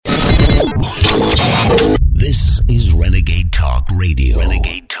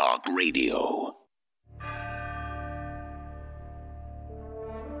Talk Radio.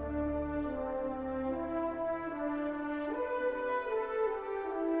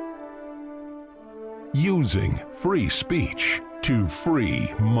 Using free speech to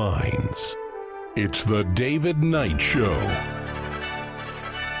free minds. It's the David Knight Show.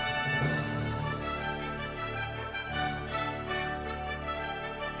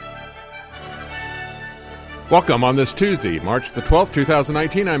 Welcome on this Tuesday, March the 12th,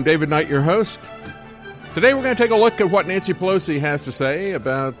 2019. I'm David Knight, your host. Today we're going to take a look at what Nancy Pelosi has to say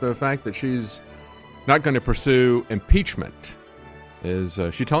about the fact that she's not going to pursue impeachment. Is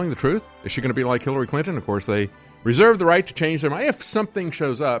she telling the truth? Is she going to be like Hillary Clinton? Of course, they reserve the right to change their mind if something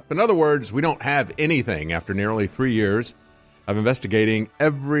shows up. In other words, we don't have anything after nearly 3 years of investigating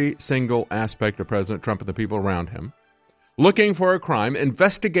every single aspect of President Trump and the people around him, looking for a crime,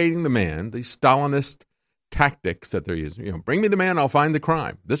 investigating the man, the Stalinist tactics that they're using. Bring me the man, I'll find the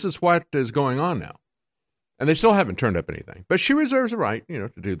crime. This is what is going on now. And they still haven't turned up anything. But she reserves the right,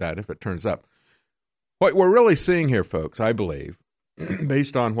 to do that if it turns up. What we're really seeing here, folks, I believe,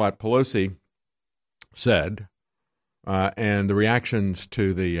 based on what Pelosi said and the reactions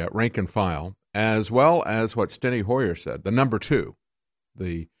to the rank and file, as well as what Steny Hoyer said, the number two,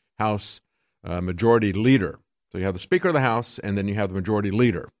 the House majority leader. So you have the Speaker of the House, and then you have the majority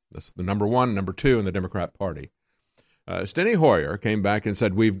leader. That's the number one, number two in the Democrat Party. Steny Hoyer came back and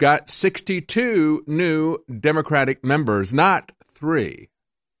said, we've got 62 new Democratic members, not 3.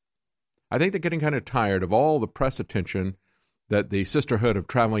 I think they're getting kind of tired of all the press attention that the Sisterhood of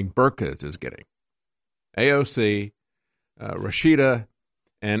Traveling Burqas is getting. AOC, Rashida,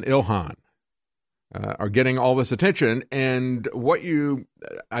 and Ilhan are getting all this attention. And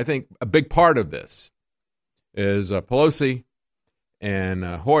I think a big part of this is Pelosi and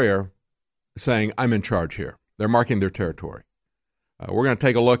Hoyer saying, I'm in charge here. They're marking their territory. We're going to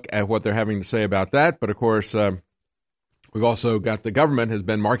take a look at what they're having to say about that. But, of course, we've also got the government has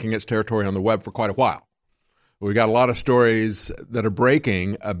been marking its territory on the web for quite a while. We've got a lot of stories that are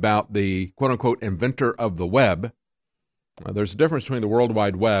breaking about the quote-unquote inventor of the web. There's a difference between the World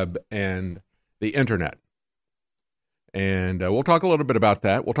Wide Web and the Internet. And we'll talk a little bit about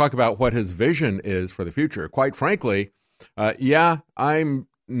that. We'll talk about what his vision is for the future. Quite frankly, I'm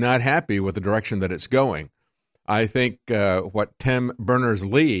not happy with the direction that it's going. I think what Tim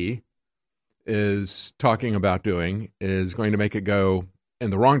Berners-Lee is talking about doing is going to make it go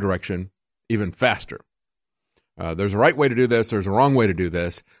in the wrong direction even faster. There's a right way to do this. There's a wrong way to do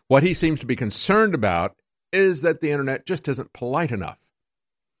this. What he seems to be concerned about is that the Internet just isn't polite enough.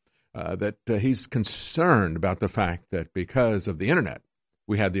 He's concerned about the fact that because of the Internet,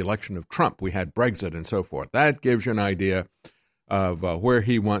 we had the election of Trump, we had Brexit and so forth. That gives you an idea of where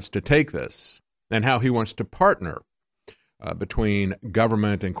he wants to take this and how he wants to partner between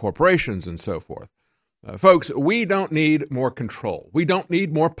government and corporations and so forth. Folks, we don't need more control. We don't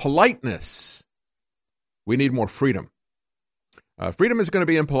need more politeness. We need more freedom. Freedom is going to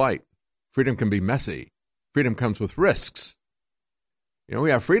be impolite. Freedom can be messy. Freedom comes with risks.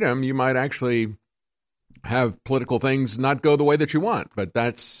 We have freedom. You might actually have political things not go the way that you want, but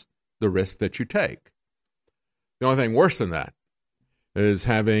that's the risk that you take. The only thing worse than that is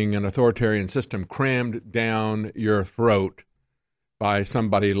having an authoritarian system crammed down your throat by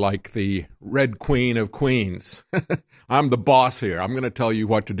somebody like the Red Queen of Queens. I'm the boss here. I'm going to tell you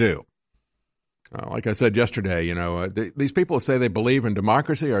what to do. Like I said yesterday, these people who say they believe in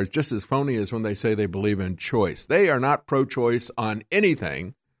democracy are just as phony as when they say they believe in choice. They are not pro-choice on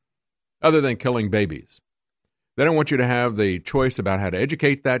anything other than killing babies. They don't want you to have the choice about how to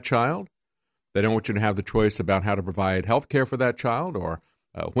educate that child. They don't want you to have the choice about how to provide health care for that child or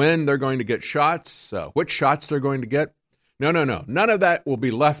when they're going to get shots, which shots they're going to get. No. None of that will be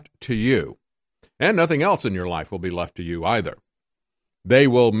left to you. And nothing else in your life will be left to you either. They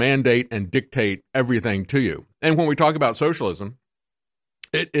will mandate and dictate everything to you. And when we talk about socialism,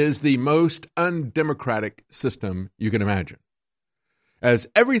 it is the most undemocratic system you can imagine. As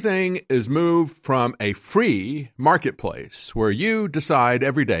everything is moved from a free marketplace where you decide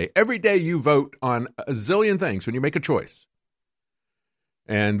every day you vote on a zillion things when you make a choice.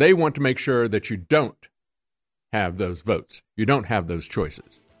 And they want to make sure that you don't have those votes. You don't have those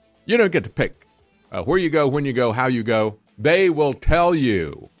choices. You don't get to pick where you go, when you go, how you go. They will tell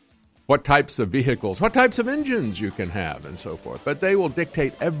you what types of vehicles, what types of engines you can have, and so forth. But they will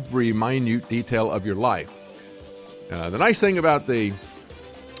dictate every minute detail of your life. The nice thing about the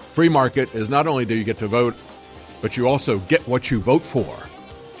free market is not only do you get to vote, but you also get what you vote for.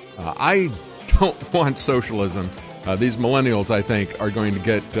 I don't want socialism. These millennials, I think, are going to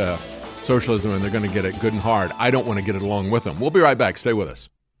get socialism, and they're going to get it good and hard. I don't want to get it along with them. We'll be right back. Stay with us.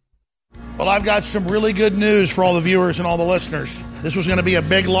 Well, I've got some really good news for all the viewers and all the listeners. This was going to be a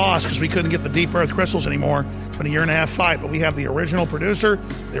big loss because we couldn't get the deep earth crystals anymore. It's been a 1.5-year fight, but we have the original producer,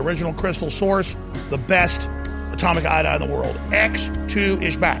 the original crystal source, the best atomic iodine in the world. X2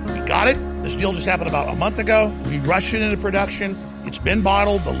 is back. We got it. This deal just happened about a month ago. We rushed it into production. It's been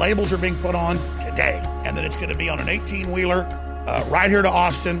bottled. The labels are being put on today. And then it's going to be on an 18-wheeler right here to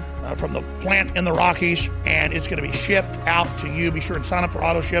Austin from the plant in the Rockies, and it's going to be shipped out to you. Be sure and sign up for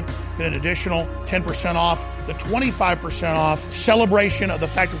auto ship. Get an additional 10% off, the 25% off celebration of the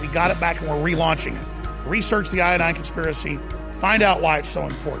fact that we got it back and we're relaunching it. Research the iodine conspiracy. Find out why it's so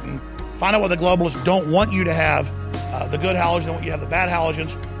important. Find out what the globalists don't want you to have, the good halogens, they want you to have the bad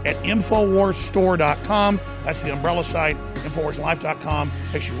halogens at InfoWarsStore.com. That's the umbrella site. InfoWarsLife.com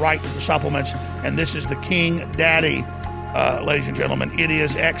takes you right to the supplements. And this is the King Daddy. Ladies and gentlemen, it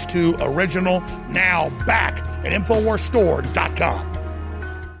is X2 Original, now back at InfoWarsStore.com.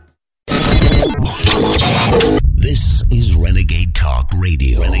 This is Renegade Talk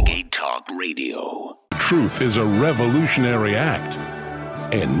Radio. Renegade Talk Radio. Truth is a revolutionary act.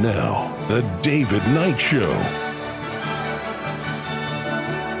 And now, The David Knight Show.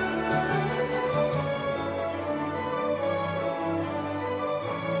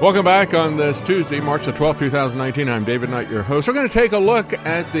 Welcome back on this Tuesday, March the 12th, 2019. I'm David Knight, your host. We're going to take a look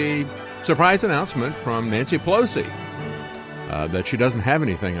at the surprise announcement from Nancy Pelosi that she doesn't have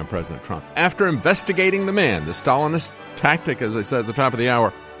anything on President Trump. After investigating the man, the Stalinist tactic, as I said at the top of the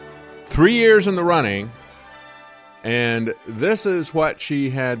hour, 3 years in the running, and this is what she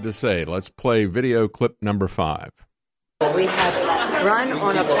had to say. Let's play video clip number 5. We have run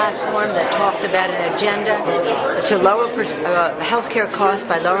on a platform that talked about an agenda to lower health care costs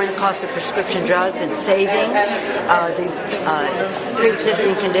by lowering the cost of prescription drugs and saving the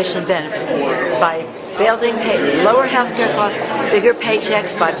pre-existing condition benefit by building lower health care costs, bigger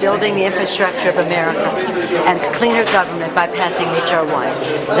paychecks by building the infrastructure of America, and cleaner government by passing H.R. 1.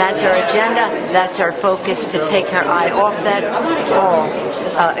 That's our agenda. That's our focus. To take her eye off that all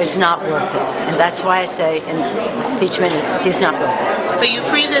is not worth it. And that's why I say impeachment is not worth it. But you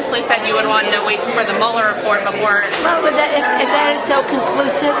previously said you would want to wait for the Mueller report before. Well, but if that is so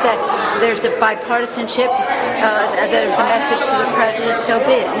conclusive that there's a bipartisanship, there's a message to the president, so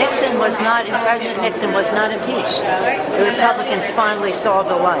be it. President Nixon was not impeached. The Republicans finally saw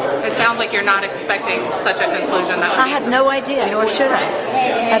the light. It sounds like you're not expecting such a conclusion. I have no idea, nor should I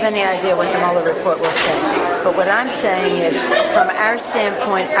have any idea what the Mueller report will say. But what I'm saying is, from our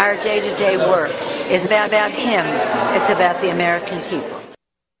standpoint, our day-to-day work is about him. It's about the American people.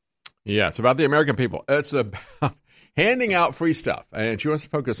 Yeah, it's about the American people. It's about handing out free stuff, and she wants to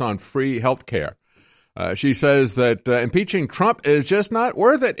focus on free health care. She says that impeaching Trump is just not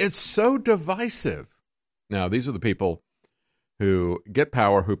worth it. It's so divisive. Now, these are the people who get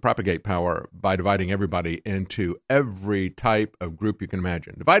power, who propagate power by dividing everybody into every type of group you can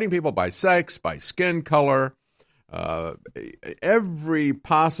imagine. Dividing people by sex, by skin color, every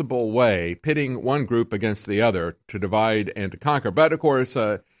possible way, pitting one group against the other to divide and to conquer. But, of course,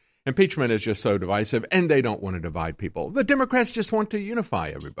 impeachment is just so divisive, and they don't want to divide people. The Democrats just want to unify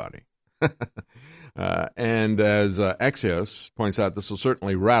everybody. And as Axios points out, this will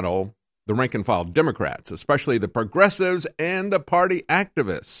certainly rattle the rank-and-file Democrats, especially the progressives and the party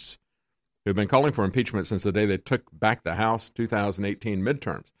activists who've been calling for impeachment since the day they took back the House 2018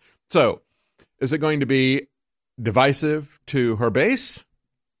 midterms. So, is it going to be divisive to her base,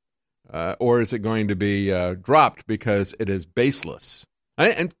 or is it going to be dropped because it is baseless?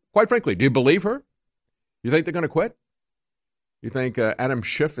 And quite frankly, do you believe her? You think they're going to quit? You think Adam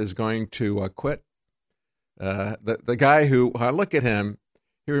Schiff is going to quit? The guy who, I look at him,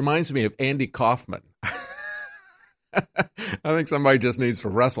 he reminds me of Andy Kaufman. I think somebody just needs to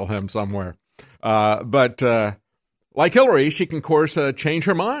wrestle him somewhere. But like Hillary, she can, of course, change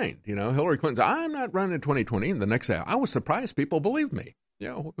her mind. You know, Hillary Clinton, I'm not running in 2020. And the next day, I was surprised people believe me. You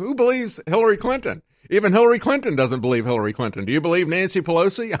know, who believes Hillary Clinton? Even Hillary Clinton doesn't believe Hillary Clinton. Do you believe Nancy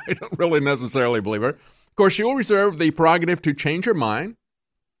Pelosi? I don't really necessarily believe her. Of course, she will reserve the prerogative to change her mind.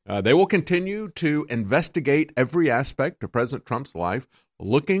 They will continue to investigate every aspect of President Trump's life,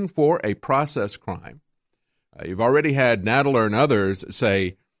 looking for a process crime. You've already had Nadler and others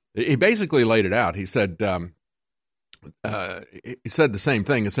say, he basically laid it out. He said the same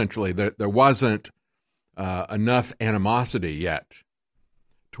thing, essentially, that there wasn't enough animosity yet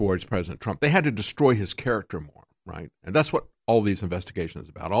towards President Trump. They had to destroy his character more, right? And that's what all these investigations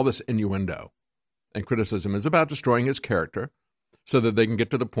are about. All this innuendo and criticism is about destroying his character so that they can get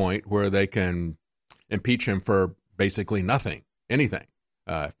to the point where they can impeach him for basically nothing, anything.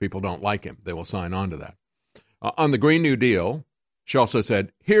 If people don't like him, they will sign on to that. On the Green New Deal, she also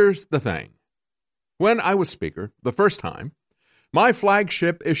said, here's the thing. When I was Speaker the first time, my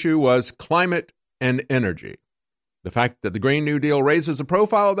flagship issue was climate and energy. The fact that the Green New Deal raises the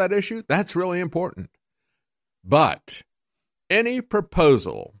profile of that issue, that's really important. But any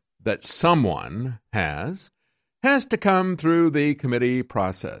proposal that someone has to come through the committee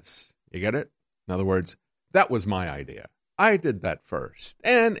process. You get it? In other words, that was my idea. I did that first.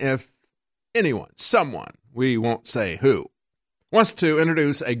 And if anyone, someone, we won't say who, wants to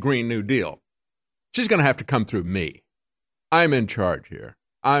introduce a Green New Deal, she's going to have to come through me. I'm in charge here.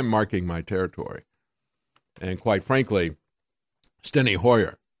 I'm marking my territory. And quite frankly, Steny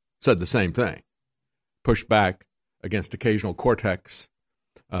Hoyer said the same thing. Pushed back against occasional Cortex,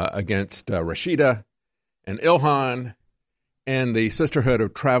 against Rashida and Ilhan and the Sisterhood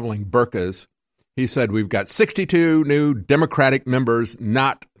of Traveling Burkas. He said, we've got 62 new Democratic members,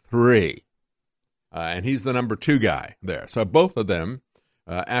 not 3. And he's the number 2 guy there. So both of them,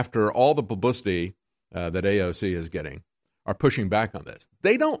 after all the publicity that AOC is getting, are pushing back on this.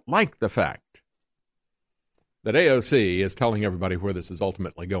 They don't like the fact that AOC is telling everybody where this is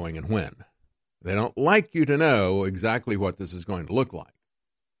ultimately going and when. They don't like you to know exactly what this is going to look like.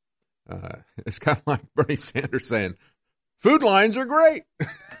 It's kind of like Bernie Sanders saying, food lines are great.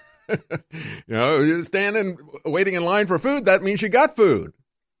 You're standing, waiting in line for food, that means you got food.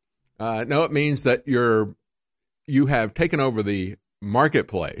 No, it means that you have taken over the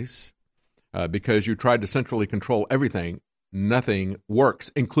marketplace because you tried to centrally control everything. Nothing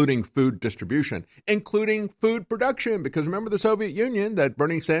works, including food distribution, including food production. Because remember the Soviet Union that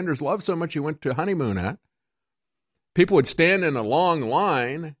Bernie Sanders loved so much he went to honeymoon at? People would stand in a long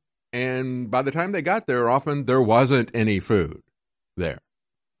line, and by the time they got there, often there wasn't any food there.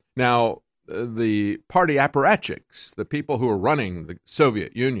 Now, the party apparatchiks, the people who were running the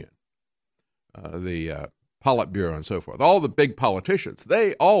Soviet Union, the Politburo and so forth, all the big politicians,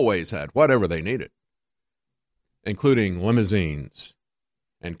 they always had whatever they needed, including limousines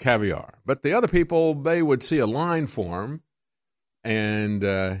and caviar. But the other people, they would see a line form, and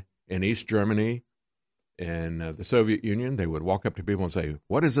in East Germany and the Soviet Union, they would walk up to people and say,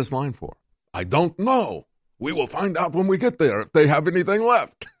 what is this line for? I don't know. We will find out when we get there if they have anything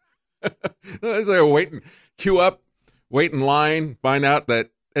left. They wait, queue up, wait in line, find out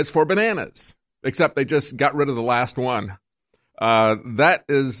that it's for bananas, except they just got rid of the last one. That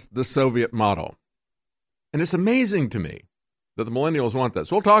is the Soviet model. And it's amazing to me that the millennials want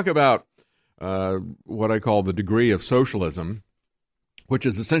this. We'll talk about what I call the degree of socialism, which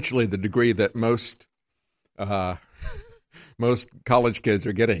is essentially the degree that most college kids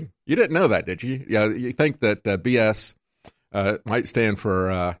are getting. You didn't know that, did you? Yeah, you think that BS might stand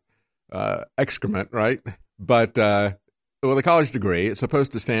for excrement, right? But with a college degree, it's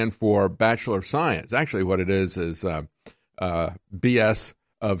supposed to stand for Bachelor of Science. Actually, what it is BS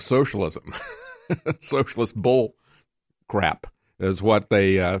of socialism. Socialist bull crap is what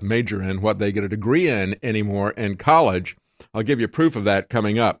they major in, what they get a degree in anymore in college. I'll give you proof of that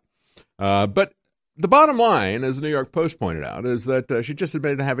coming up. But the bottom line, as the New York Post pointed out, is that she just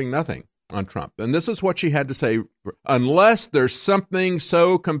admitted to having nothing on Trump. And this is what she had to say, unless there's something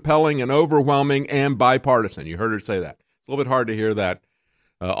so compelling and overwhelming and bipartisan. You heard her say that. It's a little bit hard to hear that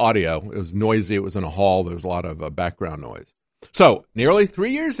audio. It was noisy. It was in a hall. There was a lot of background noise. So nearly 3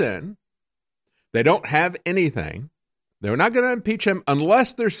 years in, they don't have anything. They're not going to impeach him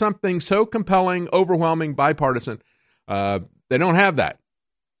unless there's something so compelling, overwhelming, bipartisan. They don't have that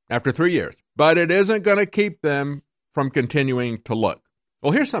after 3 years. But it isn't going to keep them from continuing to look.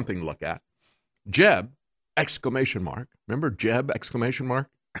 Well, here's something to look at. Jeb, exclamation mark. Remember Jeb, exclamation mark?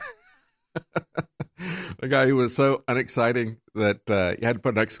 The guy who was so unexciting that you had to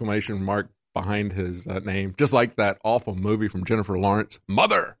put an exclamation mark behind his name, just like that awful movie from Jennifer Lawrence,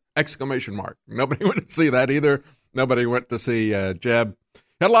 Mother! Exclamation mark. Nobody went to see that either. Nobody went to see Jeb.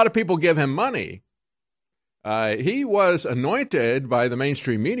 Had a lot of people give him money. He was anointed by the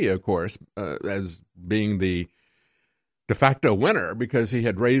mainstream media, of course, as being the de facto winner because he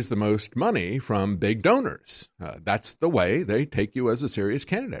had raised the most money from big donors. That's the way they take you as a serious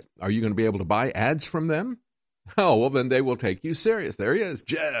candidate. Are you going to be able to buy ads from them? Oh, well, then they will take you serious. There he is,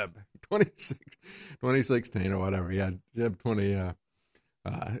 Jeb, 2016 or whatever. Yeah, Jeb 20.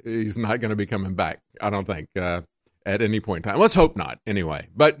 He's not going to be coming back, I don't think, at any point in time. Let's hope not, anyway.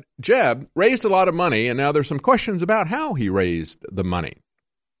 But Jeb raised a lot of money, and now there's some questions about how he raised the money.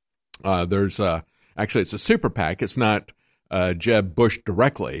 Actually, it's a super PAC. It's not Jeb Bush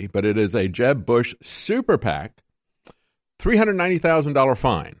directly, but it is a Jeb Bush super PAC, $390,000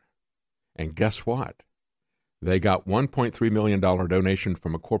 fine. And guess what? They got $1.3 million donation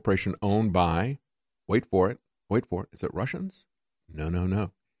from a corporation owned by, wait for it, is it Russians? No.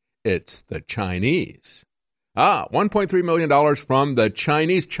 It's the Chinese. $1.3 million from the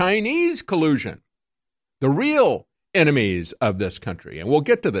Chinese collusion, the real enemies of this country. And we'll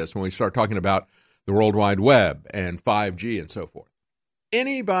get to this when we start talking about the World Wide Web and 5G and so forth.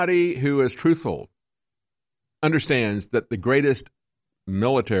 Anybody who is truthful understands that the greatest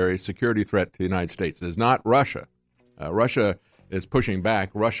military security threat to the United States is not Russia. Russia is pushing back.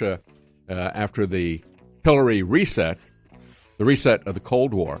 Russia, after the Hillary reset, the reset of the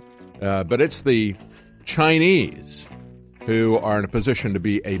Cold War, but it's the Chinese who are in a position to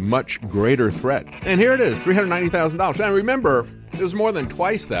be a much greater threat. And here it is, $390,000. Now remember, it was more than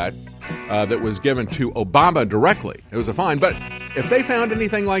twice that was given to Obama directly. It was a fine. But if they found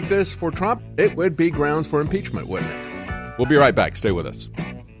anything like this for Trump, it would be grounds for impeachment, wouldn't it? We'll be right back. Stay with us.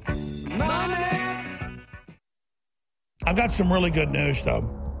 I've got some really good news, though.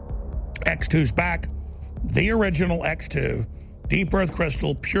 X2's back. The original X2. Deep Earth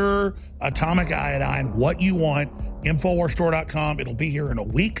Crystal, pure atomic iodine, what you want. Infowarsstore.com. It'll be here in a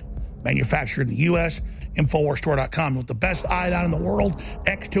week. Manufactured in the U.S. Infowarsstore.com. With the best iodine in the world,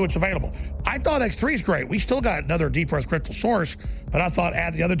 X2, it's available. I thought X3 is great. We still got another Deep Earth Crystal source, but I thought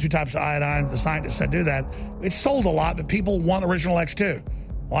add the other two types of iodine. The scientists said do that. It sold a lot, but people want original X2.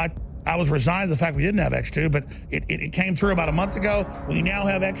 Well, I was resigned to the fact we didn't have X2, but it came through about a month ago. We now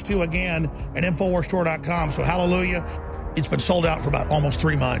have X2 again at Infowarsstore.com. So hallelujah. It's been sold out for about almost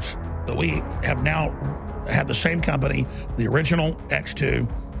 3 months. But we have now had the same company, the original X2,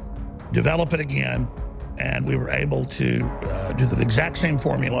 develop it again, and we were able to do the exact same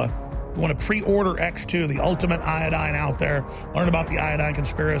formula. If you want to pre-order X2, the ultimate iodine out there, learn about the iodine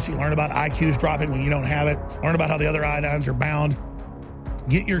conspiracy, learn about IQs dropping when you don't have it, learn about how the other iodines are bound,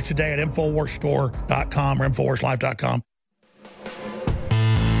 get yours today at Infowarsstore.com or InfoWarsLife.com.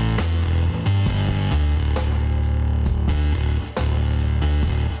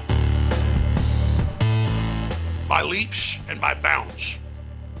 By leaps and by bounds,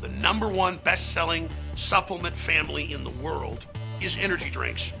 the #1 best-selling supplement family in the world is energy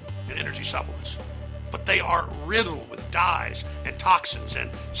drinks and energy supplements. But they are riddled with dyes and toxins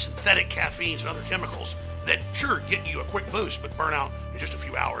and synthetic caffeines and other chemicals that sure get you a quick boost but burn out in just a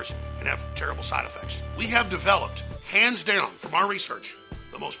few hours and have terrible side effects. We have developed, hands down from our research,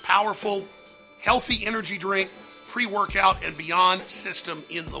 the most powerful, healthy energy drink, pre-workout, and beyond system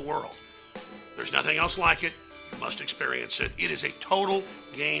in the world. There's nothing else like it. You must experience it. It is a total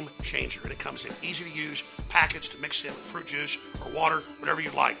game changer, and it comes in easy-to-use packets to mix in with fruit juice or water, whatever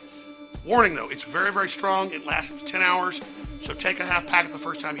you'd like. Warning, though, it's very, very strong. It lasts up to 10 hours, so take a half packet the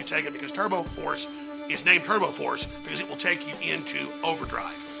first time you take it because Turbo Force is named Turbo Force because it will take you into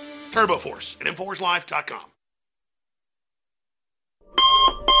overdrive. Turbo Force at InfoWarsLife.com.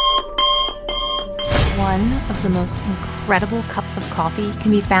 One of the most incredible cups of coffee can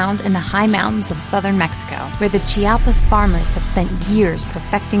be found in the high mountains of southern Mexico, where the Chiapas farmers have spent years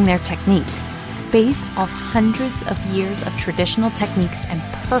perfecting their techniques. Based off hundreds of years of traditional techniques and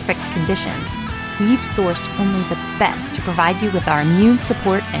perfect conditions, we've sourced only the best to provide you with our immune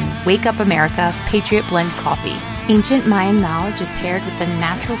support and Wake Up America Patriot Blend coffee. Ancient Mayan knowledge is paired with the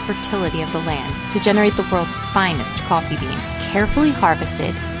natural fertility of the land to generate the world's finest coffee bean, carefully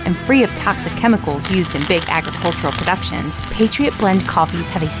harvested and free of toxic chemicals used in big agricultural productions. Patriot Blend coffees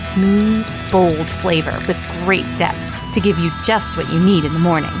have a smooth, bold flavor with great depth to give you just what you need in the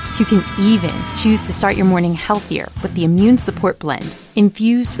morning. You can even choose to start your morning healthier with the Immune Support Blend,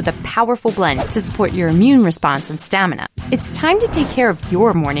 infused with a powerful blend to support your immune response and stamina. It's time to take care of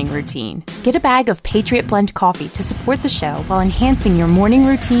your morning routine. Get a bag of Patriot Blend coffee to support the show while enhancing your morning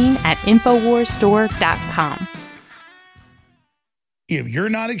routine at InfoWarsStore.com. If you're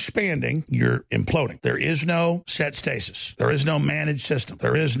not expanding, you're imploding. There is no set stasis. There is no managed system.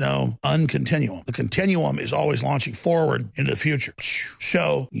 There is no uncontinuum. The continuum is always launching forward into the future.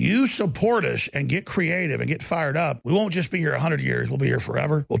 So you support us and get creative and get fired up. We won't just be here 100 years. We'll be here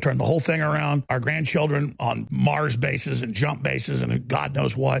forever. We'll turn the whole thing around. Our grandchildren on Mars bases and jump bases and God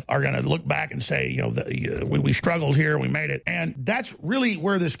knows what are going to look back and say, you know, we struggled here, we made it. And that's really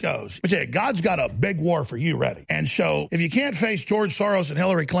where this goes. But yeah, God's got a big war for you ready. And so if you can't face George Soros and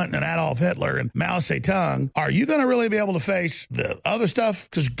Hillary Clinton and Adolf Hitler and Mao Zedong, are you going to really be able to face the other stuff?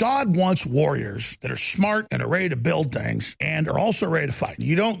 Because God wants warriors that are smart and are ready to build things and are also ready to fight.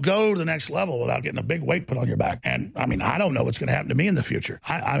 You don't go to the next level without getting a big weight put on your back. And I mean, I don't know what's going to happen to me in the future.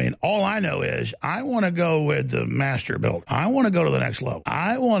 I mean, all I know is I want to go with the master built. I want to go to the next level.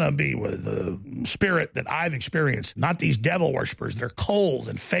 I want to be with the spirit that I've experienced, not these devil worshipers that are cold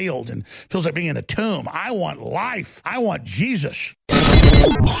and failed and feels like being in a tomb. I want life. I want Jesus.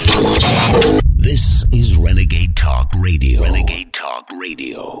 This is Renegade Talk Radio. Renegade Talk Talk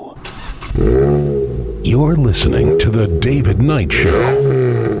Radio. You're listening to The David Knight Show.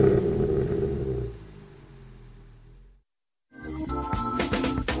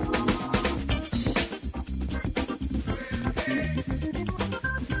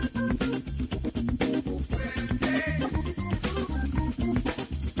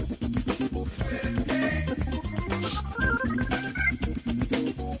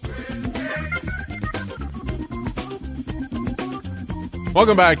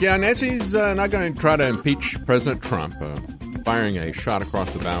 Welcome back. Yeah, Nancy's not going to try to impeach President Trump, firing a shot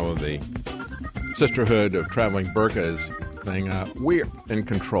across the bow of the Sisterhood of Traveling Burqas, saying, we're in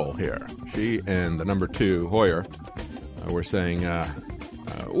control here. She and the number 2, Hoyer, were saying,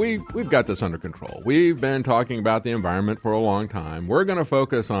 we've got this under control. We've been talking about the environment for a long time. We're going to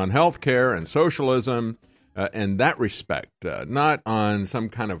focus on health care and socialism in that respect, not on some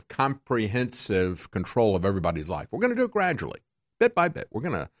kind of comprehensive control of everybody's life. We're going to do it gradually. Bit by bit, we're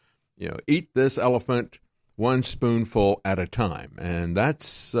going to, eat this elephant one spoonful at a time, and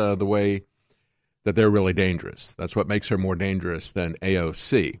that's the way that they're really dangerous. That's what makes her more dangerous than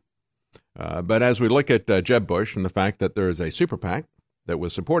AOC. But as we look at Jeb Bush and the fact that there is a super PAC that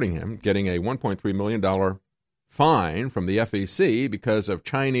was supporting him, getting a $1.3 million fine from the FEC because of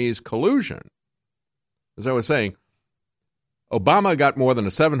Chinese collusion, as I was saying, Obama got more than a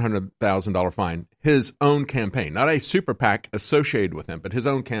 $700,000 fine, his own campaign, not a super PAC associated with him, but his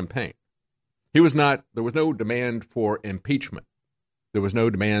own campaign. There was no demand for impeachment. There was no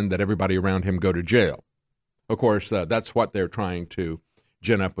demand that everybody around him go to jail. Of course, that's what they're trying to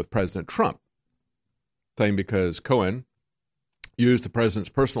gin up with President Trump, saying because Cohen used the president's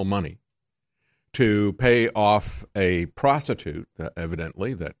personal money to pay off a prostitute,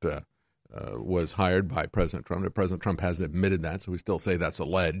 evidently, that was hired by President Trump. President Trump hasn't admitted that, so we still say that's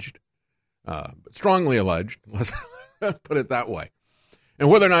alleged, but strongly alleged. Let's put it that way. And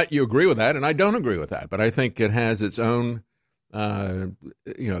whether or not you agree with that, and I don't agree with that, but I think it has its own,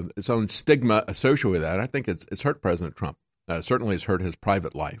 its own stigma associated with that. I think it's hurt President Trump. Certainly, it's hurt his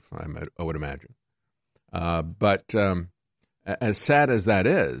private life. I would imagine. But as sad as that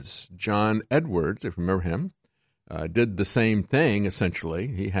is, John Edwards, if you remember him, did the same thing, essentially.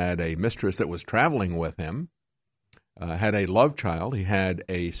 He had a mistress that was traveling with him, had a love child. He had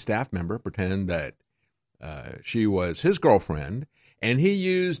a staff member pretend that she was his girlfriend, and he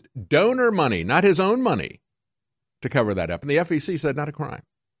used donor money, not his own money, to cover that up. And the FEC said not a crime.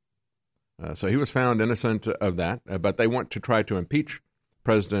 So he was found innocent of that, but they want to try to impeach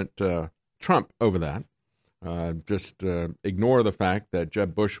President Trump over that. Just ignore the fact that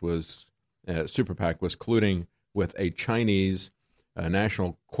Jeb Bush was, super PAC was colluding with a Chinese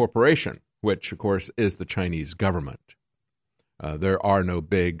national corporation, which, of course, is the Chinese government. There are no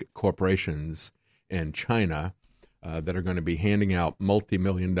big corporations in China that are going to be handing out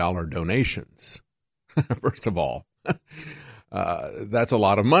multi-million-dollar donations. First of all, that's a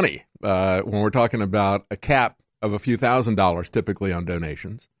lot of money when we're talking about a cap of a few $1,000s typically on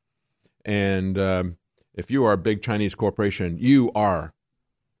donations. And if you are a big Chinese corporation, you are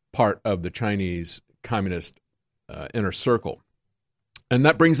part of the Chinese communist inner circle. And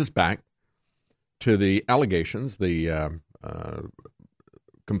that brings us back to the allegations, the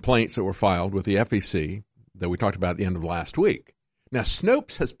complaints that were filed with the FEC that we talked about at the end of last week. Now,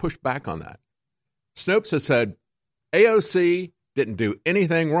 Snopes has pushed back on that. Snopes has said AOC didn't do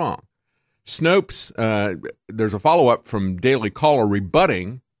anything wrong. Snopes, there's a follow-up from Daily Caller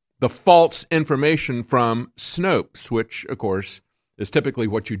rebutting the false information from Snopes, which, of course, is typically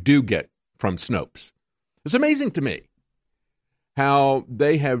what you do get from Snopes. It's amazing to me how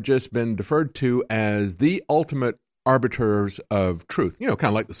they have just been deferred to as the ultimate arbiters of truth. Kind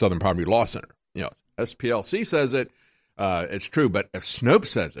of like the Southern Poverty Law Center. SPLC says it, it's true, but if Snopes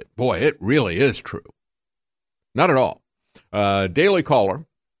says it, boy, it really is true. Not at all. Daily Caller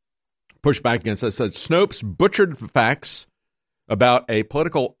pushed back against it, said Snopes butchered the facts about a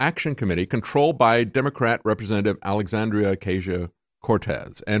political action committee controlled by Democrat Representative Alexandria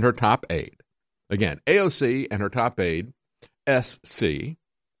Ocasio-Cortez and her top aide. Again, AOC and her top aide, SC, the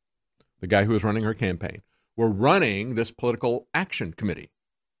guy who was running her campaign, were running this political action committee.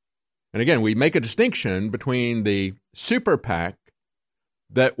 And again, we make a distinction between the super PAC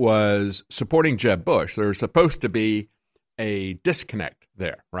that was supporting Jeb Bush. There's supposed to be a disconnect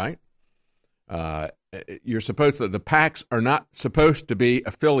there, right? You're supposed to, the PACs are not supposed to be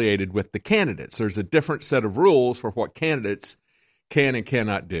affiliated with the candidates. There's a different set of rules for what candidates can and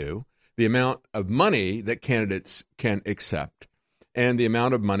cannot do, the amount of money that candidates can accept, and the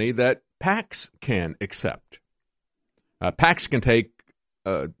amount of money that PACs can accept. PACs can take,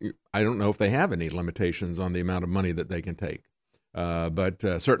 I don't know if they have any limitations on the amount of money that they can take. but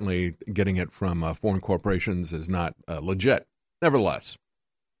certainly getting it from foreign corporations is not legit. Nevertheless,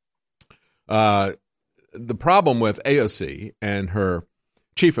 the problem with AOC and her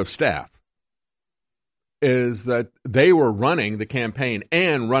chief of staff is that they were running the campaign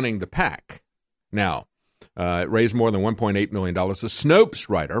and running the PAC. Now, it raised more than $1.8 million. The Snopes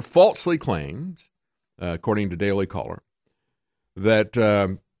writer falsely claims, according to Daily Caller, that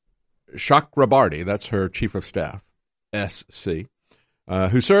Chakrabarti, that's her chief of staff, SC,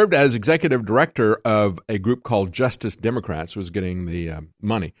 who served as executive director of a group called Justice Democrats, was getting the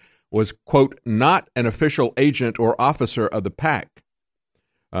money, was, quote, not an official agent or officer of the PAC.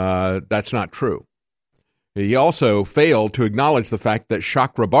 That's not true. He also failed to acknowledge the fact that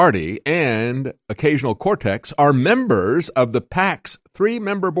Chakrabarti and Occasional Cortex are members of the PAC's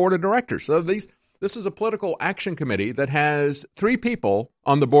 3-member board of directors. So this is a political action committee that has 3 people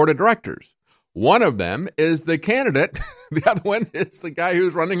on the board of directors. One of them is the candidate. The other one is the guy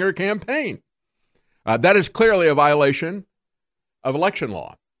who's running her campaign. That is clearly a violation of election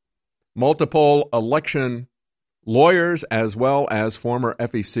law. Multiple election lawyers as well as former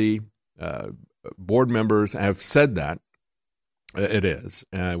FEC board members have said that it is.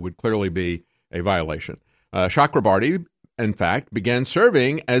 Would clearly be a violation. Chakrabarti, in fact, began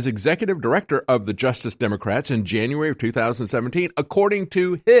serving as executive director of the Justice Democrats in January of 2017, according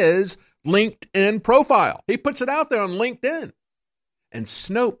to his LinkedIn profile. He puts it out there on LinkedIn. And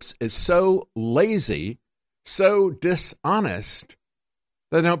Snopes is so lazy, so dishonest,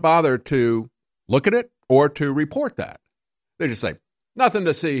 they don't bother to look at it or to report that. They just say, nothing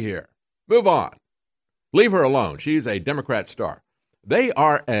to see here. Move on. Leave her alone. She's a Democrat star. They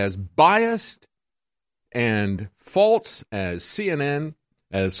are as biased and false as CNN,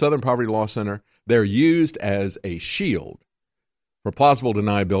 as Southern Poverty Law Center. They're used as a shield for plausible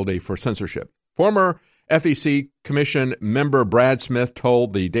deniability for censorship. Former FEC Commission member Brad Smith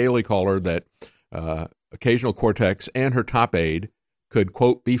told the Daily Caller that Occasional Cortex and her top aide could,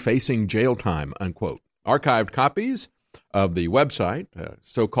 quote, be facing jail time, unquote. Archived copies of the website,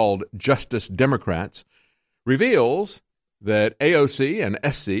 so-called Justice Democrats, reveals that AOC and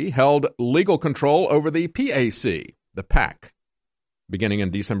SC held legal control over the PAC, the PAC, beginning in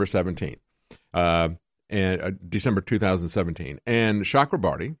December 17th, and December 2017. And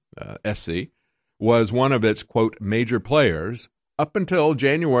Chakrabarti, SC, was one of its, quote, major players up until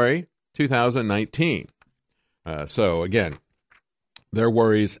January 2019. So, again, their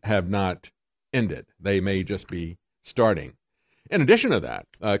worries have not ended. They may just be starting. In addition to that,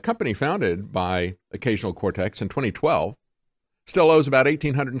 a company founded by Occasional Cortex in 2012 still owes about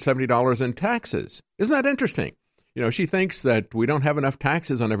 $1,870 in taxes. Isn't that interesting? You know, she thinks that we don't have enough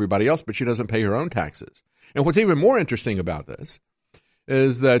taxes on everybody else, but she doesn't pay her own taxes. And what's even more interesting about this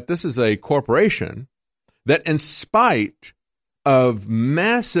is that this is a corporation that, in spite of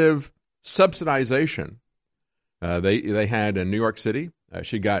massive subsidization, they had in New York City,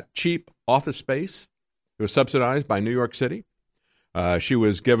 she got cheap office space. It was subsidized by New York City. She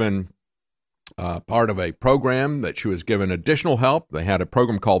was given part of a program that she was given additional help. They had a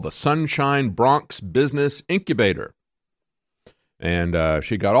program called the Sunshine Bronx Business Incubator. And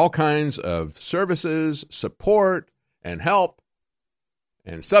she got all kinds of services, support, and help,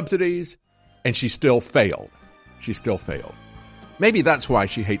 and subsidies, and she still failed. She still failed. Maybe that's why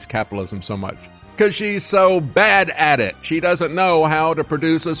she hates capitalism so much, because she's so bad at it. She doesn't know how to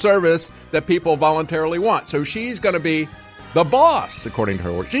produce a service that people voluntarily want. So she's going to be the boss, according to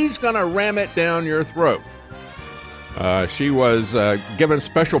her. She's going to ram it down your throat. She was given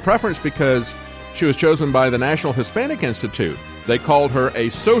special preference because she was chosen by the National Hispanic Institute. They called her a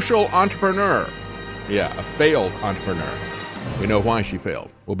social entrepreneur. Yeah, a failed entrepreneur. We know why she failed.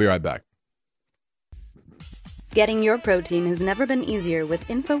 We'll be right back. Getting your protein has never been easier with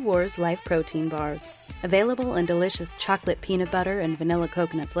InfoWars Life Protein Bars. Available in delicious chocolate peanut butter and vanilla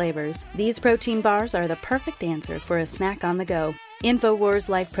coconut flavors, these protein bars are the perfect answer for a snack on the go. InfoWars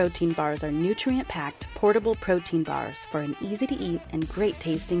Life Protein Bars are nutrient-packed, portable protein bars for an easy-to-eat and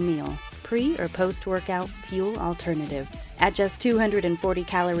great-tasting meal. Pre- or post-workout fuel alternative. At just 240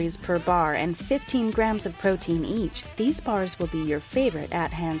 calories per bar and 15 grams of protein each, these bars will be your favorite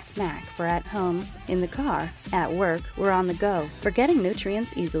at-hand snack for at home, in the car, at work, or on the go. For getting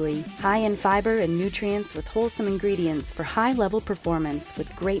nutrients easily. High in fiber and nutrients with wholesome ingredients for high-level performance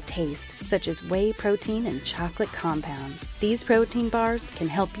with great taste, such as whey protein and chocolate compounds. These protein bars can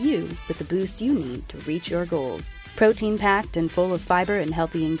help you with the boost you need to reach your goals. Protein-packed and full of fiber and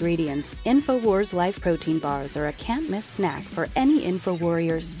healthy ingredients, InfoWars Life Protein Bars are a can't-miss snack for any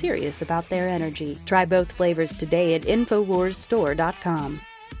InfoWarrior serious about their energy. Try both flavors today at InfoWarsStore.com.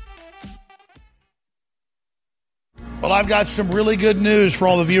 Well, I've got some really good news for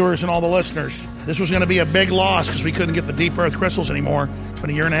all the viewers and all the listeners. This was going to be a big loss because we couldn't get the deep earth crystals anymore. It's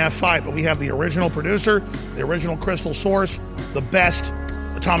been a year-and-a-half fight, but we have the original producer, the original crystal source, the best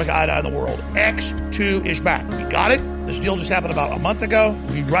atomic iodine in the world. X2 is back. We got it. This deal just happened about a month ago.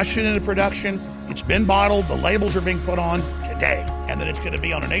 We rushed it into production. It's been bottled. The labels are being put on today. And then it's going to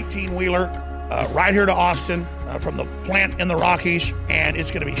be on an 18-wheeler right here to Austin from the plant in the Rockies. And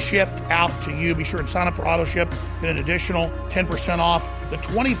it's going to be shipped out to you. Be sure and sign up for auto ship. Get an additional 10% off. The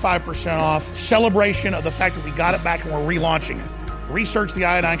 25% off celebration of the fact that we got it back and we're relaunching it. Research the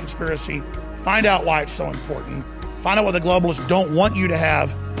iodine conspiracy. Find out why it's so important. Find out what the globalists don't want you to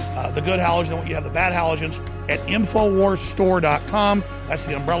have, the good halogens, they want you to have the bad halogens at InfoWarsStore.com. That's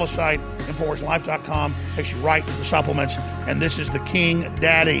the umbrella site. InfoWarsLife.com takes you right to the supplements. And this is the King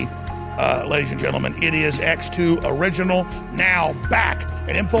Daddy, ladies and gentlemen. It is X2 Original, now back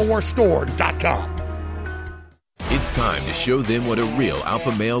at InfoWarsStore.com. It's time to show them what a real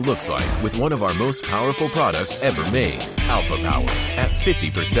alpha male looks like with one of our most powerful products ever made, Alpha Power, at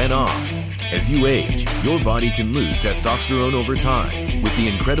 50% off. As you age, your body can lose testosterone over time. With the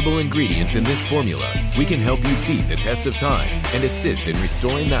incredible ingredients in this formula, we can help you beat the test of time and assist in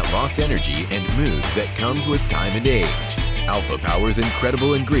restoring that lost energy and mood that comes with time and age. Alpha Power's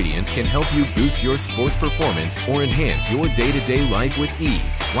incredible ingredients can help you boost your sports performance or enhance your day-to-day life with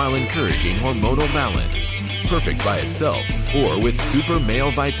ease while encouraging hormonal balance. Perfect by itself or with super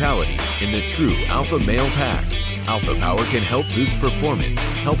male vitality in the true Alpha Male Pack. Alpha Power can help boost performance,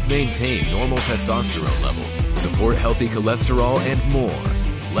 help maintain normal testosterone levels, support healthy cholesterol, and more.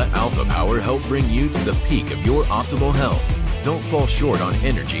 Let Alpha Power help bring you to the peak of your optimal health. Don't fall short on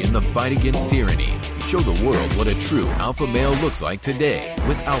energy in the fight against tyranny. Show the world what a true alpha male looks like today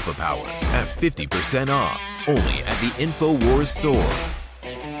with Alpha Power at 50% off, only at the InfoWars store.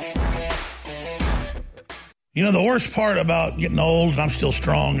 You know, the worst part about getting old, and I'm still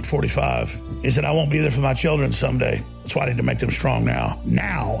strong at 45, is that I won't be there for my children someday. That's why I need to make them strong now.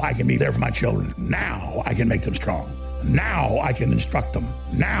 Now I can be there for my children. Now I can make them strong. Now I can instruct them.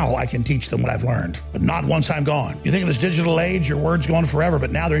 Now I can teach them what I've learned, but not once I'm gone. You think in this digital age, your word's going forever,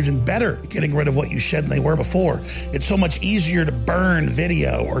 but now they're even better at getting rid of what you said than they were before. It's so much easier to burn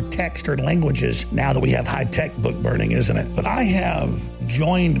video or text or languages now that we have high-tech book burning, isn't it? But I have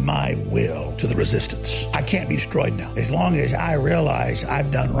joined my will to the resistance. I can't be destroyed now. As long as I realize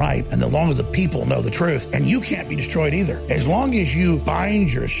I've done right, and as long as the people know the truth, and you can't be destroyed either. As long as you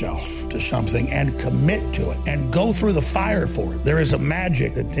bind yourself to something and commit to it and go through the fire for it, there is a magic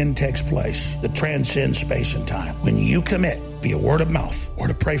that then takes place that transcends space and time. When you commit via word of mouth or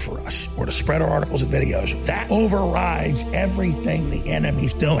to pray for us or to spread our articles and videos, that overrides everything the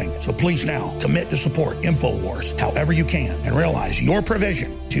enemy's doing. So please now commit to support InfoWars however you can and realize your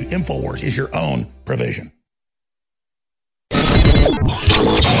provision to InfoWars is your own provision.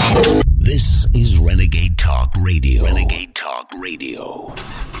 This is Renegade Talk Radio. Renegade Talk Radio.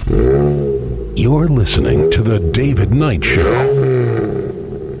 You're listening to The David Knight Show.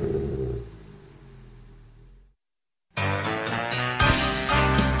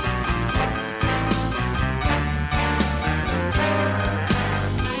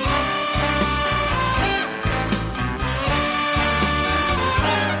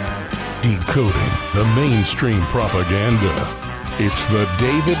 Decoding the mainstream propaganda. It's The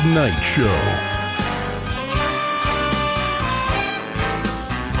David Knight Show.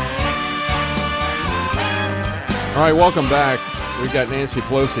 All right, welcome back. We got Nancy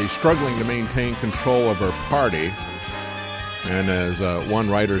Pelosi struggling to maintain control of her party. And as one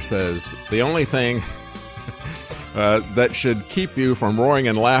writer says, the only thing that should keep you from roaring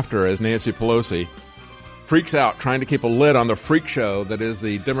in laughter as Nancy Pelosi freaks out trying to keep a lid on the freak show that is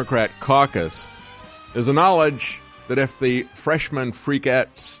the Democrat caucus is the knowledge that if the freshman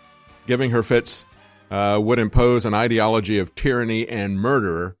freakettes giving her fits would impose an ideology of tyranny and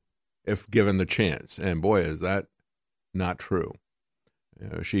murder if given the chance. And boy, is that not true.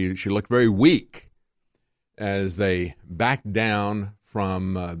 She looked very weak as they backed down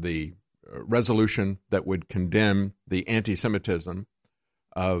from the resolution that would condemn the anti-Semitism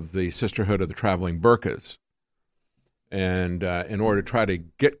of the Sisterhood of the Traveling Burqas. And in order to try to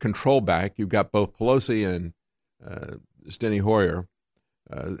get control back, you've got both Pelosi and Steny Hoyer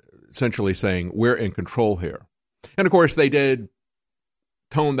essentially saying, we're in control here. And, of course, they did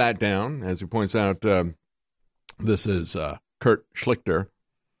tone that down. As he points out, this is Kurt Schlichter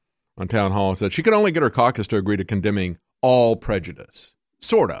on Town Hall, said she could only get her caucus to agree to condemning all prejudice,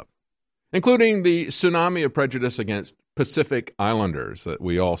 sort of, including the tsunami of prejudice against Pacific Islanders that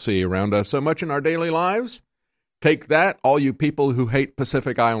we all see around us so much in our daily lives. Take that, all you people who hate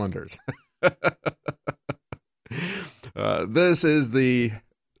Pacific Islanders. This is the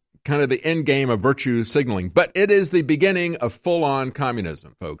kind of the end game of virtue signaling, but it is the beginning of full-on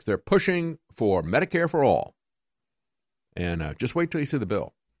communism, folks. They're pushing for Medicare for all. And just wait till you see the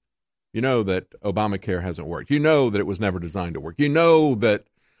bill. You know that Obamacare hasn't worked. You know that it was never designed to work. You know that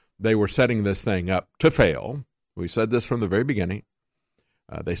they were setting this thing up to fail. We said this from the very beginning.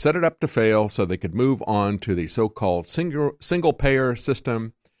 They set it up to fail so they could move on to the so-called single-payer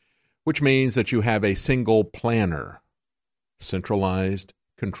system, which means that you have a single planner, centralized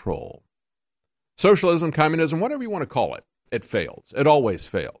control. Socialism, communism, whatever you want to call it, it fails. It always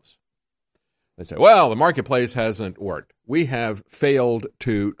fails. They say, well, the marketplace hasn't worked. We have failed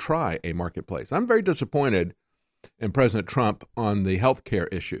to try a marketplace. I'm very disappointed in President Trump on the health care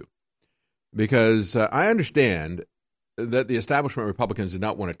issue because I understand that the establishment Republicans did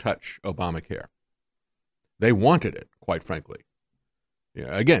not want to touch Obamacare. They wanted it, quite frankly.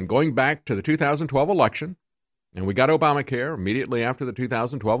 Again, going back to the 2012 election, and we got Obamacare immediately after the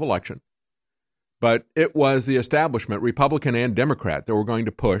 2012 election, but it was the establishment, Republican and Democrat, that were going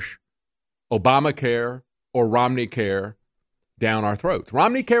to push Obamacare or Romney Care down our throats.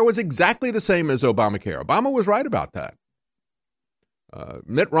 Romney Care was exactly the same as Obamacare. Obama was right about that.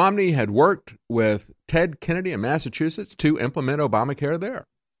 Mitt Romney had worked with Ted Kennedy in Massachusetts to implement Obamacare there.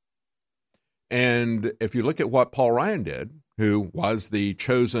 And if you look at what Paul Ryan did, who was the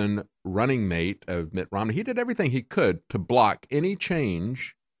chosen running mate of Mitt Romney, he did everything he could to block any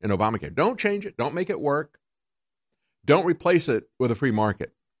change in Obamacare. Don't change it. Don't make it work. Don't replace it with a free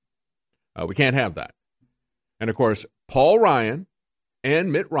market. We can't have that. And, of course, Paul Ryan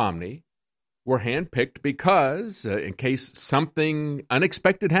and Mitt Romney were handpicked because in case something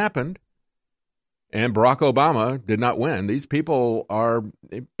unexpected happened and Barack Obama did not win, these people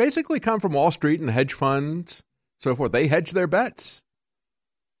they basically come from Wall Street and hedge funds, so forth. They hedge their bets.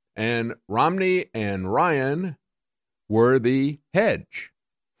 And Romney and Ryan were the hedge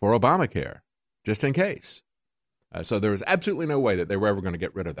for Obamacare, just in case. So there was absolutely no way that they were ever going to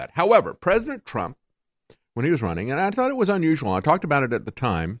get rid of that. However, President Trump, when he was running, and I thought it was unusual, I talked about it at the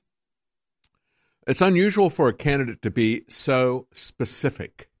time, it's unusual for a candidate to be so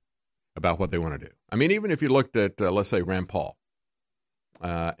specific about what they want to do. I mean, even if you looked at, let's say, Rand Paul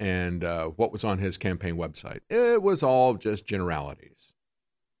and what was on his campaign website, it was all just generalities.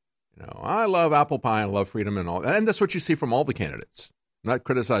 I love apple pie and love freedom and all. And that's what you see from all the candidates. Not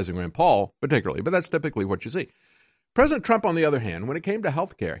criticizing Rand Paul particularly, but that's typically what you see. President Trump, on the other hand, when it came to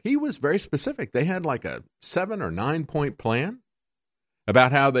health care, he was very specific. They had like a 7 or 9 point plan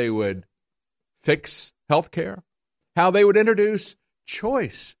about how they would fix health care, how they would introduce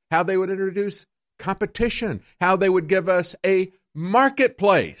choice, how they would introduce competition, how they would give us a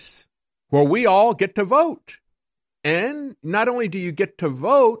marketplace where we all get to vote. And not only do you get to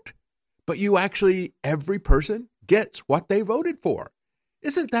vote, but you actually, every person gets what they voted for.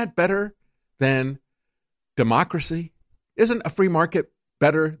 Isn't that better than democracy? Isn't a free market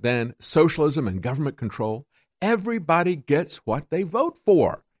better than socialism and government control? Everybody gets what they vote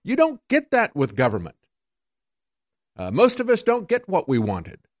for. You don't get that with government. Most of us don't get what we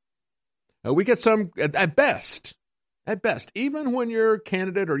wanted. We get some, at best, even when your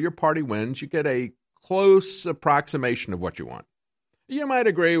candidate or your party wins, you get a close approximation of what you want. You might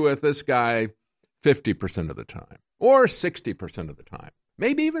agree with this guy 50% of the time, or 60% of the time,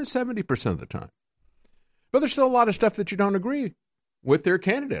 maybe even 70% of the time. But there's still a lot of stuff that you don't agree with their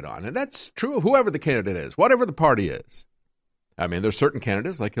candidate on, and that's true of whoever the candidate is, whatever the party is. I mean, there's certain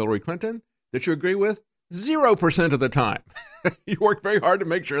candidates like Hillary Clinton that you agree with 0% of the time. You work very hard to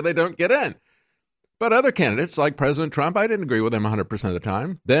make sure they don't get in. But other candidates like President Trump, I didn't agree with him 100% of the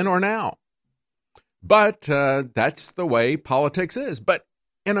time, then or now. But that's the way politics is. But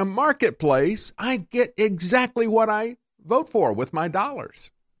in a marketplace, I get exactly what I vote for with my dollars.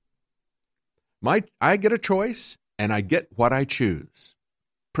 I get a choice, and I get what I choose.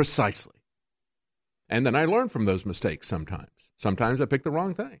 Precisely. And then I learn from those mistakes sometimes. Sometimes I pick the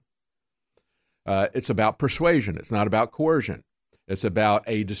wrong thing. It's about persuasion. It's not about coercion. It's about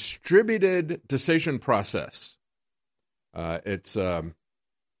a distributed decision process. It's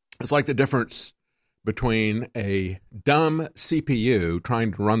like the difference between a dumb CPU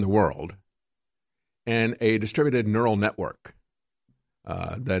trying to run the world and a distributed neural network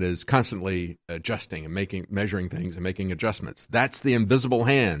that is constantly adjusting and measuring things and making adjustments. That's the invisible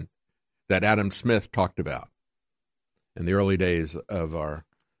hand that Adam Smith talked about in the early days of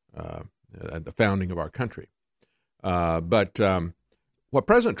the founding of our country. But what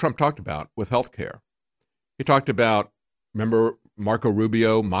President Trump talked about with health care, he talked about, remember Marco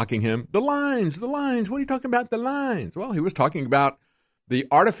Rubio mocking him? The lines, what are you talking about, the lines? Well, he was talking about the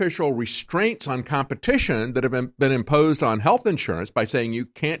artificial restraints on competition that have been imposed on health insurance by saying you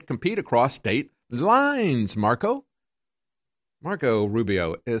can't compete across state lines, Marco. Marco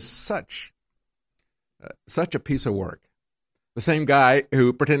Rubio is such a piece of work. The same guy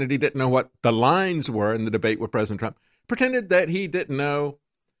who pretended he didn't know what the lines were in the debate with President Trump, pretended that he didn't know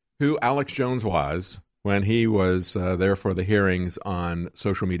who Alex Jones was when he was there for the hearings on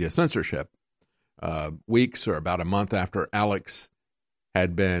social media censorship, weeks or about a month after Alex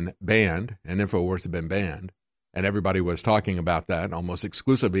had been banned and InfoWars had been banned, and everybody was talking about that almost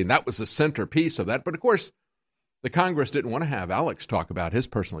exclusively, and that was the centerpiece of that. But, of course, the Congress didn't want to have Alex talk about his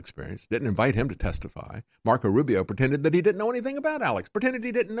personal experience, didn't invite him to testify. Marco Rubio pretended that he didn't know anything about Alex, pretended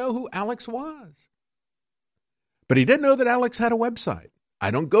he didn't know who Alex was. But he did know that Alex had a website. I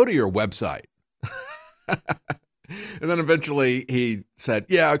don't go to your website. And then eventually he said,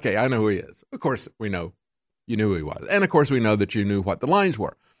 yeah, okay, I know who he is. Of course, we know you knew who he was. And, of course, we know that you knew what the lines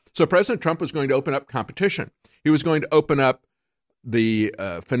were. So President Trump was going to open up competition. He was going to open up the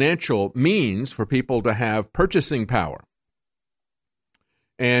financial means for people to have purchasing power.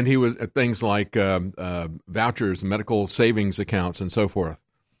 And he was at things like vouchers, medical savings accounts, and so forth.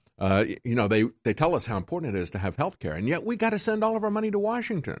 They tell us how important it is to have health care, and yet we got to send all of our money to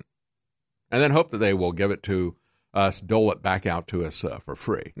Washington and then hope that they will give it to us, dole it back out to us for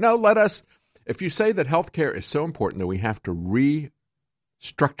free. No, if you say that health care is so important that we have to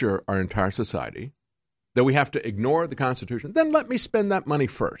restructure our entire society, that we have to ignore the Constitution, then let me spend that money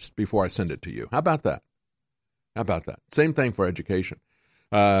first before I send it to you. How about that? Same thing for education.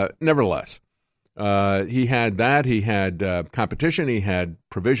 Nevertheless, he had that. He had competition. He had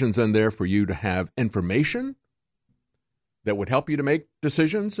provisions in there for you to have information that would help you to make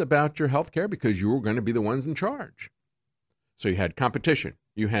decisions about your health care because you were going to be the ones in charge. So you had competition.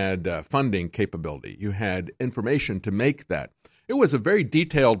 You had funding capability. You had information to make that. It was a very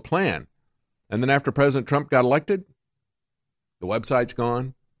detailed plan. And then after President Trump got elected, the website's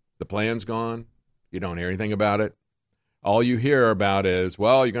gone. The plan's gone. You don't hear anything about it. All you hear about is,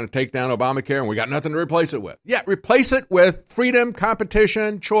 well, you're going to take down Obamacare and we got nothing to replace it with. Yeah, replace it with freedom,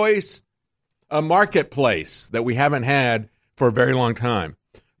 competition, choice, a marketplace that we haven't had for a very long time.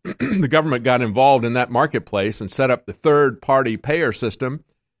 The government got involved in that marketplace and set up the third-party payer system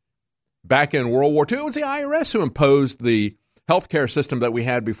back in World War II. It was the IRS who imposed the healthcare system that we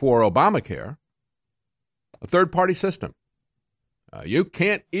had before Obamacare, a third-party system. You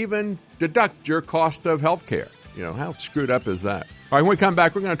can't even deduct your cost of healthcare. You know, how screwed up is that? All right, when we come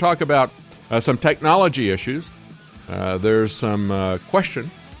back, we're going to talk about some technology issues. There's some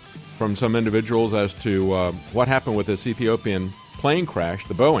question from some individuals as to what happened with this Ethiopian plane crash,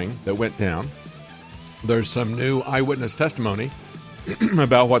 the Boeing, that went down. There's some new eyewitness testimony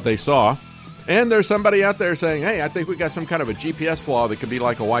about what they saw. And there's somebody out there saying, hey, I think we got some kind of a GPS flaw that could be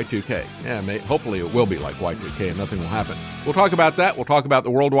like a Y2K. Yeah, hopefully it will be like Y2K and nothing will happen. We'll talk about that. We'll talk about the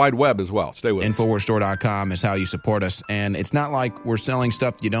World Wide Web as well. Stay with us. InfoWarsStore.com is how you support us. And it's not like we're selling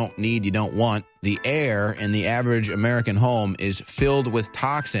stuff you don't need, you don't want. The air in the average American home is filled with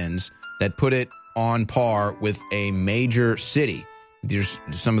toxins that put it on par with a major city. There's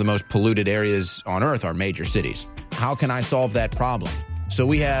some of the most polluted areas on Earth are major cities. How can I solve that problem? So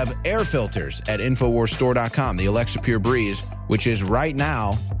we have air filters at InfoWarsStore.com, the Alexa Pure Breeze, which is right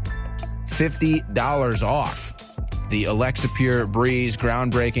now $50 off. The Alexa Pure Breeze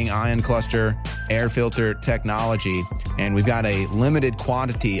groundbreaking ion cluster air filter technology. And we've got a limited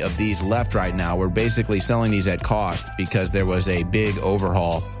quantity of these left right now. We're basically selling these at cost because there was a big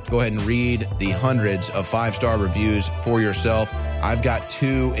overhaul. Go ahead and read the hundreds of 5-star reviews for yourself. I've got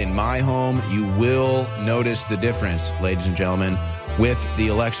 2 in my home. You will notice the difference, ladies and gentlemen, with the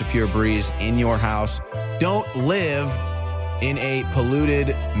Alexa Pure Breeze in your house. Don't live in a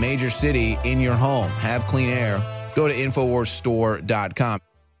polluted major city in your home. Have clean air. Go to InfoWarsStore.com.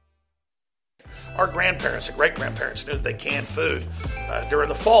 Our grandparents and great-grandparents knew that they canned food during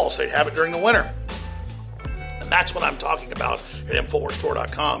the fall, so they'd have it during the winter. And that's what I'm talking about at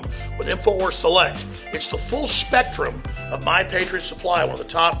InfoWarsStore.com with InfoWars Select. It's the full spectrum of My Patriot Supply, one of the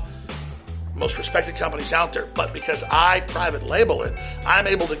top, most respected companies out there. But because I private label it, I'm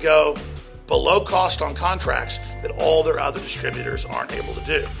able to go below cost on contracts that all their other distributors aren't able to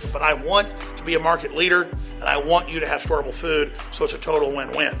do. But I want to be a market leader, and I want you to have storable food, so it's a total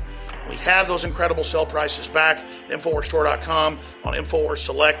win-win. We have those incredible sale prices back at InfoWarsStore.com on InfoWars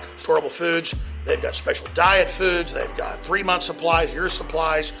Select storable foods. They've got special diet foods. They've got 3-month supplies, year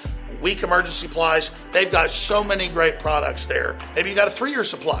supplies, week emergency supplies. They've got so many great products there. Maybe you got a 3-year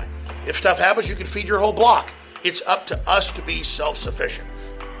supply. If stuff happens, you can feed your whole block. It's up to us to be self-sufficient.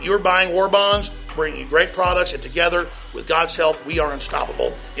 You're buying war bonds, bringing you great products, and together, with God's help, we are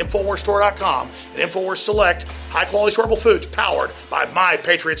unstoppable. InfoWarsStore.com and InfoWars Select, high-quality storable foods powered by My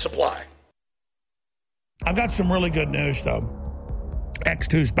Patriot Supply. I've got some really good news, though.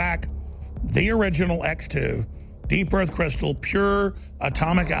 X2's back. The original X2, deep earth crystal, pure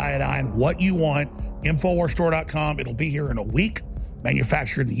atomic iodine, what you want. InfoWarsStore.com. It'll be here in a week.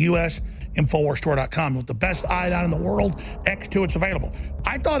 Manufactured in the U.S. InfoWarsStore.com. With the best iodine in the world, X2, it's available.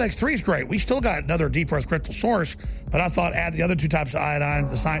 I thought X3 is great. We still got another deep earth crystal source, but I thought add the other two types of iodine.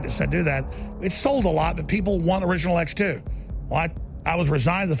 The scientists said do that. It's sold a lot, but people want original X2. Well, I was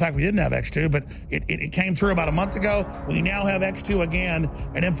resigned to the fact we didn't have X2, but it came through about a month ago. We now have X2 again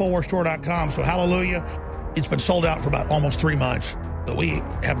at InfoWarsStore.com, so hallelujah. It's been sold out for about almost 3 months, but we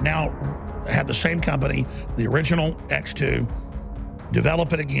have now had the same company, the original X2,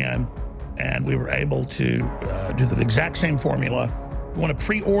 develop it again, and we were able to do the exact same formula. If you want to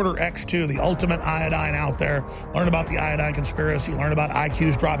pre-order X2, the ultimate iodine out there, learn about the iodine conspiracy, learn about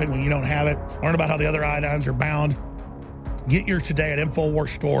IQs dropping when you don't have it, learn about how the other iodines are bound, get yours today at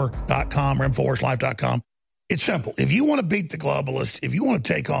InfoWarsStore.com or InfoWarsLife.com. It's simple. If you want to beat the globalists, if you want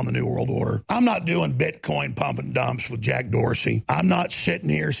to take on the New World Order, I'm not doing Bitcoin pump and dumps with Jack Dorsey. I'm not sitting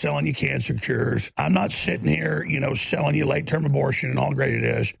here selling you cancer cures. I'm not sitting here, selling you late-term abortion and all great it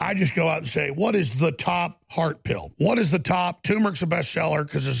is. I just go out and say, what is the top heart pill? What is the top? Turmeric's a bestseller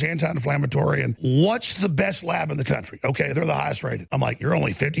because it's anti-inflammatory. And what's the best lab in the country? Okay, they're the highest rated. I'm like, you're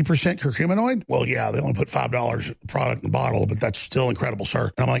only 50% curcuminoid? Well, yeah, they only put $5 a product in the bottle, but that's still incredible, sir.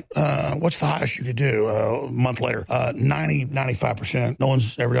 And I'm like, what's the highest you could do? A month later, 95%. No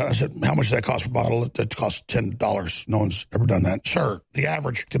one's ever done it. I said, how much does that cost per bottle? It costs $10. No one's ever done that. Sir, the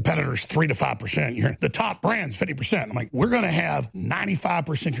average competitor is 3 to 5%. You're the top brand's 50%. I'm like, we're going to have 95%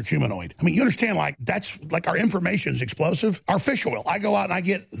 curcuminoid. I mean, you understand, that's our information is explosive. Our fish oil, I go out and I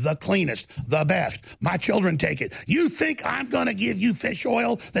get the cleanest, the best. My children take it. You think I'm going to give you fish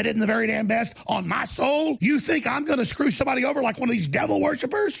oil that isn't the very damn best on my soul? You think I'm going to screw somebody over like one of these devil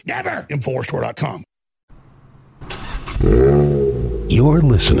worshippers? Never. InfoWarsStore.com. You're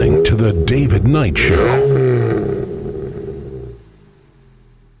listening to The David Knight Show.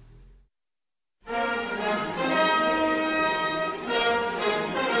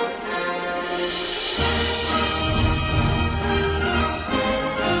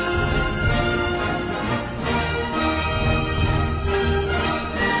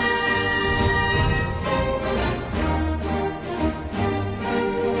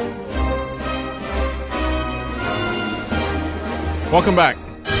 Welcome back.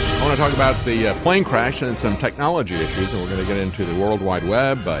 I want to talk about the plane crash and some technology issues, and we're going to get into the World Wide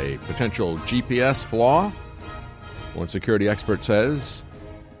Web, a potential GPS flaw. One security expert says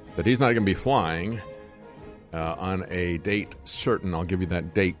that he's not going to be flying on a date certain. I'll give you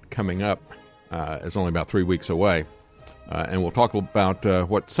that date coming up. It's only about 3 weeks away. And we'll talk about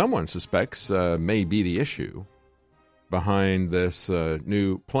what someone suspects may be the issue behind this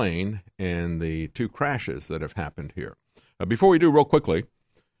new plane and the two crashes that have happened here. Before we do, real quickly,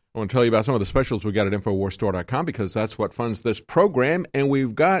 I want to tell you about some of the specials we got at InfoWarsStore.com because that's what funds this program. And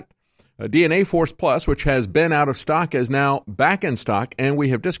we've got DNA Force Plus, which has been out of stock, is now back in stock, and we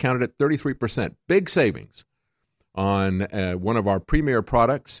have discounted it 33%. Big savings on one of our premier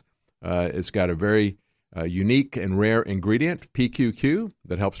products. It's got a very unique and rare ingredient, PQQ,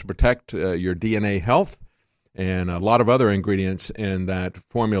 that helps to protect your DNA health, and a lot of other ingredients in that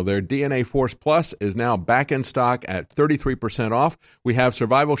formula there. DNA Force Plus is now back in stock at 33% off. We have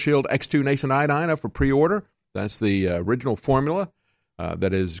Survival Shield X2 Nascent Iodine up for pre-order. That's the original formula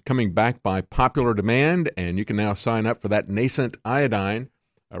that is coming back by popular demand, and you can now sign up for that Nascent Iodine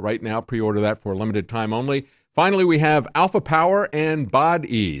right now. Pre-order that for a limited time only. Finally, we have Alpha Power and Bod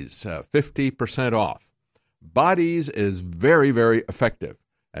Ease, 50% off. Bod Ease is very, very effective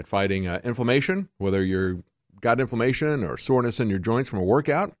at fighting inflammation, whether you're got inflammation or soreness in your joints from a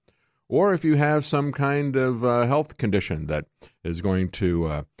workout, or if you have some kind of health condition that is going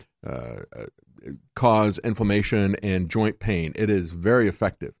to cause inflammation and joint pain. It is very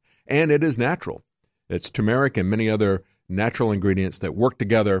effective, and it is natural. It's turmeric and many other natural ingredients that work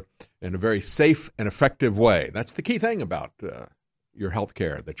together in a very safe and effective way. That's the key thing about your health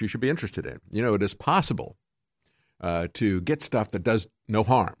care that you should be interested in. It is possible to get stuff that does no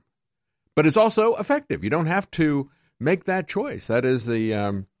harm, but it's also effective. You don't have to make that choice. That is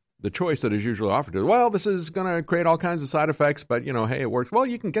the choice that is usually offered to. Well, this is going to create all kinds of side effects, but, hey, it works. Well,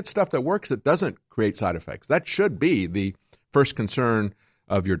 you can get stuff that works that doesn't create side effects. That should be the first concern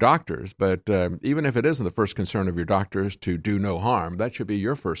of your doctors. But even if it isn't the first concern of your doctors to do no harm, that should be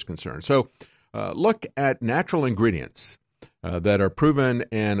your first concern. So look at natural ingredients that are proven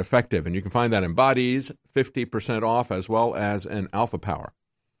and effective. And you can find that in bodies, 50% off, as well as in Alpha Power.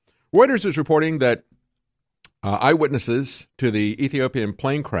 Reuters is reporting that eyewitnesses to the Ethiopian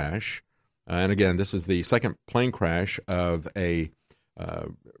plane crash, and again, this is the second plane crash of a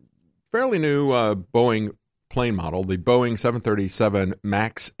fairly new Boeing plane model, the Boeing 737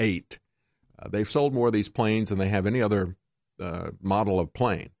 MAX 8. They've sold more of these planes than they have any other model of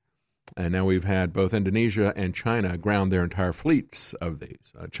plane. And now we've had both Indonesia and China ground their entire fleets of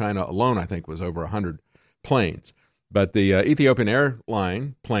these. China alone, I think, was over 100 planes. But the Ethiopian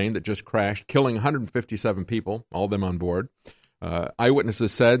airline plane that just crashed, killing 157 people, all of them on board,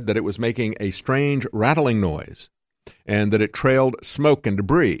 eyewitnesses said that it was making a strange rattling noise and that it trailed smoke and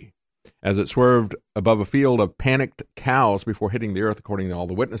debris as it swerved above a field of panicked cows before hitting the earth. According to all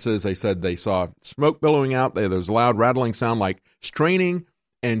the witnesses, they said they saw smoke billowing out. There was a loud rattling sound like straining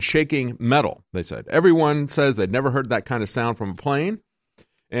and shaking metal, they said. Everyone says they'd never heard that kind of sound from a plane,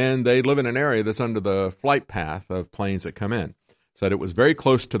 and they live in an area that's under the flight path of planes that come in. Said it was very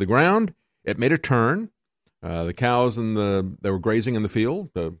close to the ground. It made a turn. The cows they were grazing in the field,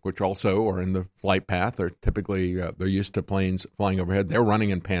 which also are in the flight path. They're typically they're used to planes flying overhead. They're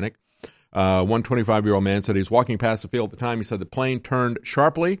running in panic. One 25-year-old man said he was walking past the field at the time. He said the plane turned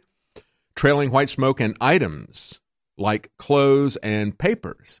sharply, trailing white smoke and items like clothes and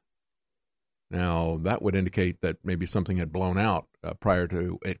papers. Now, that would indicate that maybe something had blown out prior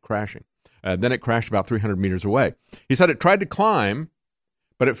to it crashing. Then it crashed about 300 meters away. He said it tried to climb,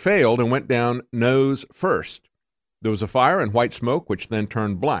 but it failed and went down nose first. There was a fire and white smoke, which then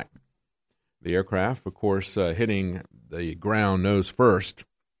turned black. The aircraft, of course, hitting the ground nose first,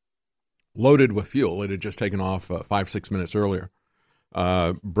 loaded with fuel. It had just taken off 5-6 minutes earlier.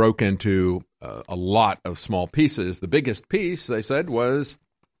 Broke into a lot of small pieces. The biggest piece, they said, was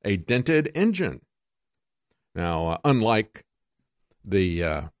a dented engine. Now, unlike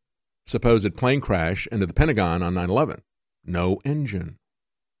the supposed plane crash into the Pentagon on 9/11, no engine.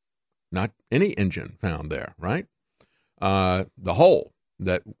 Not any engine found there, right? The hole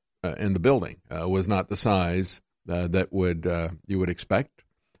that in the building was not the size that you would expect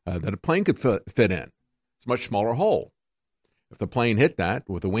that a plane could fit in. It's a much smaller hole. If the plane hit that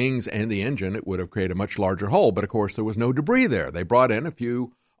with the wings and the engine, it would have created a much larger hole. But, of course, there was no debris there. They brought in a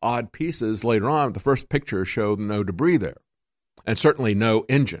few odd pieces later on. The first picture showed no debris there, and certainly no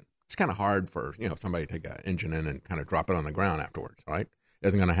engine. It's kind of hard for somebody to take an engine in and kind of drop it on the ground afterwards, right? It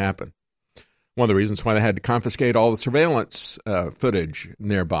isn't going to happen. One of the reasons why they had to confiscate all the surveillance footage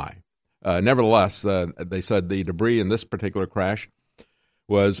nearby. Nevertheless, they said the debris in this particular crash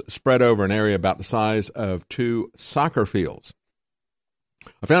was spread over an area about the size of 2 soccer fields.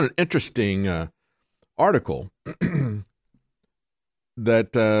 I found an interesting article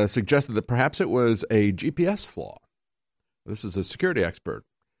that suggested that perhaps it was a GPS flaw. This is a security expert.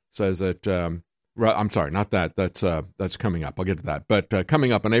 Says that, I'm sorry, not that. That's coming up. I'll get to that. But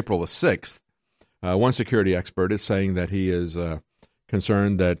coming up on April the 6th, one security expert is saying that he is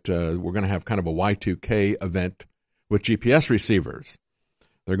concerned that we're going to have kind of a Y2K event with GPS receivers.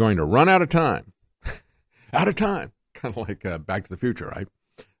 They're going to run out of time. Out of time. Kind of like Back to the Future, right?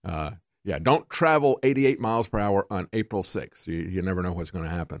 Don't travel 88 miles per hour on April 6th. You never know what's going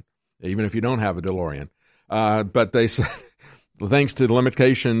to happen, even if you don't have a DeLorean. But they say, thanks to the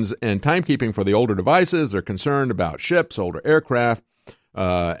limitations and timekeeping for the older devices, they're concerned about ships, older aircraft,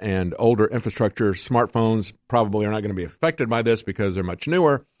 and older infrastructure. Smartphones probably are not going to be affected by this because they're much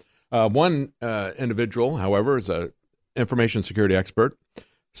newer. One individual, however, is an information security expert,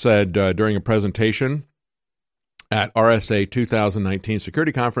 said during a presentation at RSA 2019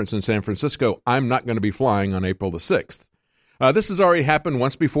 Security Conference in San Francisco, I'm not going to be flying on April the 6th. This has already happened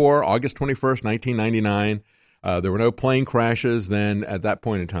once before, August 21st, 1999. There were no plane crashes then at that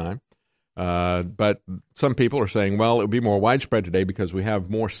point in time. But some people are saying, well, it would be more widespread today because we have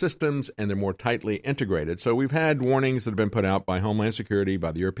more systems and they're more tightly integrated. So we've had warnings that have been put out by Homeland Security,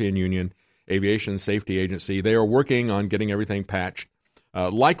 by the European Union, Aviation Safety Agency. They are working on getting everything patched.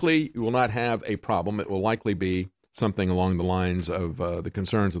 Likely, you will not have a problem. It will likely be something along the lines of the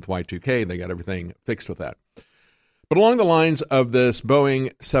concerns with Y2K. They got everything fixed with that. But along the lines of this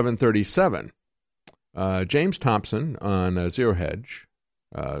Boeing 737, James Thompson on Zero Hedge,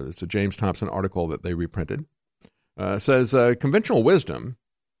 it's a James Thompson article that they reprinted, says conventional wisdom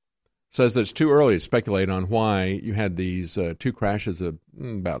says that it's too early to speculate on why you had these 2 crashes of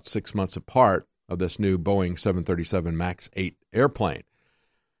about 6 months apart of this new Boeing 737 MAX 8 airplane.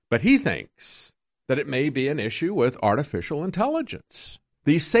 But he thinks that it may be an issue with artificial intelligence,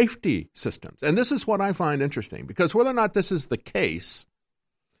 these safety systems. And this is what I find interesting, because whether or not this is the case,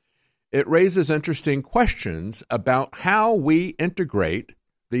 it raises interesting questions about how we integrate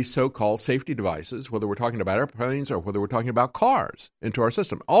these so-called safety devices, whether we're talking about airplanes or whether we're talking about cars, into our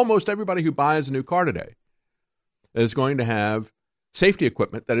system. Almost everybody who buys a new car today is going to have safety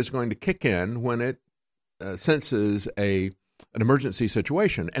equipment that is going to kick in when it senses an emergency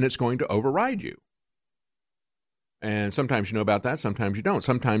situation, and it's going to override you. And sometimes you know about that, sometimes you don't.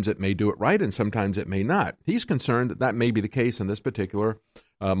 Sometimes it may do it right, and sometimes it may not. He's concerned that that may be the case in this particular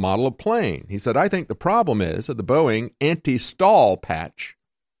model of plane. He said, I think the problem is that the Boeing anti-stall patch,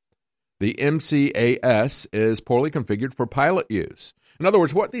 the MCAS, is poorly configured for pilot use. In other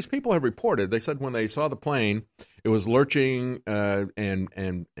words, what these people have reported, they said when they saw the plane, it was lurching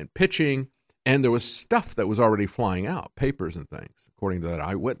and pitching, and there was stuff that was already flying out, papers and things, according to that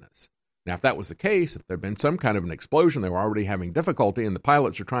eyewitness. Now, if that was the case, if there had been some kind of an explosion, they were already having difficulty, and the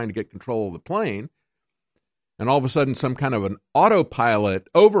pilots are trying to get control of the plane, and all of a sudden some kind of an autopilot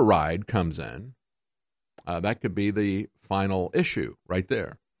override comes in, that could be the final issue right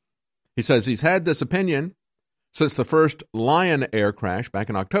there. He says he's had this opinion since the first Lion Air crash back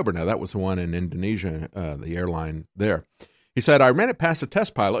in October. Now, that was the one in Indonesia, the airline there. He said, I ran it past a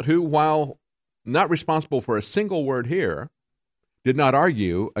test pilot who, while not responsible for a single word here, did not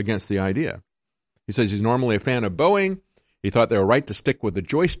argue against the idea. He says he's normally a fan of Boeing. He thought they were right to stick with the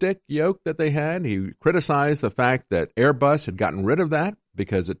joystick yoke that they had. He criticized the fact that Airbus had gotten rid of that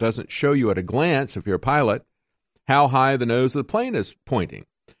because it doesn't show you at a glance, if you're a pilot, how high the nose of the plane is pointing.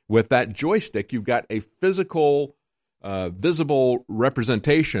 With that joystick, you've got a physical, visible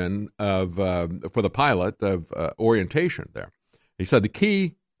representation of for the pilot of orientation there. He said the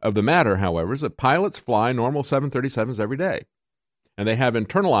key of the matter, however, is that pilots fly normal 737s every day, and they have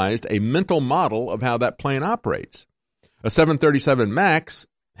internalized a mental model of how that plane operates. A 737 MAX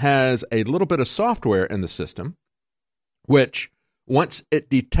has a little bit of software in the system, which, once it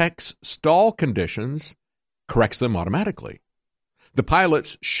detects stall conditions, corrects them automatically. The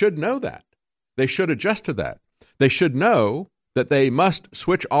pilots should know that. They should adjust to that. They should know that they must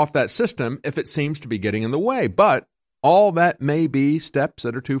switch off that system if it seems to be getting in the way. But all that may be steps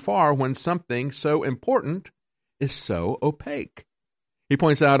that are too far when something so important is so opaque. He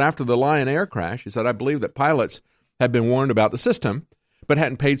points out after the Lion Air crash, he said, I believe that pilots had been warned about the system, but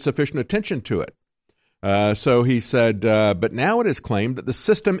hadn't paid sufficient attention to it. So he said, but now it is claimed that the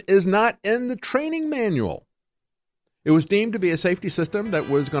system is not in the training manual. It was deemed to be a safety system that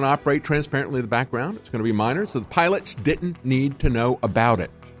was going to operate transparently in the background. It's going to be minor, so the pilots didn't need to know about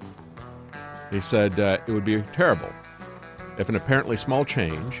it. He said it would be terrible if an apparently small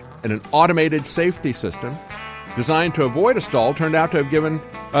change in an automated safety system designed to avoid a stall turned out to have given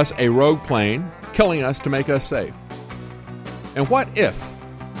us a rogue plane, killing us to make us safe. And what if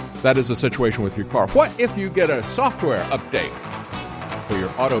that is the situation with your car? What if you get a software update for your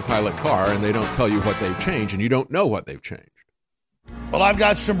autopilot car and they don't tell you what they've changed and you don't know what they've changed? Well, I've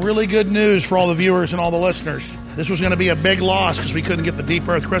got some really good news for all the viewers and all the listeners. This was going to be a big loss because we couldn't get the deep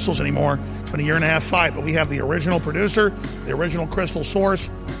earth crystals anymore. It's been a 1.5-year fight, but we have the original producer, the original crystal source,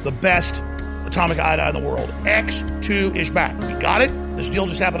 the best atomic iodine in the world. X2 is back. We got it. This deal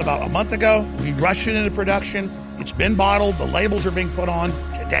just happened about a month ago. We rushed it into production. It's been bottled. The labels are being put on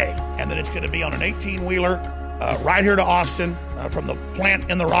today. And then it's going to be on an 18-wheeler right here to Austin from the plant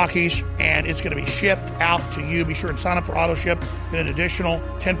in the Rockies, and it's going to be shipped out to you. Be sure and sign up for AutoShip. Get an additional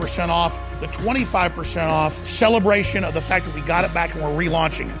 10% off, the 25% off celebration of the fact that we got it back and we're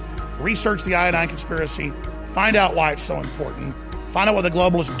relaunching it. Research the iodine conspiracy. Find out why it's so important. Find out why the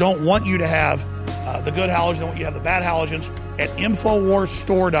globalists don't want you to have the good halogens, they want you to have the bad halogens at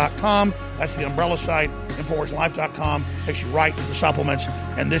InfoWarsStore.com. That's the umbrella site. InfoWarsLife.com takes you right to the supplements.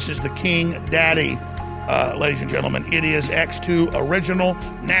 And this is the King Daddy. Ladies and gentlemen, it is X2 Original,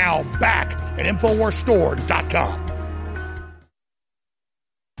 now back at InfoWarsStore.com.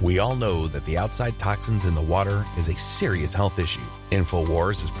 We all know that the outside toxins in the water is a serious health issue.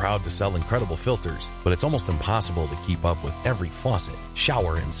 InfoWars is proud to sell incredible filters, but it's almost impossible to keep up with every faucet,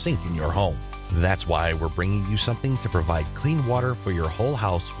 shower, and sink in your home. That's why we're bringing you something to provide clean water for your whole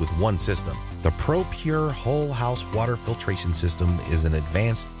house with one system. The ProPure Whole House Water Filtration System is an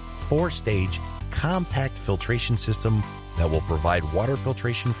advanced 4-stage compact filtration system that will provide water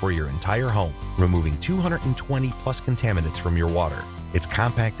filtration for your entire home, removing 220 plus contaminants from your water. It's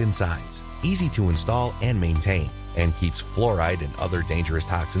compact in size, easy to install and maintain, and keeps fluoride and other dangerous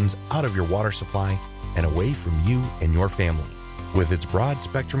toxins out of your water supply and away from you and your family. With its broad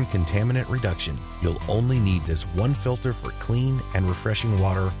spectrum contaminant reduction, you'll only need this one filter for clean and refreshing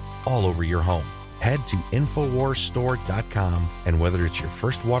water all over your home. Head to InfoWarsStore.com, and whether it's your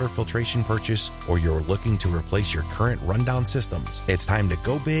first water filtration purchase or you're looking to replace your current rundown systems, it's time to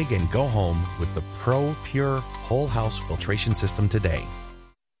go big and go home with the Pro Pure Whole House Filtration System today.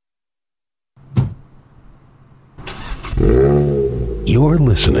 You're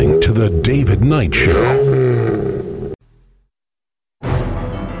listening to The David Knight Show.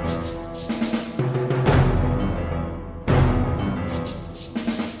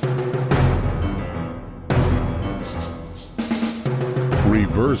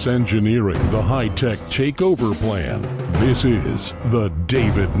 Reverse engineering the high-tech takeover plan. This is The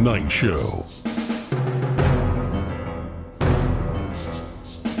David Knight Show.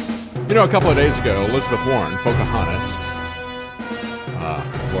 You know, a couple of days ago, Elizabeth Warren, Pocahontas,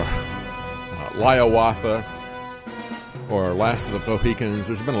 or Hiawatha, or Last of the Mohicans,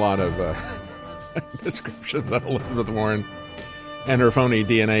 there's been a lot of descriptions of Elizabeth Warren and her phony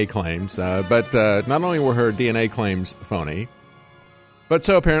DNA claims. But not only were her DNA claims phony, but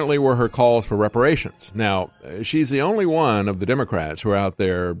so apparently were her calls for reparations. Now, she's the only one of the Democrats who are out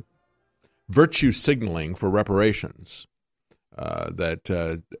there virtue signaling for reparations,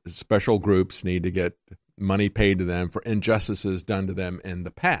 that special groups need to get money paid to them for injustices done to them in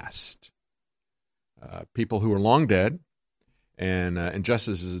the past. People who are long dead, and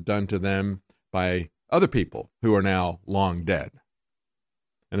injustices done to them by other people who are now long dead.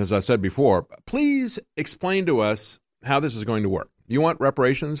 And as I've said before, please explain to us how this is going to work. You want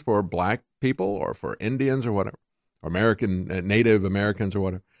reparations for black people or for Indians or whatever, or American, Native Americans or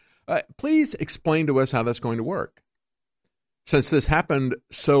whatever. Please explain to us how that's going to work. Since this happened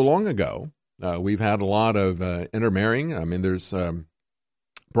so long ago, we've had a lot of intermarrying. I mean, there's Barack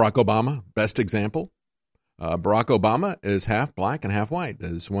Obama, best example. Barack Obama is half black and half white.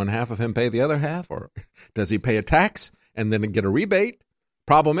 Does one half of him pay the other half, or does he pay a tax and then get a rebate?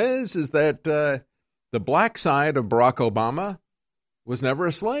 Problem is that the black side of Barack Obama was never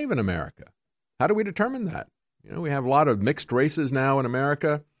a slave in America. How do we determine that? You know, we have a lot of mixed races now in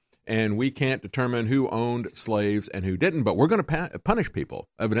America, and we can't determine who owned slaves and who didn't, but we're going to punish people,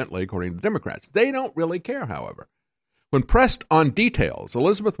 evidently, according to the Democrats. They don't really care, however. When pressed on details,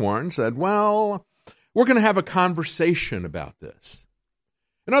 Elizabeth Warren said, well, we're going to have a conversation about this.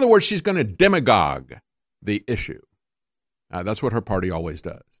 In other words, she's going to demagogue the issue. That's what her party always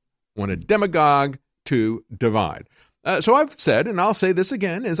does. Want to demagogue to divide. So I've said, and I'll say this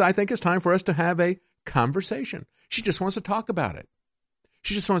again, is I think it's time for us to have a conversation. She just wants to talk about it.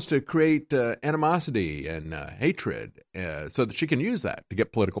 She just wants to create animosity and hatred so that she can use that to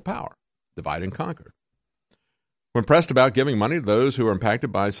get political power, divide and conquer. When pressed about giving money to those who are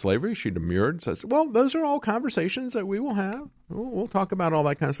impacted by slavery, she demurred and says, well, those are all conversations that we will have. We'll talk about all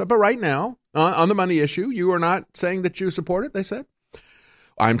that kind of stuff. But right now, on the money issue, you are not saying that you support it, they said.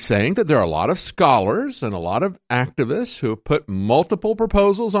 I'm saying that there are a lot of scholars and a lot of activists who have put multiple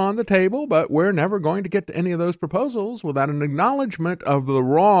proposals on the table, but we're never going to get to any of those proposals without an acknowledgement of the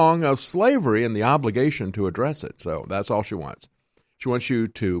wrong of slavery and the obligation to address it. So that's all she wants. She wants you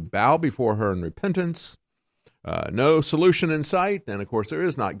to bow before her in repentance. No solution in sight. And, of course, there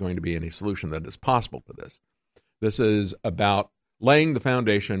is not going to be any solution that is possible to this. This is about laying the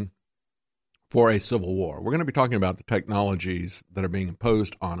foundation for a civil war. We're going to be talking about the technologies that are being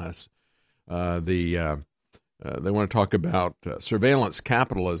imposed on us. They want to talk about surveillance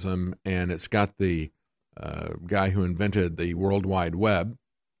capitalism, and it's got the guy who invented the World Wide Web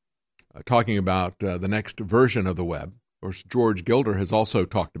talking about the next version of the web. Of course, George Gilder has also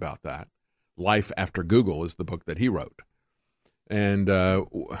talked about that. Life After Google is the book that he wrote. And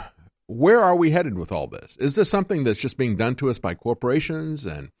where are we headed with all this? Is this something that's just being done to us by corporations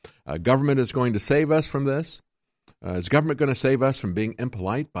and government is going to save us from this? Is government going to save us from being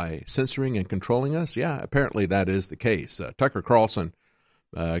impolite by censoring and controlling us? Yeah, apparently that is the case. Tucker Carlson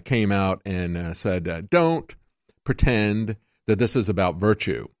came out and said, don't pretend that this is about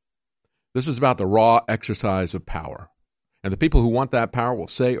virtue. This is about the raw exercise of power. And the people who want that power will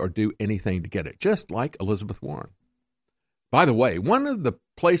say or do anything to get it, just like Elizabeth Warren. By the way, one of the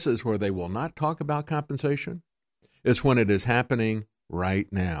places where they will not talk about compensation is when it is happening right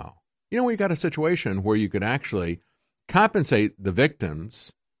now. You know, we got a situation where you could actually compensate the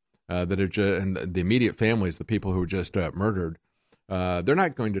victims that are and the immediate families, the people who were just murdered. They're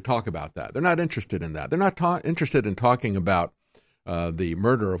not going to talk about that. They're not interested in that. They're not interested in talking about the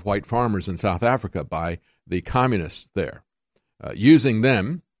murder of white farmers in South Africa by the communists there, using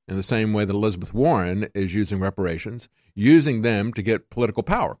them in the same way that Elizabeth Warren is using reparations, using them to get political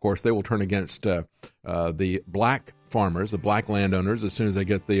power. Of course, they will turn against the black farmers, the black landowners, as soon as they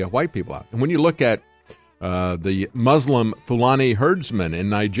get the white people out. And when you look at the Muslim Fulani herdsmen in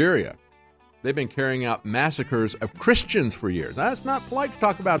Nigeria, they've been carrying out massacres of Christians for years. That's not polite to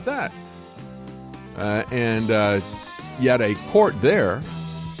talk about that. Yet a court there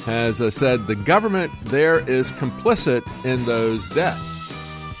has said the government there is complicit in those deaths.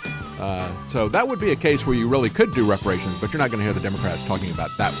 So that would be a case where you really could do reparations, but you're not going to hear the Democrats talking about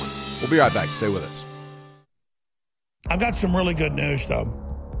that one. We'll be right back. Stay with us. I've got some really good news, though.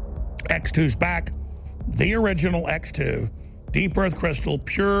 X2's back. The original X2, deep earth crystal,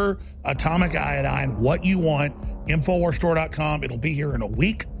 pure atomic iodine, what you want, InfoWarsStore.com. It'll be here in a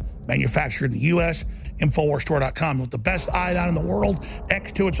week, manufactured in the U.S., InfoWarsStore.com. With the best iodine in the world,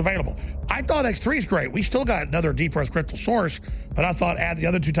 X2, it's available. I thought X3 is great. We still got another deep earth crystal source, but I thought add the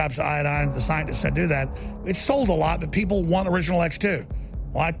other two types of iodine. The scientists said do that. It sold a lot, but people want original X2.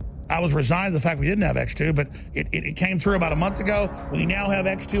 Well, I was resigned to the fact we didn't have X2, but it came through about a month ago. We now have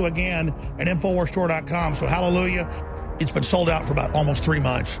X2 again at InfoWarsStore.com, so hallelujah. It's been sold out for about almost 3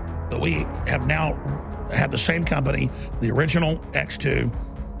 months, but we have now had the same company, the original X2,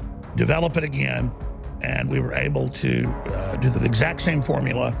 develop it again, and we were able to do the exact same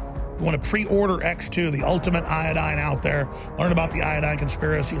formula. If you want to pre-order X2, the ultimate iodine out there, learn about the iodine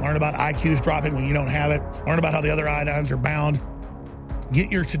conspiracy, learn about IQs dropping when you don't have it, learn about how the other iodines are bound. Get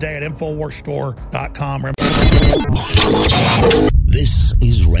yours today at InfoWarsStore.com. This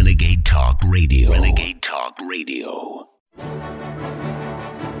is Renegade Talk Radio. Renegade Talk Radio.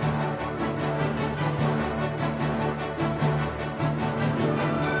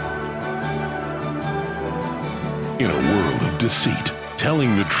 In a world of deceit,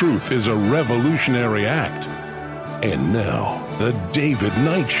 telling the truth is a revolutionary act. And now, The David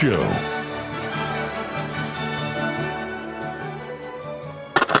Knight Show.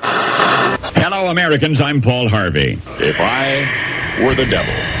 Hello, Americans. I'm Paul Harvey. If I were the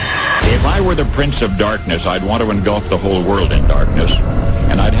devil, if I were the prince of darkness, I'd want to engulf the whole world in darkness.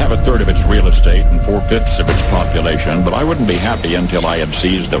 And I'd have a third of its real estate and 4/5 of its population, but I wouldn't be happy until I had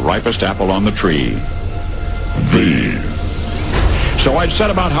seized the ripest apple on the tree. So I'd set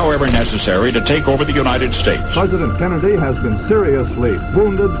about, however necessary, to take over the United States. President Kennedy has been seriously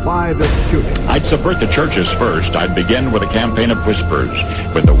wounded by this shooting. I'd subvert the churches first. I'd begin with a campaign of whispers.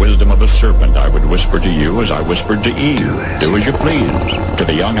 With the wisdom of the serpent, I would whisper to you as I whispered to Eve. Do as you please. To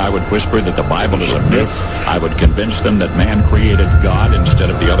the young, I would whisper that the Bible is a myth. I would convince them that man created God instead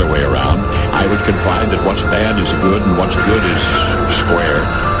of the other way around. I would confide that what's bad is good and what's good is square.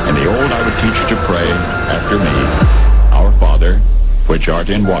 And the old I would teach to pray after me, Our Father, which art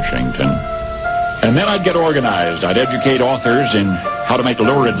in Washington. And then I'd get organized. I'd educate authors in how to make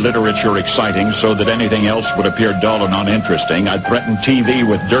lurid literature exciting so that anything else would appear dull and uninteresting. I'd threaten TV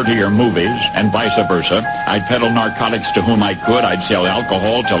with dirtier movies and vice versa. I'd peddle narcotics to whom I could. I'd sell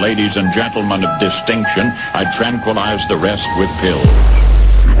alcohol to ladies and gentlemen of distinction. I'd tranquilize the rest with pills.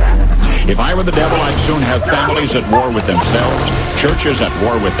 If I were the devil, I'd soon have families at war with themselves, churches at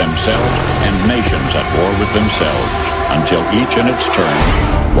war with themselves, and nations at war with themselves, until each in its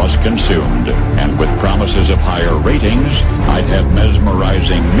turn was consumed. And with promises of higher ratings, I'd have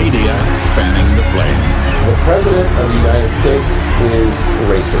mesmerizing media fanning the flame. The President of the United States is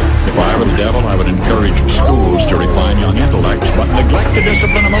racist. If I were the devil, I would encourage schools to refine young intellects, but neglect to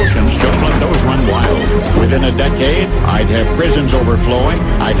discipline emotions, just let those run wild. Within a decade, I'd have prisons overflowing.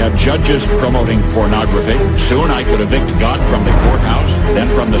 I'd have judges promoting pornography. Soon I could evict God from the courthouse, then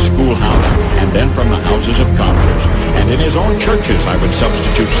from the schoolhouse, and then from the houses of Congress. And in his own churches, I would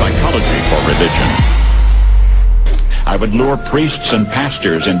substitute psychology for religion. I would lure priests and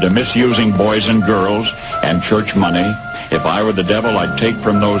pastors into misusing boys and girls and church money. If I were the devil, I'd take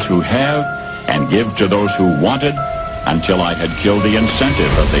from those who have and give to those who wanted until I had killed the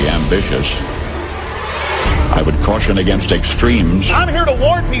incentive of the ambitious. I would caution against extremes. I'm here to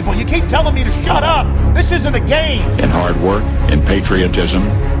warn people. You keep telling me to shut up. This isn't a game. In hard work, in patriotism,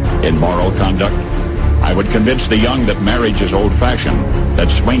 in moral conduct. I would convince the young that marriage is old-fashioned, that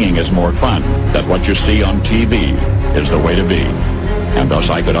swinging is more fun, that what you see on TV is the way to be. And thus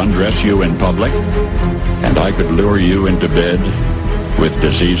I could undress you in public, and I could lure you into bed with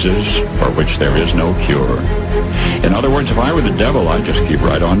diseases for which there is no cure. In other words, if I were the devil, I'd just keep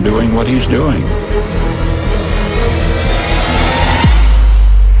right on doing what he's doing.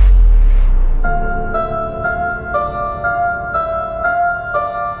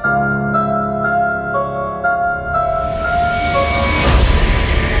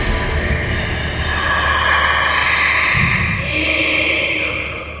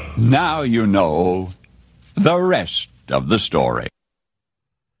 Now you know the rest of the story.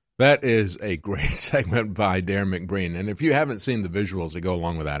 That is a great segment by Darren McBreen. And if you haven't seen the visuals that go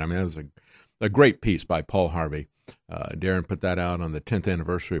along with that, I mean, that was a great piece by Paul Harvey. Darren put that out on the 10th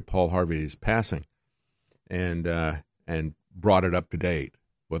anniversary of Paul Harvey's passing, and brought it up to date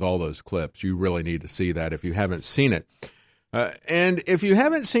with all those clips. You really need to see that if you haven't seen it. And if you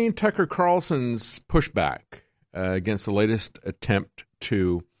haven't seen Tucker Carlson's pushback against the latest attempt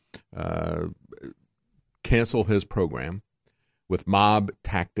to cancel his program with mob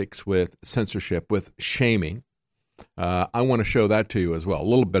tactics, with censorship, with shaming, I want to show that to you as well, a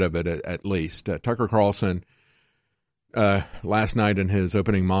little bit of it at least. Tucker Carlson last night in his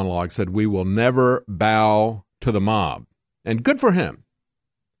opening monologue said, "We will never bow to the mob." And good for him.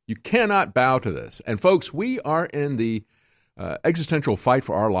 You cannot bow to this. And folks, we are in the existential fight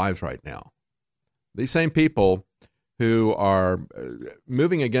for our lives right now. These same people who are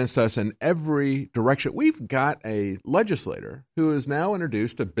moving against us in every direction. We've got a legislator who has now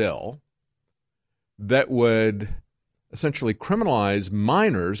introduced a bill that would essentially criminalize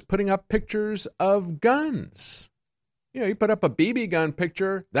minors putting up pictures of guns. You know, you put up a BB gun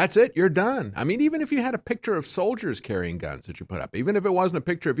picture, that's it, you're done. I mean, even if you had a picture of soldiers carrying guns that you put up, even if it wasn't a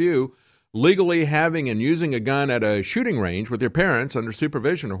picture of you legally having and using a gun at a shooting range with your parents under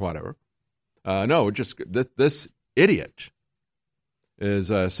supervision or whatever. No, just this idiot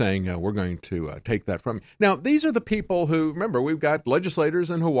is saying we're going to take that from you. Now, these are the people who, remember, we've got legislators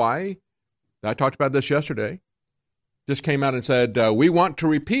in Hawaii. I talked about this yesterday. Just came out and said, we want to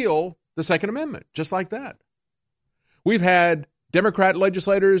repeal the Second Amendment, just like that. We've had Democrat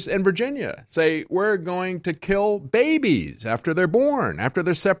legislators in Virginia say we're going to kill babies after they're born, after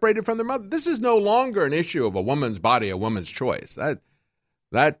they're separated from their mother. This is no longer an issue of a woman's body, a woman's choice.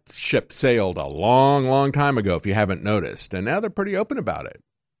 That ship sailed a long, long time ago, if you haven't noticed. And now they're pretty open about it.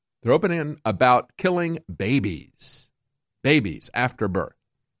 They're open about killing babies after birth.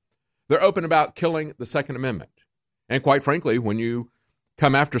 They're open about killing the Second Amendment. And quite frankly, when you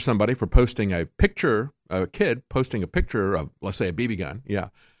come after somebody for posting a picture, a kid posting a picture of, let's say, a BB gun, yeah.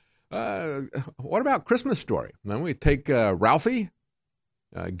 What about Christmas Story? Then we take Ralphie,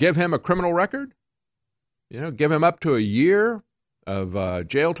 give him a criminal record, give him up to a year of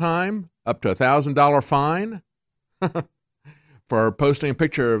jail time, up to $1,000 fine for posting a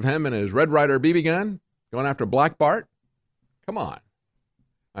picture of him and his Red Ryder BB gun going after Black Bart. Come on.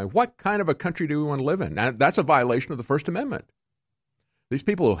 What kind of a country do we want to live in? Now, that's a violation of the First Amendment. These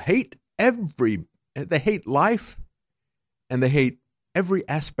people who hate they hate life and they hate every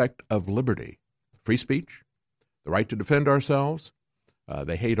aspect of liberty, free speech, the right to defend ourselves.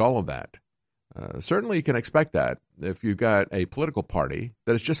 They hate all of that. Certainly you can expect that if you've got a political party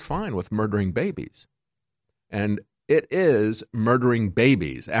that is just fine with murdering babies. And it is murdering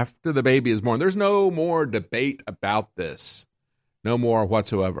babies after the baby is born. There's no more debate about this. No more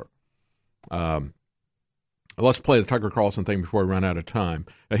whatsoever. Let's play the Tucker Carlson thing before we run out of time.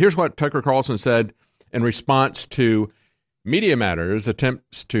 Now, here's what Tucker Carlson said in response to Media Matters'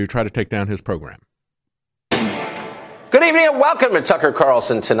 attempts to try to take down his program. Good evening and welcome to Tucker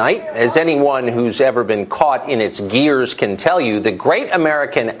Carlson Tonight. As anyone who's ever been caught in its gears can tell you, the great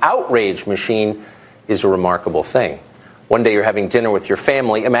American outrage machine is a remarkable thing. One day you're having dinner with your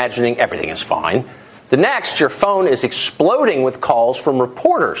family, imagining everything is fine. The next, your phone is exploding with calls from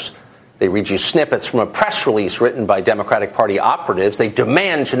reporters. They read you snippets from a press release written by Democratic Party operatives. They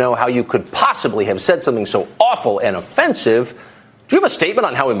demand to know how you could possibly have said something so awful and offensive. Do you have a statement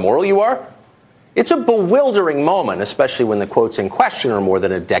on how immoral you are? It's a bewildering moment, especially when the quotes in question are more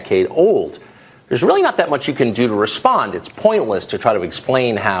than a decade old. There's really not that much you can do to respond. It's pointless to try to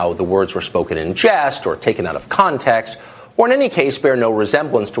explain how the words were spoken in jest or taken out of context, or in any case bear no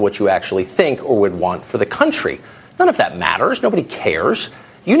resemblance to what you actually think or would want for the country. None of that matters. Nobody cares.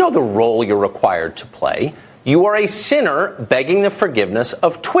 You know the role you're required to play. You are a sinner begging the forgiveness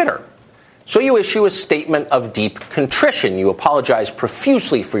of Twitter. So you issue a statement of deep contrition. You apologize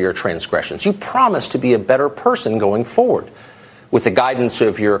profusely for your transgressions. You promise to be a better person going forward. With the guidance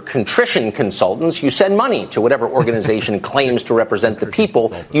of your contrition consultants, you send money to whatever organization claims to represent the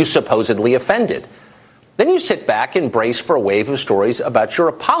people you supposedly offended. Then you sit back and brace for a wave of stories about your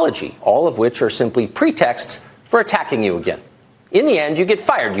apology, all of which are simply pretexts for attacking you again. In the end, you get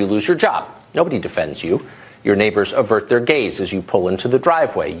fired. You lose your job. Nobody defends you. Your neighbors avert their gaze as you pull into the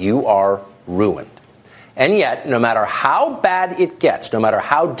driveway. You are ruined. And yet, no matter how bad it gets, no matter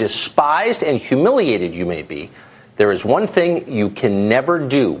how despised and humiliated you may be, there is one thing you can never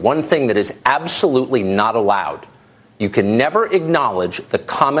do, one thing that is absolutely not allowed. You can never acknowledge the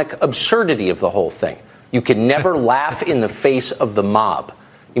comic absurdity of the whole thing. You can never laugh in the face of the mob.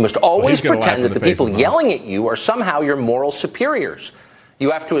 You must always pretend that the people yelling at you are somehow your moral superiors.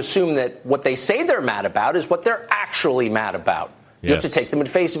 You have to assume that what they say they're mad about is what they're actually mad about. You have to take them at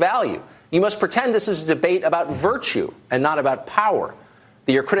face value. You must pretend this is a debate about virtue and not about power,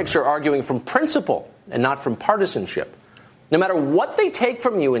 that your critics are arguing from principle and not from partisanship. No matter what they take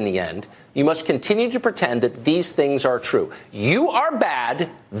from you in the end, you must continue to pretend that these things are true. You are bad,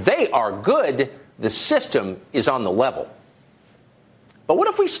 they are good, the system is on the level. But what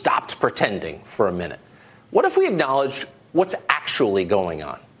if we stopped pretending for a minute? What if we acknowledged what's actually going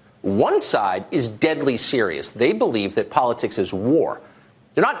on? One side is deadly serious. They believe that politics is war.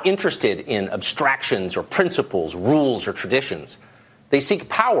 They're not interested in abstractions or principles, rules or traditions. They seek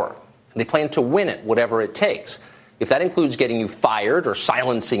power, and they plan to win it, whatever it takes. If that includes getting you fired or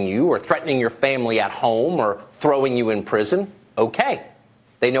silencing you or threatening your family at home or throwing you in prison, okay.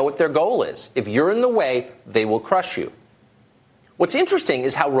 They know what their goal is. If you're in the way, they will crush you. What's interesting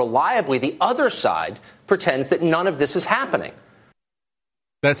is how reliably the other side pretends that none of this is happening.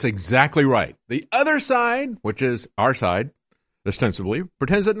 That's exactly right. The other side, which is our side, ostensibly,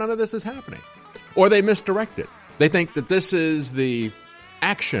 pretends that none of this is happening. Or they misdirect it. They think that this is the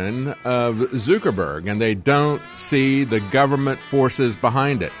action of Zuckerberg, and they don't see the government forces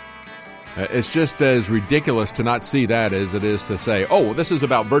behind it. It's just as ridiculous to not see that as it is to say, oh, this is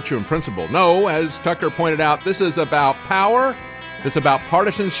about virtue and principle. No, as Tucker pointed out, this is about power, it's about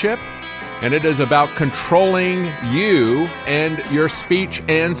partisanship, and it is about controlling you and your speech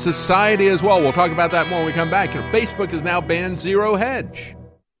and society as well. We'll talk about that more when we come back. Facebook has now banned Zero Hedge.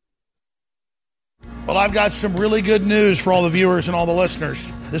 Well, I've got some really good news for all the viewers and all the listeners.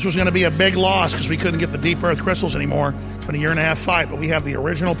 This was going to be a big loss because we couldn't get the deep earth crystals anymore. It's been a 1.5-year fight, but we have the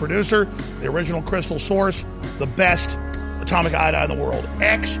original producer, the original crystal source, the best atomic iodine in the world.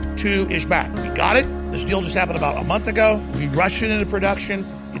 X2 is back. We got it. This deal just happened about a month ago. We rushed it into production.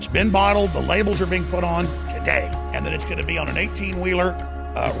 It's been bottled. The labels are being put on today. And then it's going to be on an 18-wheeler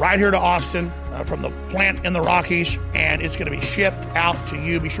right here to Austin from the plant in the Rockies, and it's going to be shipped out to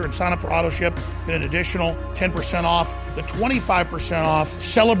you. Be sure and sign up for auto ship. Get an additional 10% off, the 25% off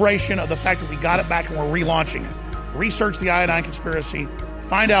celebration of the fact that we got it back and we're relaunching it. Research the iodine conspiracy.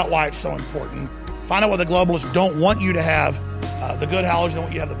 Find out why it's so important. Find out what the globalists don't want you to have, the good halogens, and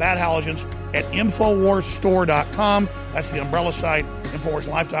what you have the bad halogens at InfoWarsStore.com. That's the umbrella site.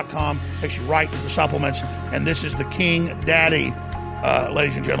 InfoWarsLife.com takes you right to the supplements. And this is the King Daddy.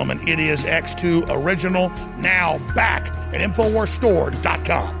 Ladies and gentlemen, it is X2 Original, now back at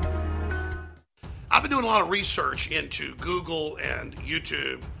InfoWarsStore.com. I've been doing a lot of research into Google and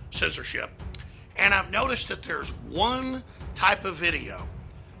YouTube censorship, and I've noticed that there's one type of video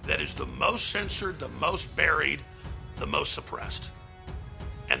that is the most censored, the most buried, the most suppressed.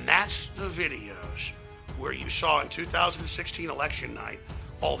 And that's the videos where you saw in 2016 election night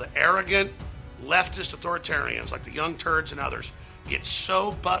all the arrogant leftist authoritarians like the Young Turds and others get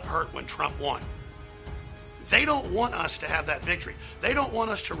so butthurt when Trump won. They don't want us to have that victory. They don't want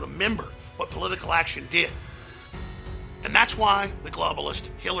us to remember what political action did. And that's why the globalists,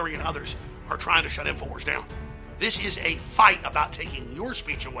 Hillary and others, are trying to shut InfoWars down. This is a fight about taking your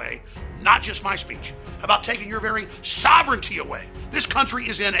speech away, not just my speech, about taking your very sovereignty away. This country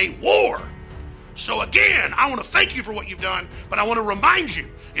is in a war. So again, I want to thank you for what you've done, but I want to remind you,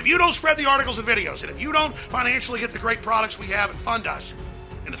 if you don't spread the articles and videos, and if you don't financially get the great products we have and fund us,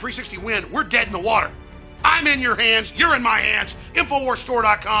 in the 360 win, we're dead in the water. I'm in your hands, you're in my hands,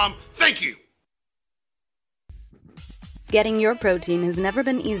 InfoWarsStore.com. Thank you. Getting your protein has never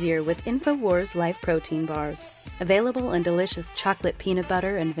been easier with InfoWars Life Protein Bars. Available in delicious chocolate peanut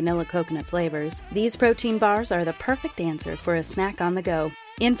butter and vanilla coconut flavors, these protein bars are the perfect answer for a snack on the go.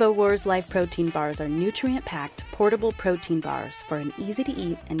 InfoWars Life Protein Bars are nutrient-packed, portable protein bars for an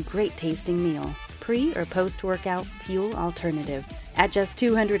easy-to-eat and great-tasting meal. Pre- or post-workout fuel alternative. At just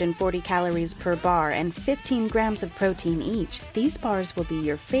 240 calories per bar and 15 grams of protein each, these bars will be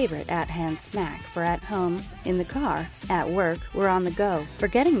your favorite at-hand snack for at home, in the car, at work, or on the go. For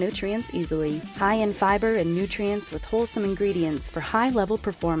getting nutrients easily. High in fiber and nutrients with wholesome ingredients for high-level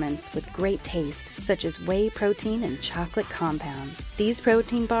performance with great taste, such as whey protein and chocolate compounds. These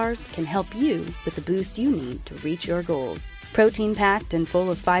protein bars can help you with the boost you need to reach your goals. Protein-packed and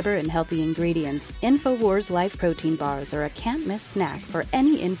full of fiber and healthy ingredients, InfoWars Life Protein Bars are a can't-miss snack for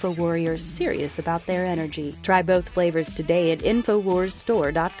any InfoWarrior serious about their energy. Try both flavors today at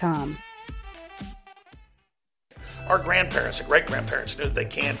InfoWarsStore.com. Our grandparents and great-grandparents knew that they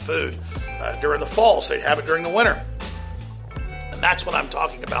canned food during the fall, so they'd have it during the winter. And that's what I'm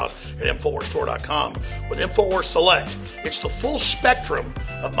talking about at InfoWarsStore.com with InfoWars Select. It's the full spectrum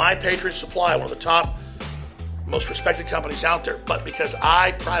of My Patriot Supply, one of the top most respected companies out there, but because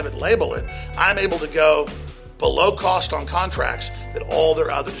I private label it, I'm able to go below cost on contracts that all their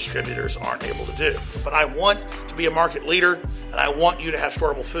other distributors aren't able to do. But I want to be a market leader, and I want you to have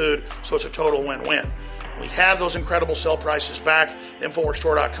storable food, so it's a total win-win. We have those incredible sale prices back at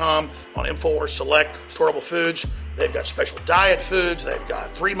InfoWarsStore.com on InfoWars Select Storable Foods. They've got special diet foods. They've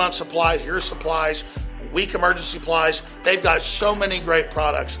got 3-month supplies, year supplies, week emergency supplies. They've got so many great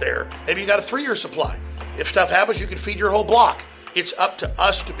products there. Maybe you got a 3-year supply. If stuff happens, you can feed your whole block. It's up to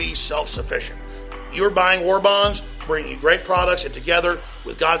us to be self-sufficient. You're buying war bonds, bringing you great products, and together,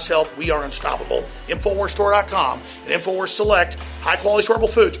 with God's help, we are unstoppable. InfoWarsStore.com and InfoWars Select, high-quality storable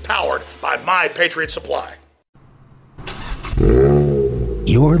foods powered by My Patriot Supply.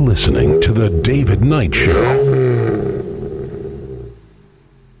 You're listening to The David Knight Show.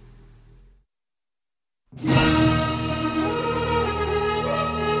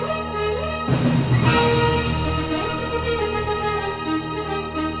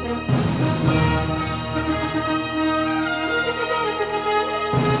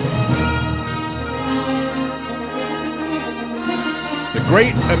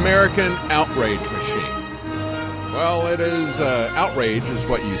 Great American Outrage Machine. Well, it is outrage is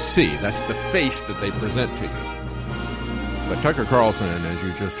what you see. That's the face that they present to you. But Tucker Carlson, as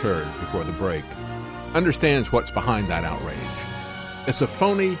you just heard before the break, understands what's behind that outrage. It's a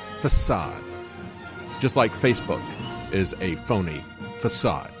phony facade, just like Facebook is a phony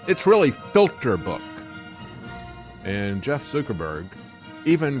facade. It's really filter book. And Jeff Zuckerberg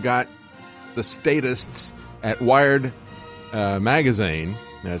even got the statists at Wired magazine,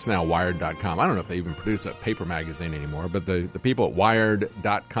 and it's now Wired.com. I don't know if they even produce a paper magazine anymore, but the people at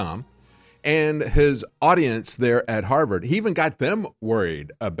Wired.com and his audience there at Harvard, he even got them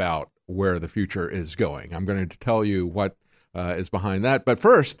worried about where the future is going. I'm going to tell you what is behind that. But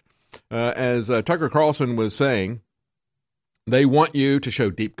first, as Tucker Carlson was saying, they want you to show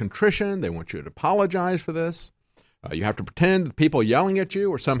deep contrition. They want you to apologize for this. You have to pretend that people yelling at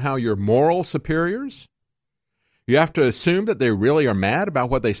you are somehow your moral superiors. You have to assume that they really are mad about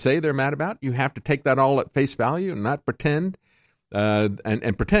what they say they're mad about. You have to take that all at face value and not pretend,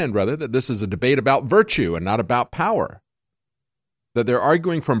 and pretend, rather, that this is a debate about virtue and not about power. That they're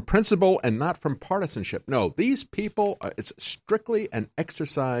arguing from principle and not from partisanship. No, these people, it's strictly an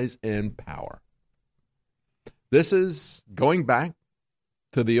exercise in power. This is going back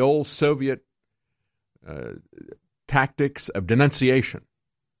to the old Soviet tactics of denunciation.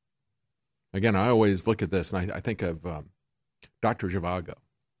 Again, I always look at this, and I think of Dr. Zhivago.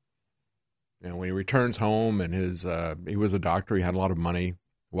 And when he returns home, and he was a doctor, he had a lot of money,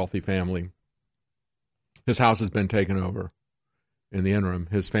 wealthy family. His house has been taken over in the interim.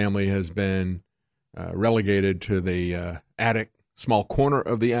 His family has been relegated to the attic, small corner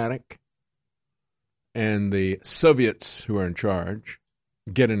of the attic. And the Soviets who are in charge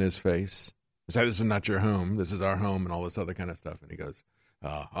get in his face and say, "This is not your home, this is our home," and all this other kind of stuff. And he goes,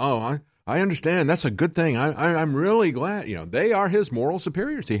 I understand. That's a good thing. I'm really glad. You know, they are his moral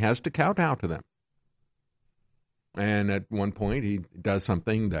superiors. He has to kowtow to them. And at one point, he does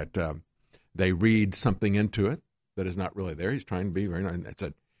something that they read something into it that is not really there. He's trying to be very nice. It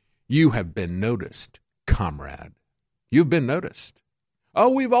said, "You have been noticed, comrade. You've been noticed." Oh,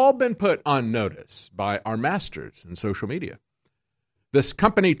 we've all been put on notice by our masters in social media. This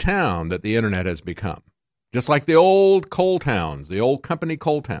company town that the internet has become, just like the old coal towns, the old company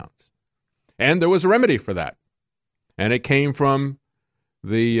coal towns. And there was a remedy for that. And it came from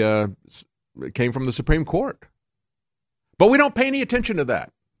the Supreme Court. But we don't pay any attention to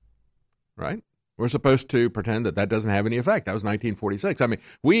that, right? We're supposed to pretend that doesn't have any effect. That was 1946. I mean,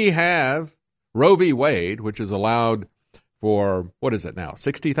 we have Roe v. Wade, which is allowed for, what is it now,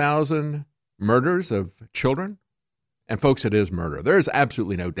 60,000 murders of children? And folks, it is murder. There is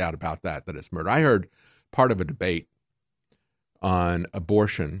absolutely no doubt about that it's murder. I heard part of a debate on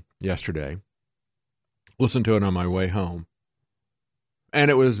abortion yesterday. Listened to it on my way home.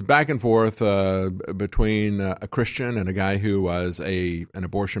 And it was back and forth between a Christian and a guy who was an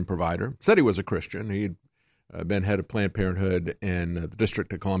abortion provider. Said he was a Christian. He'd been head of Planned Parenthood in the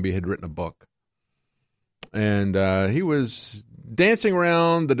District of Columbia. He'd written a book. And he was dancing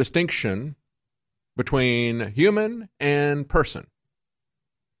around the distinction between human and person.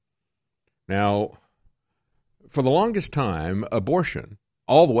 Now, for the longest time, abortion,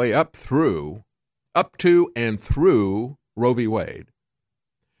 all the way up to and through Roe v. Wade,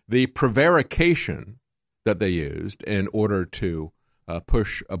 the prevarication that they used in order to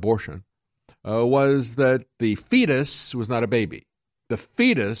push abortion was that the fetus was not a baby. The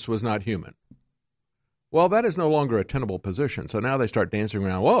fetus was not human. Well, that is no longer a tenable position. So now they start dancing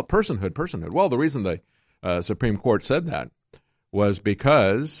around, well, personhood. Well, the reason the Supreme Court said that was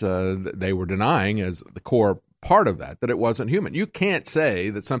because they were denying, as the core part of that it wasn't human. You can't say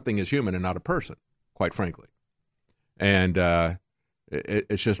that something is human and not a person, quite frankly. And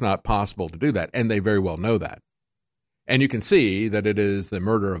it's just not possible to do that, and they very well know that. And you can see that it is the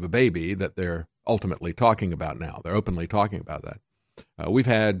murder of a baby that they're ultimately talking about now. They're openly talking about that. We've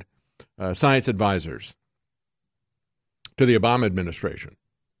had science advisors to the Obama administration,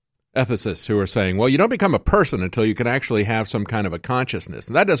 ethicists who are saying, well, you don't become a person until you can actually have some kind of a consciousness.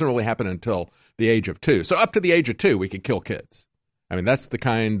 And that doesn't really happen until the age of 2. So up to the age of 2, we could kill kids. I mean, that's the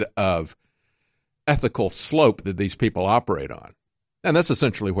kind of ethical slope that these people operate on. And that's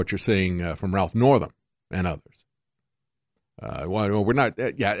essentially what you're seeing from Ralph Northam and others. Well, we're not,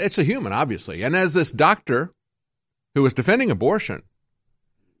 it's a human, obviously. And as this doctor who was defending abortion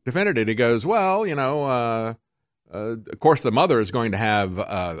defended it, he goes, well, of course, the mother is going to have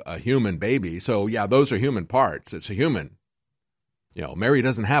a human baby. So, yeah, those are human parts. It's a human. Mary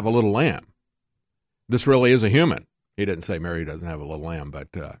doesn't have a little lamb. This really is a human. He didn't say Mary doesn't have a little lamb, but,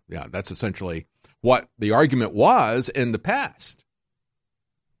 that's essentially what the argument was in the past.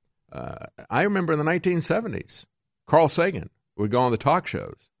 I remember in the 1970s, Carl Sagan would go on the talk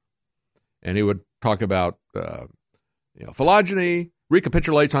shows, and he would talk about, phylogeny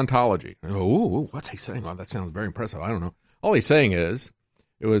recapitulates ontology. Oh, what's he saying? Oh, that sounds very impressive. I don't know. All he's saying is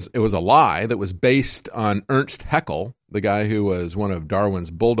it was a lie that was based on Ernst Haeckel, the guy who was one of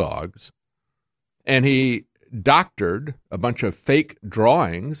Darwin's bulldogs, and he doctored a bunch of fake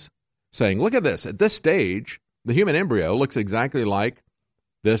drawings saying, look at this. At this stage, the human embryo looks exactly like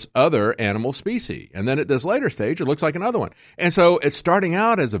this other animal species. And then at this later stage, it looks like another one. And so it's starting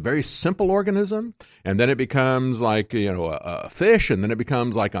out as a very simple organism, and then it becomes like, a fish, and then it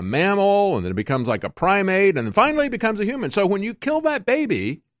becomes like a mammal, and then it becomes like a primate, and then finally it becomes a human. So when you kill that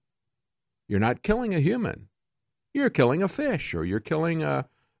baby, you're not killing a human. You're killing a fish, or you're killing a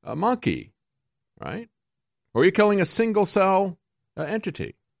monkey, right? Or you're killing a single-cell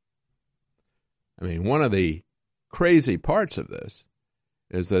entity. I mean, one of the crazy parts of this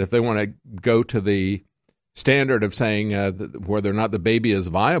is that if they want to go to the standard of saying whether or not the baby is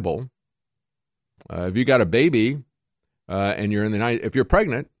viable, if you got a baby and you're in the night, if you're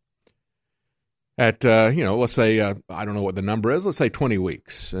pregnant at, let's say, I don't know what the number is, let's say 20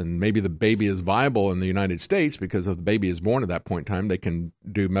 weeks, and maybe the baby is viable in the United States because if the baby is born at that point in time, they can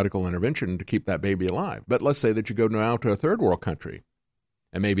do medical intervention to keep that baby alive. But let's say that you go now to a third world country,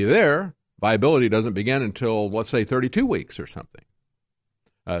 and maybe there, viability doesn't begin until, let's say, 32 weeks or something.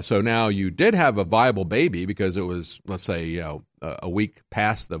 So now you did have a viable baby because it was, let's say, a week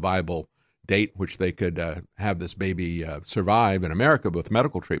past the viable date which they could have this baby survive in America with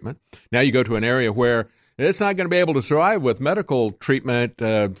medical treatment. Now you go to an area where it's not going to be able to survive with medical treatment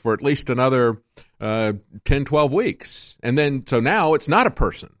for at least another 10, 12 weeks. And then, so now it's not a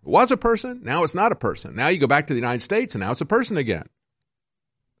person. It was a person, now it's not a person. Now you go back to the United States and now it's a person again.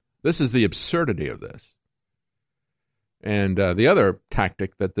 This is the absurdity of this. And the other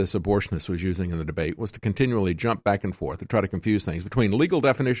tactic that this abortionist was using in the debate was to continually jump back and forth to try to confuse things between legal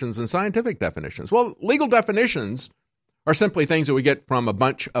definitions and scientific definitions. Well, legal definitions are simply things that we get from a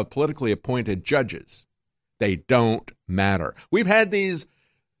bunch of politically appointed judges. They don't matter. We've had these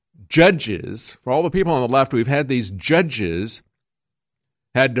judges, for all the people on the left, we've had these judges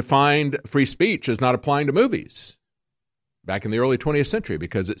had defined free speech as not applying to movies back in the early 20th century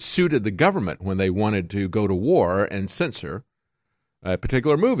because it suited the government when they wanted to go to war and censor a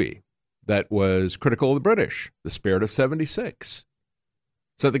particular movie that was critical of the British, The Spirit of 76.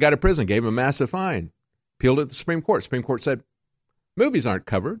 Sent the guy to prison, gave him a massive fine, appealed it to the Supreme Court. Supreme Court said, movies aren't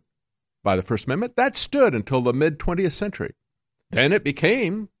covered by the First Amendment. That stood until the mid-20th century. Then it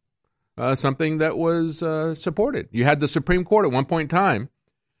became something that was supported. You had the Supreme Court at one point in time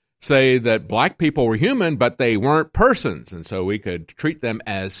say that black people were human, but they weren't persons, and so we could treat them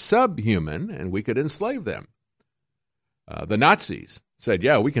as subhuman, and we could enslave them. The Nazis said,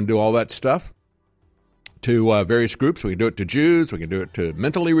 yeah, we can do all that stuff to various groups. We can do it to Jews. We can do it to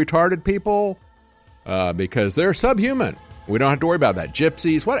mentally retarded people because they're subhuman. We don't have to worry about that.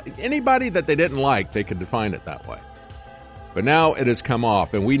 Gypsies, anybody that they didn't like, they could define it that way. But now it has come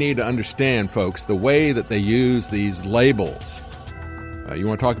off, and we need to understand, folks, the way that they use these labels. You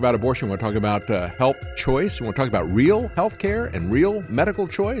want to talk about abortion? You want to talk about health choice? You want to talk about real health care and real medical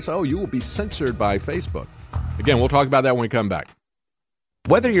choice? Oh, you will be censored by Facebook. Again, we'll talk about that when we come back.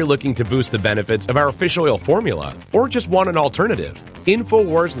 Whether you're looking to boost the benefits of our fish oil formula or just want an alternative,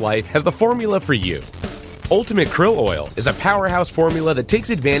 InfoWars Life has the formula for you. Ultimate Krill Oil is a powerhouse formula that takes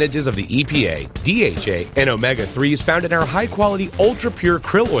advantages of the EPA, DHA, and omega-3s found in our high-quality, ultra-pure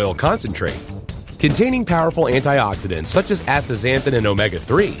krill oil concentrate. Containing powerful antioxidants such as astaxanthin and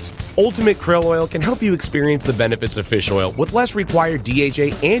omega-3s, Ultimate Krill Oil can help you experience the benefits of fish oil with less required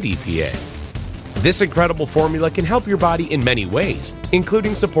DHA and EPA. This incredible formula can help your body in many ways,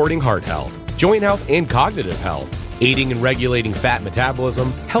 including supporting heart health, joint health, and cognitive health, aiding in regulating fat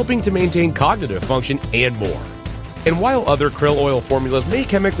metabolism, helping to maintain cognitive function, and more. And while other krill oil formulas may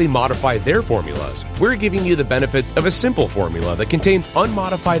chemically modify their formulas, we're giving you the benefits of a simple formula that contains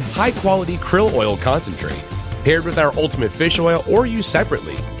unmodified, high-quality krill oil concentrate, paired with our Ultimate Fish Oil or used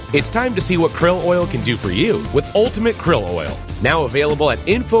separately. It's time to see what krill oil can do for you with Ultimate Krill Oil, now available at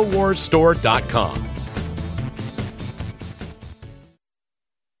InfoWarsStore.com.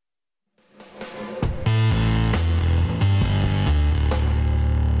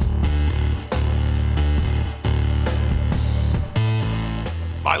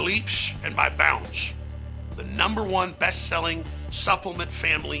 By leaps and by bounds, the number one best-selling supplement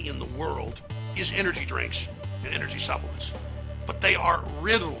family in the world is energy drinks and energy supplements. But they are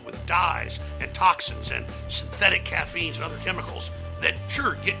riddled with dyes and toxins and synthetic caffeines and other chemicals that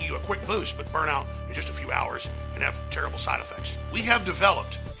sure get you a quick boost but burn out in just a few hours and have terrible side effects. We have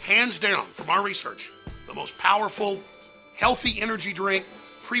developed, hands down from our research, the most powerful, healthy energy drink,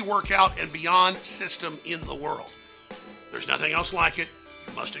 pre-workout, and beyond system in the world. There's nothing else like it.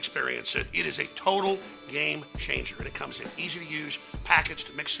 You must experience it. It is a total game changer, and it comes in easy-to-use packets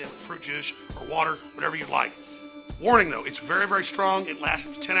to mix in with fruit juice or water, whatever you'd like. Warning, though, it's very, very strong. It lasts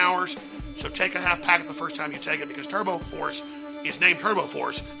up to 10 hours, so take a half packet the first time you take it because Turbo Force is named Turbo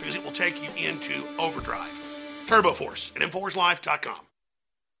Force because it will take you into overdrive. Turbo Force at InfoWarsLife.com.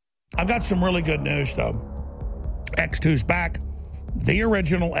 I've got some really good news, though. X2's back. The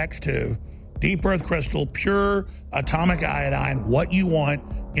original X2. Deep Earth Crystal, pure atomic iodine, what you want,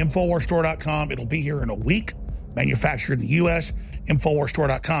 InfoWarsStore.com. It'll be here in a week, manufactured in the U.S.,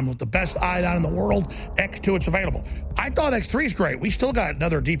 InfoWarsStore.com. With the best iodine in the world, X2, it's available. I thought X3 is great. We still got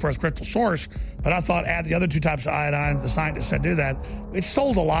another Deep Earth Crystal source, but I thought add the other two types of iodine. The scientists said do that. It's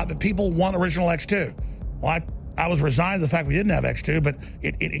sold a lot, but people want original X2. Well, I was resigned to the fact we didn't have X2, but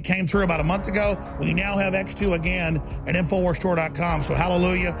it came through about a month ago. We now have X2 again at InfoWarsStore.com, so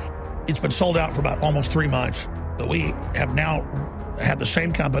hallelujah. It's been sold out for about almost 3 months. But we have now had the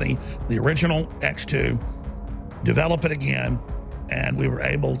same company, the original X2, develop it again, and we were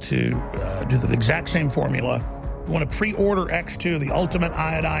able to do the exact same formula. If you want to pre-order X2, the ultimate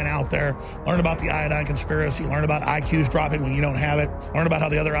iodine out there, learn about the iodine conspiracy, learn about IQs dropping when you don't have it, learn about how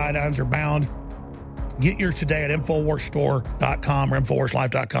the other iodines are bound. Get yours today at InfoWarsStore.com or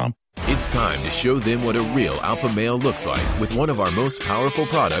InfoWarsLife.com. It's time to show them what a real alpha male looks like with one of our most powerful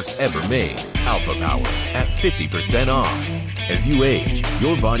products ever made, Alpha Power, at 50% off. As you age,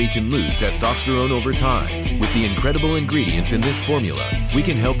 your body can lose testosterone over time. With the incredible ingredients in this formula, we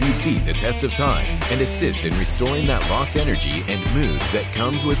can help you beat the test of time and assist in restoring that lost energy and mood that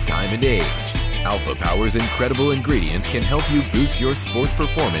comes with time and age. Alpha Power's incredible ingredients can help you boost your sports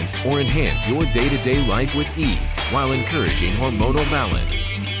performance or enhance your day-to-day life with ease while encouraging hormonal balance.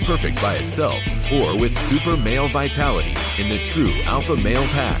 Perfect by itself or with super male vitality in the true Alpha Male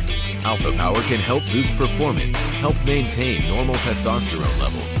Pack. Alpha Power can help boost performance, help maintain normal testosterone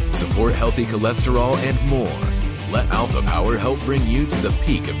levels, support healthy cholesterol, and more. Let Alpha Power help bring you to the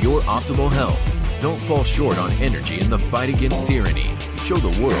peak of your optimal health. Don't fall short on energy in the fight against tyranny. Show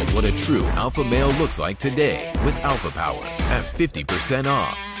the world what a true alpha male looks like today with Alpha Power at 50%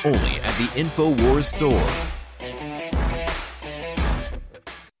 off, only at the InfoWars store.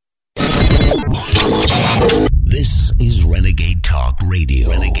 This is Renegade Talk Radio.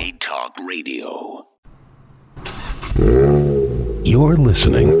 Renegade Talk Radio. You're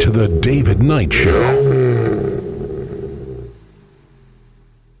listening to The David Knight Show.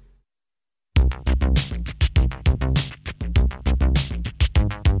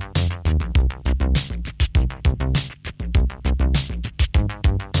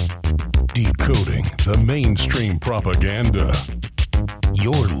 Decoding the mainstream propaganda.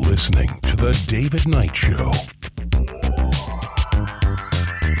 You're listening to The David Knight Show.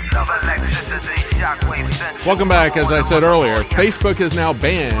 Welcome back. As I said earlier, Facebook has now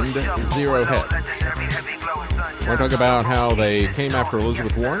banned Zero Hedge. We're talking about how they came after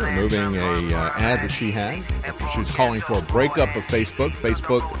Elizabeth Warren, removing a ad that she had. After she was calling for a breakup of Facebook.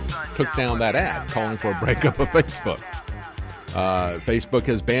 Facebook took down that ad, calling for a breakup of Facebook. Facebook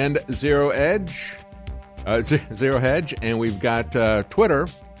has banned Zero Hedge, and we've got Twitter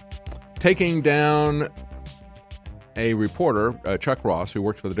taking down a reporter, Chuck Ross, who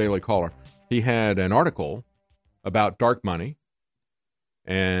works for the Daily Caller. He had an article about dark money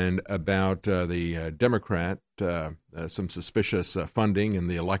and about the Democrat, some suspicious funding in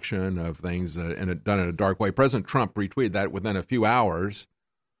the election of things done in a dark way. President Trump retweeted that within a few hours.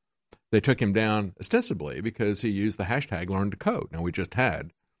 They took him down ostensibly because he used the hashtag Learn to Code. Now, we just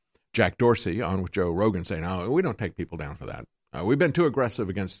had Jack Dorsey on with Joe Rogan saying, no, we don't take people down for that. We've been too aggressive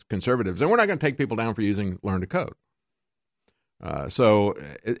against conservatives, and we're not going to take people down for using Learn to Code. So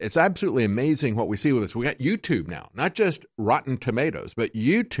it's absolutely amazing what we see with this. We got YouTube now, not just Rotten Tomatoes, but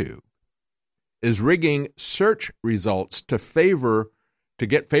YouTube is rigging search results to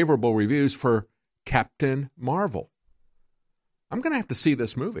get favorable reviews for Captain Marvel. I'm going to have to see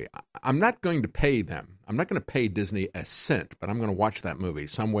this movie. I'm not going to pay them. I'm not going to pay Disney a cent, but I'm going to watch that movie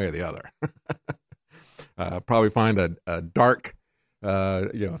some way or the other. Probably find a dark,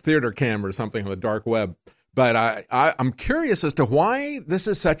 theater camera or something on the dark web. But I'm curious as to why this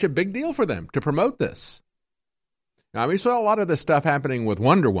is such a big deal for them to promote this. Now, we saw a lot of this stuff happening with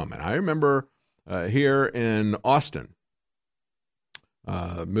Wonder Woman. I remember here in Austin,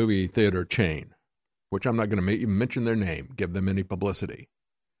 movie theater chain, which I'm not going to even mention their name, give them any publicity.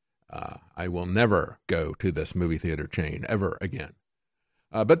 I will never go to this movie theater chain ever again.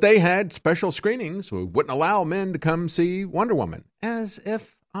 But they had special screenings who wouldn't allow men to come see Wonder Woman, as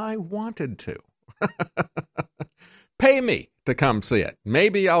if I wanted to. Pay me to come see it.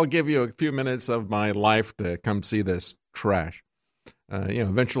 Maybe I'll give you a few minutes of my life to come see this trash.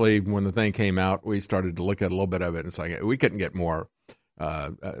 Eventually when the thing came out, we started to look at a little bit of it. And it's like, we couldn't get more.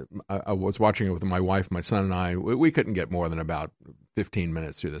 I was watching it with my wife, my son, and I. We couldn't get more than about 15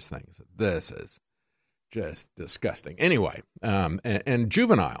 minutes through this thing. So this is just disgusting. Anyway, and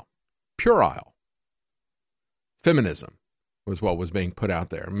juvenile, puerile feminism was what was being put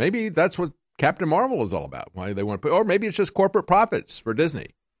out there. Maybe that's what Captain Marvel is all about. Why they want to put, or maybe it's just corporate profits for Disney,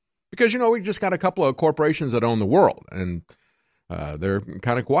 because we just got a couple of corporations that own the world, and they're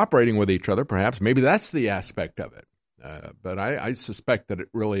kind of cooperating with each other. Perhaps maybe that's the aspect of it. But I suspect that it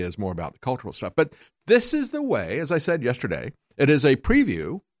really is more about the cultural stuff. But this is the way, as I said yesterday, it is a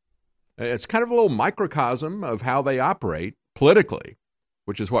preview. It's kind of a little microcosm of how they operate politically,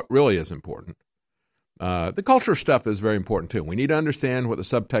 which is what really is important. The culture stuff is very important, too. We need to understand what the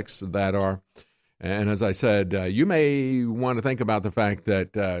subtexts of that are. And as I said, you may want to think about the fact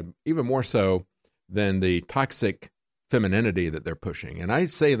that even more so than the toxic femininity that they're pushing, and I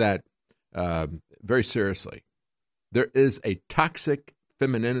say that very seriously, there is a toxic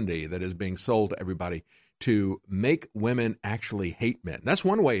femininity that is being sold to everybody to make women actually hate men. That's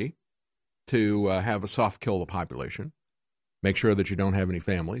one way to have a soft kill the population, make sure that you don't have any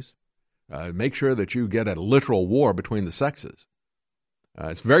families. Make sure that you get a literal war between the sexes.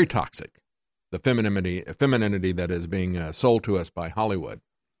 It's very toxic, the femininity that is being sold to us by Hollywood.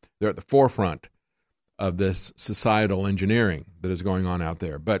 They're at the forefront of this societal engineering that is going on out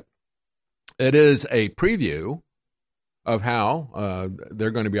there. But it is a preview of how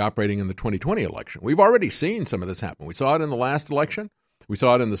they're going to be operating in the 2020 election. We've already seen some of this happen. We saw it in the last election. We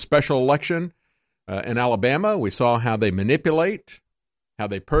saw it in the special election in Alabama. We saw how they manipulate, how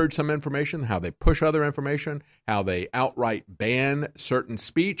they purge some information, how they push other information, how they outright ban certain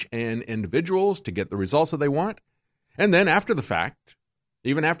speech and individuals to get the results that they want. And then after the fact,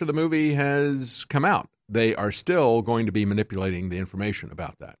 even after the movie has come out, they are still going to be manipulating the information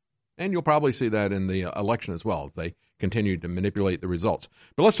about that. And you'll probably see that in the election as well, as they continue to manipulate the results.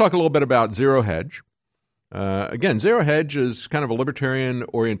 But let's talk a little bit about Zero Hedge. Again, Zero Hedge is kind of a libertarian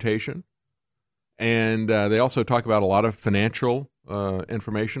orientation. And they also talk about a lot of financial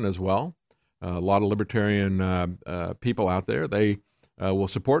information as well. A lot of libertarian people out there. They will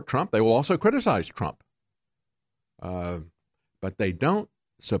support Trump. They will also criticize Trump. But they don't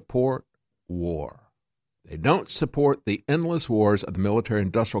support war. They don't support the endless wars of the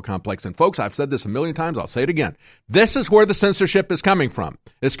military-industrial complex. And folks, I've said this a million times. I'll say it again. This is where the censorship is coming from.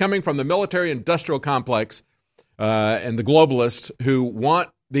 It's coming from the military-industrial complex and the globalists who want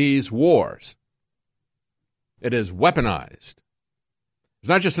these wars. It is weaponized. It's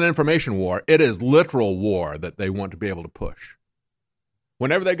not just an information war. It is literal war that they want to be able to push.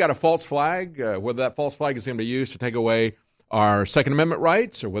 Whenever they've got a false flag, whether that false flag is going to be used to take away our Second Amendment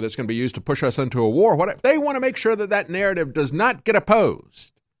rights or whether it's going to be used to push us into a war, they want to make sure that that narrative does not get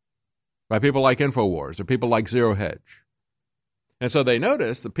opposed by people like InfoWars or people like Zero Hedge. And so they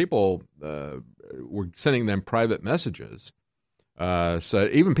noticed that people were sending them private messages. So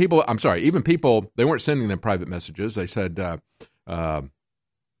even people, they weren't sending them private messages. They said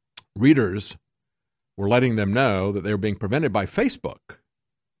readers were letting them know that they were being prevented by Facebook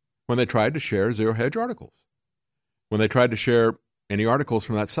when they tried to share Zero Hedge articles. When they tried to share any articles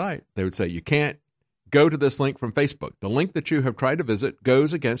from that site, they would say, you can't go to this link from Facebook. The link that you have tried to visit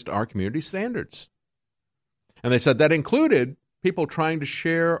goes against our community standards. And they said that included people trying to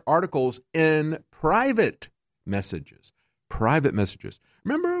share articles in private messages. private messages.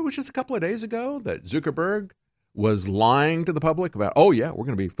 Remember, it was just a couple of days ago that Zuckerberg was lying to the public about, oh, yeah, we're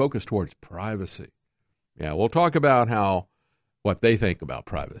going to be focused towards privacy. Yeah, we'll talk about what they think about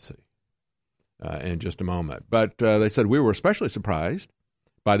privacy in just a moment. But they said we were especially surprised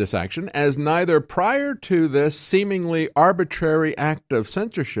by this action, as neither prior to this seemingly arbitrary act of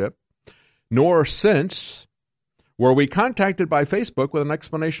censorship nor since were we contacted by Facebook with an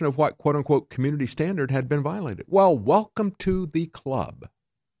explanation of what, quote-unquote, community standard had been violated. Well, welcome to the club.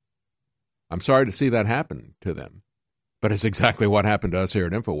 I'm sorry to see that happen to them, but it's exactly what happened to us here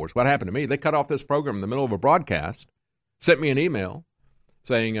at InfoWars. What happened to me, they cut off this program in the middle of a broadcast, sent me an email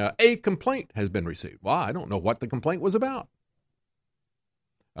saying a complaint has been received. Well, I don't know what the complaint was about.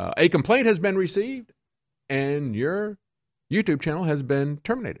 A complaint has been received, and your YouTube channel has been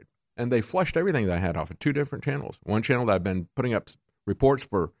terminated. And they flushed everything that I had off of 2 different channels. One channel that I've been putting up reports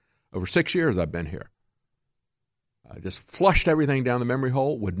for over 6 years I've been here. I just flushed everything down the memory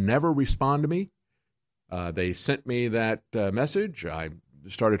hole, would never respond to me. They sent me that message. I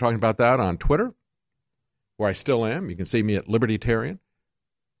started talking about that on Twitter, where I still am. You can see me at Libertarian.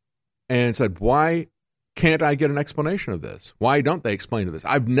 And said, why can't I get an explanation of this? Why don't they explain to this?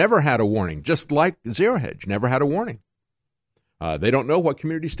 I've never had a warning, just like Zero Hedge, never had a warning. They don't know what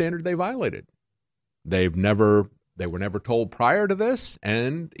community standard they violated. They were never told prior to this,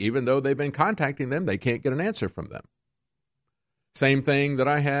 and even though they've been contacting them, they can't get an answer from them. Same thing that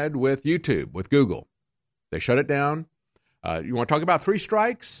I had with YouTube, with Google. They shut it down. You want to talk about 3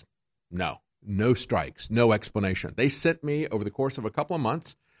 strikes? No strikes, no explanation. They sent me over the course of a couple of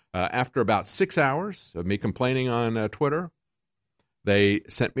months, after about 6 hours of me complaining on Twitter, they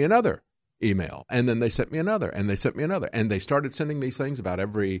sent me another email, and then they sent me another, and they sent me another, and they started sending these things about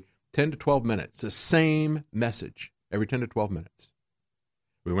every 10 to 12 minutes, the same message every 10 to 12 minutes.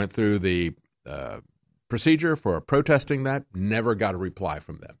 We went through the procedure for protesting that, never got a reply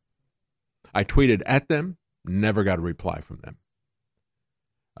from them. I tweeted at them, never got a reply from them.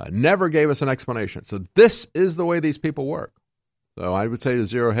 Never gave us an explanation. So this is the way these people work. So I would say to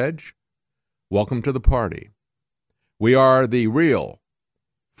Zero Hedge, welcome to the party. We are the real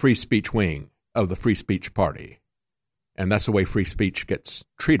free speech wing of the free speech party. And that's the way free speech gets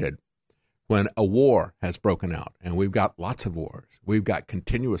treated when a war has broken out. And we've got lots of wars. We've got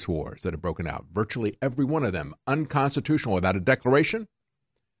continuous wars that have broken out. Virtually every one of them unconstitutional without a declaration.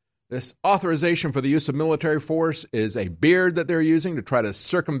 This authorization for the use of military force is a beard that they're using to try to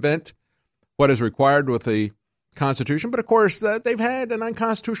circumvent what is required with the Constitution. But of course, they've had an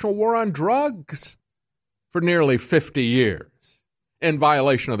unconstitutional war on drugs for nearly 50 years in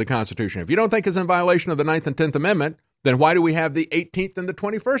violation of the Constitution. If you don't think it's in violation of the 9th and 10th Amendment, then why do we have the 18th and the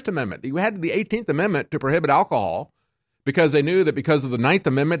 21st Amendment? You had the 18th Amendment to prohibit alcohol because they knew that because of the 9th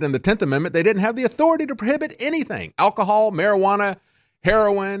Amendment and the 10th Amendment, they didn't have the authority to prohibit anything. Alcohol, marijuana,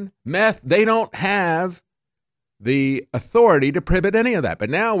 heroin, meth, they don't have the authority to prohibit any of that. But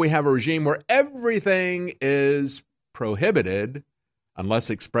now we have a regime where everything is prohibited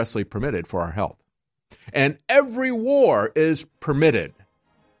unless expressly permitted for our health. And every war is permitted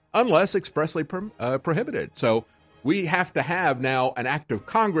unless expressly prohibited. So we have to have now an act of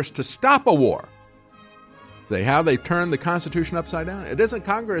Congress to stop a war. See how they turned the Constitution upside down? It isn't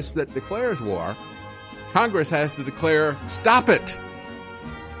Congress that declares war. Congress has to declare, stop it.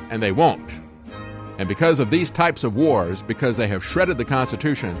 And they won't. And because of these types of wars, because they have shredded the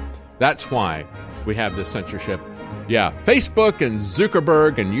Constitution, that's why we have this censorship. Yeah, Facebook and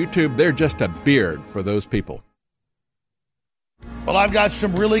Zuckerberg and YouTube, they're just a beard for those people. Well, I've got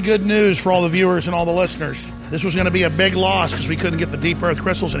some really good news for all the viewers and all the listeners. This was going to be a big loss because we couldn't get the deep earth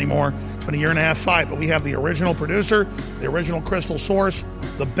crystals anymore. It's been a 1.5-year fight, but we have the original producer, the original crystal source,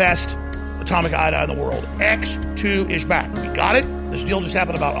 the best atomic iodine in the world. X2 is back. We got it. This deal just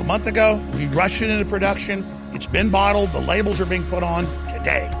happened about a month ago. We rushed it into production. It's been bottled. The labels are being put on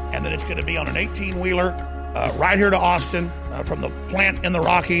today. And then it's going to be on an 18-wheeler right here to Austin from the plant in the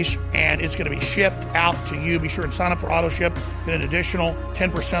Rockies. And it's going to be shipped out to you. Be sure and sign up for auto ship. Get an additional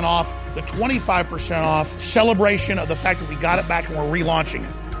 10% off. The 25% off celebration of the fact that we got it back and we're relaunching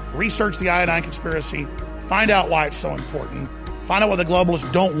it. Research the iodine conspiracy. Find out why it's so important. Find out why the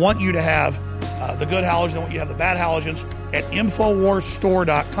globalists don't want you to have the good halogens, they want you to have the bad halogens at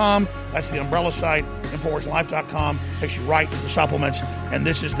InfoWarsStore.com. That's the umbrella site. InfoWarsLife.com takes you right to the supplements. And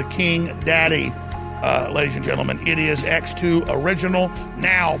this is the King Daddy, ladies and gentlemen. It is X2 Original,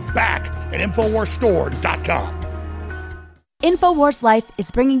 now back at InfoWarsStore.com. InfoWars Life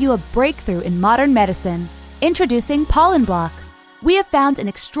is bringing you a breakthrough in modern medicine. Introducing Pollen Block. We have found an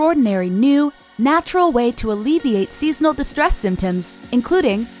extraordinary new, natural way to alleviate seasonal distress symptoms,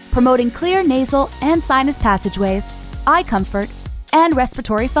 including promoting clear nasal and sinus passageways, eye comfort, and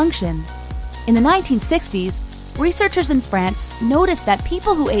respiratory function. In the 1960s, researchers in France noticed that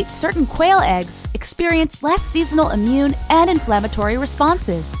people who ate certain quail eggs experienced less seasonal immune and inflammatory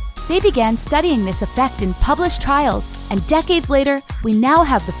responses. They began studying this effect in published trials, and decades later, we now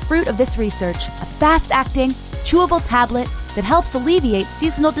have the fruit of this research, a fast-acting, chewable tablet that helps alleviate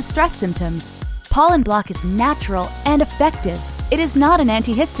seasonal distress symptoms. Pollen Block is natural and effective. It is not an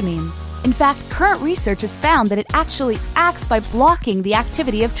antihistamine. In fact, current research has found that it actually acts by blocking the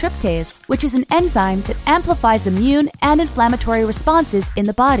activity of tryptase, which is an enzyme that amplifies immune and inflammatory responses in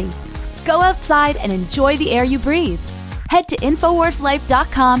the body. Go outside and enjoy the air you breathe. Head to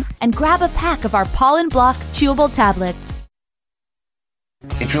InfoWarsLife.com and grab a pack of our Pollen Block chewable tablets.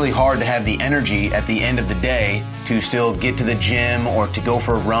 It's really hard to have the energy at the end of the day to still get to the gym or to go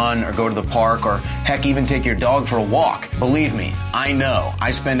for a run or go to the park or heck, even take your dog for a walk. Believe me, I know. I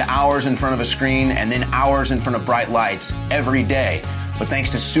spend hours in front of a screen and then hours in front of bright lights every day. But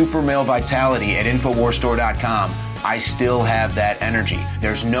thanks to Super Male Vitality at InfoWarsStore.com, I still have that energy.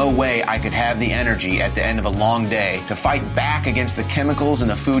 There's no way I could have the energy at the end of a long day to fight back against the chemicals in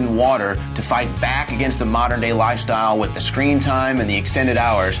the food and water, to fight back against the modern day lifestyle with the screen time and the extended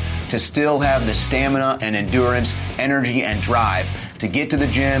hours, to still have the stamina and endurance, energy and drive to get to the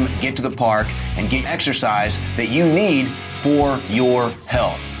gym, get to the park, and get exercise that you need for your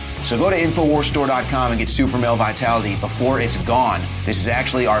health. So go to InfoWarsStore.com and get Super Male Vitality before it's gone. This is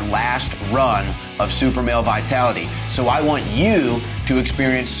actually our last run of Super Male Vitality. So I want you to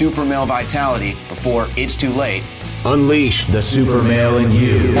experience Super Male Vitality before it's too late. Unleash the super male in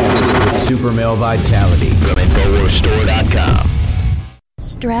you with Super Male Vitality from InfoWarsStore.com.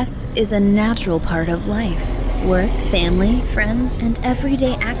 Stress is a natural part of life. Work, family, friends, and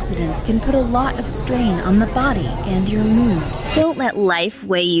everyday accidents can put a lot of strain on the body and your mood. Don't let life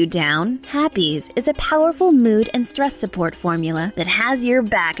weigh you down. Happies is a powerful mood and stress support formula that has your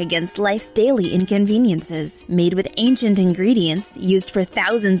back against life's daily inconveniences. Made with ancient ingredients used for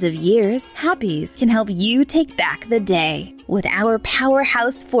thousands of years, Happies can help you take back the day. With our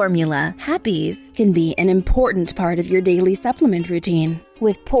powerhouse formula, Happies can be an important part of your daily supplement routine.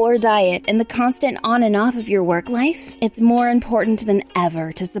 With poor diet and the constant on and off of your work life, it's more important than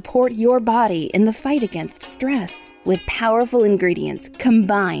ever to support your body in the fight against stress. With powerful ingredients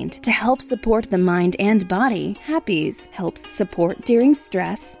combined to help support the mind and body, Happies helps support during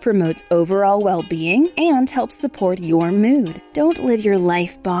stress, promotes overall well-being, and helps support your mood. Don't live your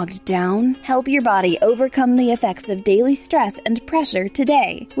life bogged down. Help your body overcome the effects of daily stress and pressure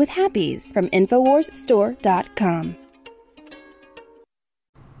today with Happies from InfoWarsStore.com.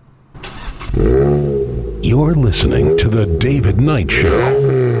 You're listening to The David Knight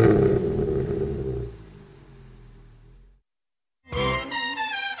Show.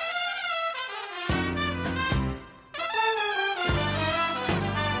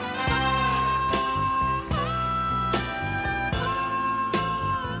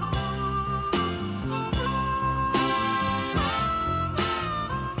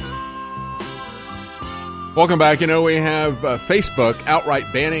 Welcome back. You know, we have Facebook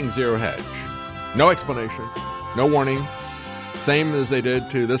outright banning Zero Hedge. No explanation, no warning. Same as they did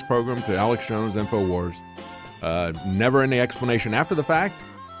to this program, to Alex Jones, InfoWars. Never any explanation after the fact.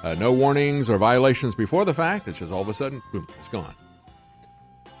 No warnings or violations before the fact. It's just all of a sudden, boom, it's gone.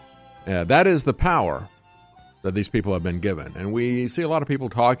 That is the power that these people have been given. And we see a lot of people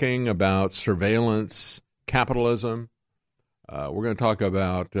talking about surveillance capitalism. We're going to talk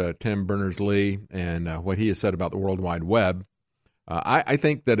about Tim Berners-Lee and what he has said about the World Wide Web. I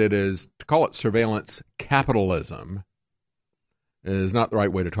think that it is, to call it surveillance capitalism is not the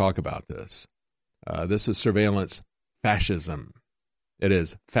right way to talk about this. This is surveillance fascism. It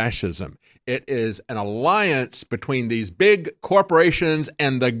is fascism. It is an alliance between these big corporations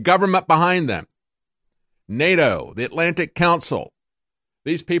and the government behind them. NATO, the Atlantic Council,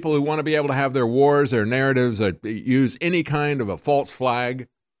 these people who want to be able to have their wars, their narratives, use any kind of a false flag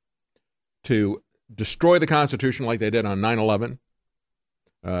to destroy the Constitution like they did on 9/11,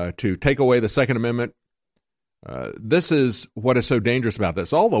 to take away the Second Amendment. This is what is so dangerous about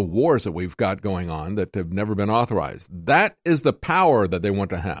this. All the wars that we've got going on that have never been authorized, that is the power that they want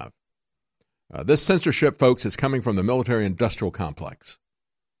to have. This censorship, folks, is coming from the military-industrial complex.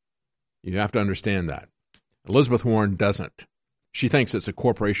 You have to understand that. Elizabeth Warren doesn't. She thinks it's a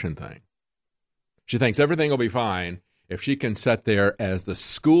corporation thing. She thinks everything will be fine if she can sit there as the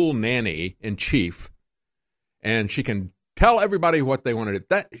school nanny in chief and she can tell everybody what they want to do.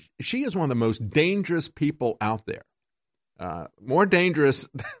 That she is one of the most dangerous people out there. More dangerous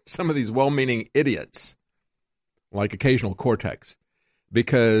than some of these well-meaning idiots like Occasional Cortex.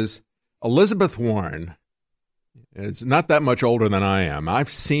 Because Elizabeth Warren is not that much older than I am. I've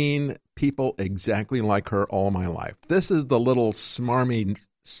seen people exactly like her all my life. This is the little smarmy,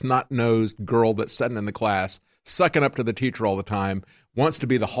 snot-nosed girl that's sitting in the class, sucking up to the teacher all the time, wants to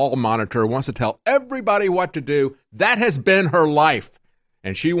be the hall monitor, wants to tell everybody what to do. That has been her life.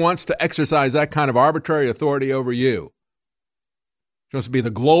 And she wants to exercise that kind of arbitrary authority over you. She wants to be the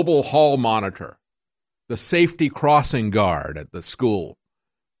global hall monitor, the safety crossing guard at the school.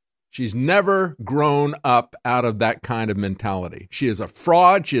 She's never grown up out of that kind of mentality. She is a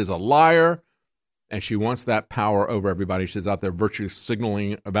fraud. She is a liar. And she wants that power over everybody. She's out there virtue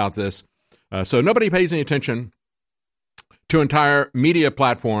signaling about this. So nobody pays any attention to entire media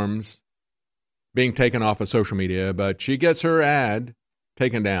platforms being taken off of social media. But she gets her ad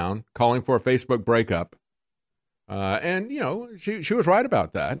taken down, calling for a Facebook breakup. And, you know, she was right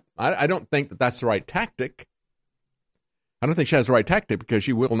about that. I don't think that that's the right tactic. I don't think she has the right tactic because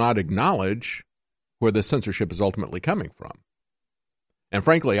she will not acknowledge where the censorship is ultimately coming from. And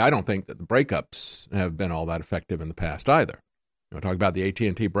frankly, I don't think that the breakups have been all that effective in the past either. You want to talk about the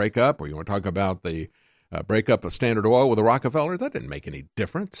AT&T breakup, or you want to talk about the breakup of Standard Oil with the Rockefellers? That didn't make any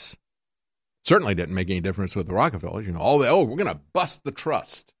difference. Certainly didn't make any difference with the Rockefellers. You know, we're going to bust the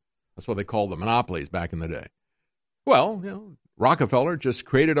trust. That's what they called the monopolies back in the day. Well, you know, Rockefeller just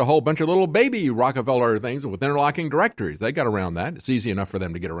created a whole bunch of little baby Rockefeller things with interlocking directories. They got around that. It's easy enough for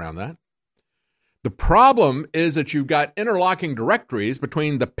them to get around that. The problem is that you've got interlocking directories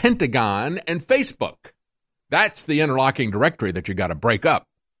between the Pentagon and Facebook. That's the interlocking directory that you got to break up.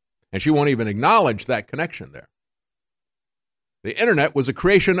 And she won't even acknowledge that connection there. The internet was a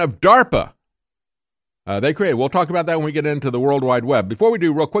creation of DARPA. We'll talk about that when we get into the World Wide Web. Before we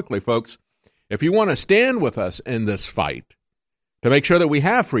do, real quickly, folks, if you want to stand with us in this fight to make sure that we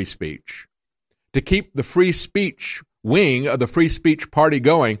have free speech, to keep the free speech wing of the free speech party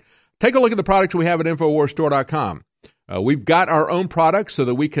going, take a look at the products we have at InfoWarsStore.com. We've got our own products so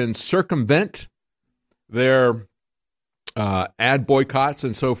that we can circumvent their ad boycotts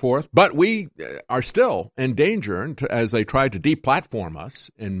and so forth, but we are still in danger as they try to deplatform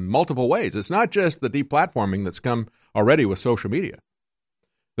us in multiple ways. It's not just the deplatforming that's come already with social media.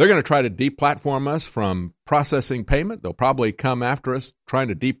 They're going to try to deplatform us from processing payment. They'll probably come after us trying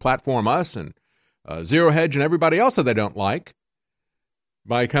to deplatform us and Zero Hedge and everybody else that they don't like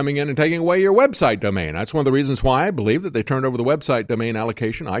by coming in and taking away your website domain. That's one of the reasons why I believe that they turned over the website domain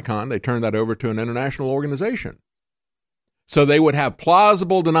allocation icon. They turned that over to an international organization. So they would have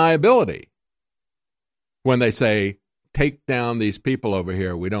plausible deniability when they say, take down these people over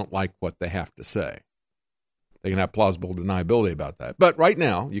here. We don't like what they have to say. They can have plausible deniability about that. But right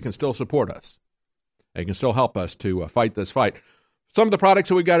now, you can still support us. You can still help us to fight this fight. Some of the products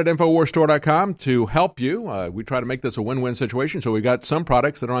that we got at InfoWarsStore.com to help you, we try to make this a win-win situation. So we've got some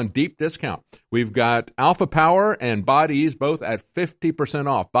products that are on deep discount. We've got Alpha Power and Bod-Ease both at 50%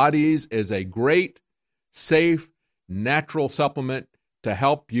 off. Bod-Ease is a great, safe, natural supplement to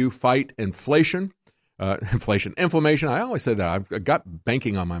help you fight inflation. Inflammation. I always say that. I've got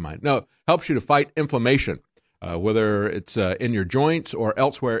banking on my mind. No, helps you to fight inflammation. Whether it's in your joints or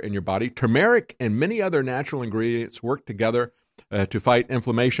elsewhere in your body. Turmeric and many other natural ingredients work together to fight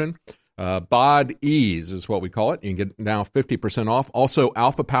inflammation. Bod-Ease is what we call it. You can get now 50% off. Also,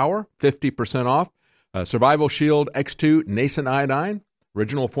 Alpha Power, 50% off. Survival Shield X2 Nascent Iodine.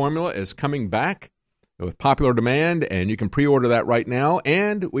 Original formula is coming back with popular demand, and you can pre-order that right now.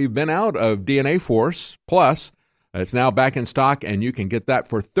 And we've been out of DNA Force Plus. It's now back in stock, and you can get that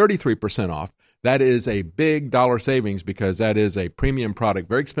for 33% off. That is a big dollar savings because that is a premium product,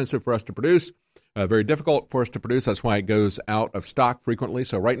 very expensive for us to produce, very difficult for us to produce. That's why it goes out of stock frequently.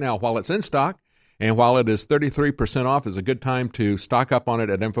 So right now, while it's in stock and while it is 33% off, is a good time to stock up on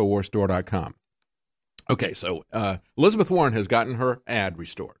it at InfoWarsStore.com. Okay, so Elizabeth Warren has gotten her ad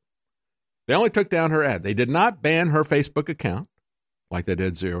restored. They only took down her ad. They did not ban her Facebook account like they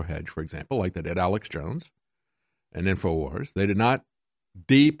did Zero Hedge, for example, like they did Alex Jones and InfoWars. They did not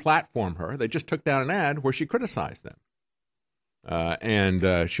deplatform her. They just took down an ad where she criticized them.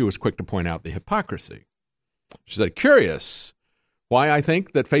 And she was quick to point out the hypocrisy. She said, curious why I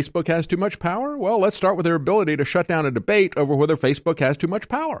think that Facebook has too much power? Well, let's start with their ability to shut down a debate over whether Facebook has too much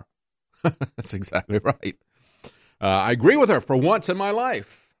power. That's exactly right. I agree with her for once in my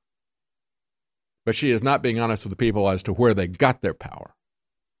life. But she is not being honest with the people as to where they got their power.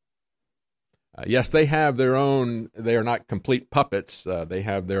 Yes, they have their own, they are not complete puppets. They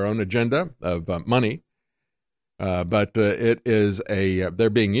have their own agenda of money. But it is they're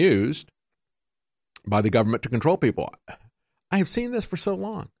being used by the government to control people. I have seen this for so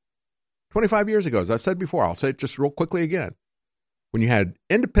long. 25 years ago, as I've said before, I'll say it just real quickly again. When you had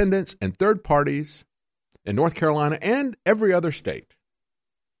independents and third parties in North Carolina and every other state,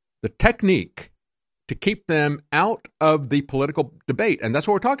 the technique to keep them out of the political debate. And that's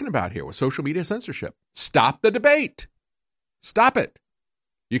what we're talking about here with social media censorship. Stop the debate. Stop it.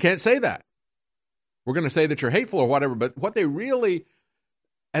 You can't say that. We're going to say that you're hateful or whatever, but what they really,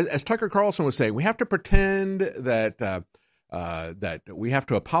 as Tucker Carlson was saying, we have to pretend that that we have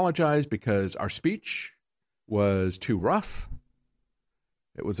to apologize because our speech was too rough.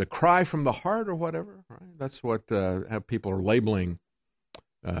 It was a cry from the heart or whatever. Right? That's what how people are labeling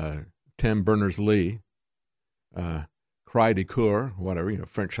Tim Berners-Lee, cry de coeur, whatever,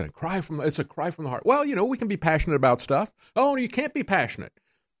 French saying, it's a cry from the heart. Well, we can be passionate about stuff. Oh, you can't be passionate.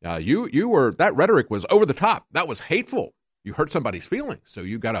 That rhetoric was over the top. That was hateful. You hurt somebody's feelings, so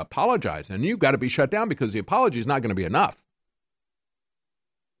you got to apologize, and you got to be shut down because the apology is not going to be enough.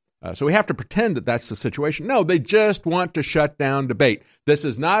 So we have to pretend that that's the situation. No, they just want to shut down debate. This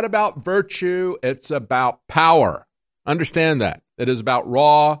is not about virtue. It's about power. Understand that. It is about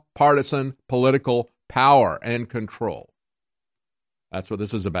raw, partisan, political power and control. That's what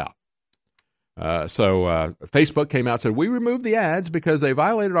this is about. So Facebook came out and said, we removed the ads because they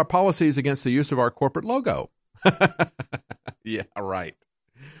violated our policies against the use of our corporate logo. Yeah, right.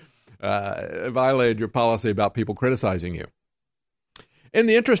 Violated your policy about people criticizing you. In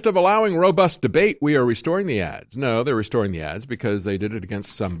the interest of allowing robust debate, we are restoring the ads. No, they're restoring the ads because they did it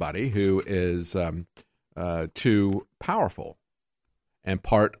against somebody who is too powerful and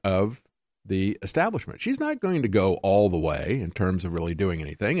part of the establishment. She's not going to go all the way in terms of really doing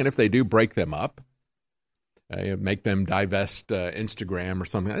anything. And if they do break them up, make them divest Instagram or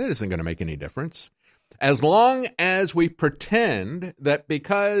something, that isn't going to make any difference. As long as we pretend that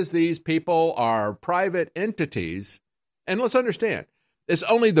because these people are private entities, and let's understand, it's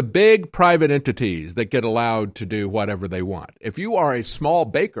only the big private entities that get allowed to do whatever they want. If you are a small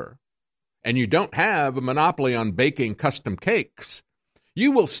baker and you don't have a monopoly on baking custom cakes,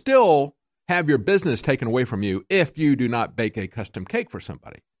 you will still have your business taken away from you if you do not bake a custom cake for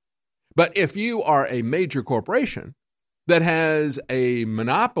somebody. But if you are a major corporation that has a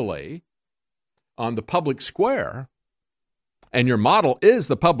monopoly on the public square and your model is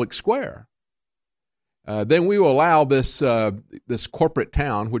the public square, then we will allow this corporate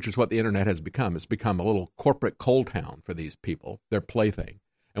town, which is what the internet has become. It's become a little corporate coal town for these people, their plaything.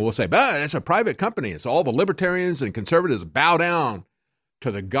 And we'll say, but it's a private company. It's all the libertarians and conservatives bow down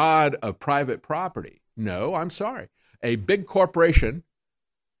to the god of private property. No, I'm sorry. A big corporation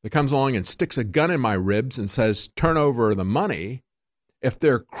that comes along and sticks a gun in my ribs and says, turn over the money, if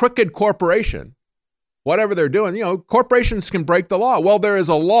they're a crooked corporation, whatever they're doing, corporations can break the law. Well, there is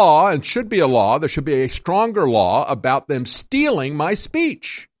a law and should be a law. There should be a stronger law about them stealing my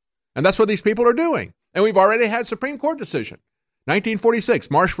speech. And that's what these people are doing. And we've already had Supreme Court decision.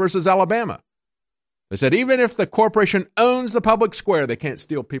 1946, Marsh versus Alabama. They said even if the corporation owns the public square, they can't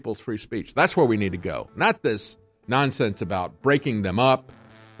steal people's free speech. That's where we need to go. Not this nonsense about breaking them up.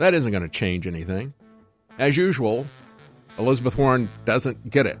 That isn't going to change anything. As usual, Elizabeth Warren doesn't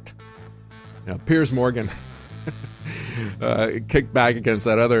get it. Piers Morgan kicked back against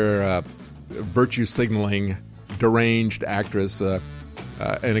that other virtue signaling deranged actress. And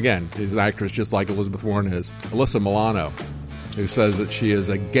again, she's an actress just like Elizabeth Warren is. Alyssa Milano, who says that she is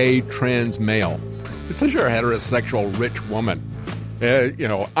a gay trans male. He says you're a heterosexual rich woman.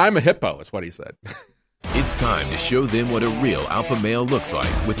 I'm a hippo, is what he said. It's time to show them what a real alpha male looks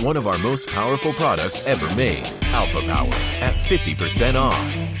like with one of our most powerful products ever made, Alpha Power, at 50% off.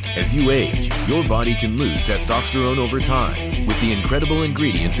 As you age, your body can lose testosterone over time. With the incredible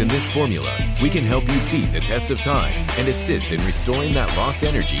ingredients in this formula, we can help you beat the test of time and assist in restoring that lost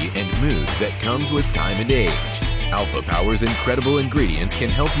energy and mood that comes with time and age. Alpha Power's incredible ingredients can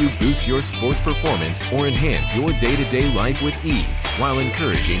help you boost your sports performance or enhance your day-to-day life with ease while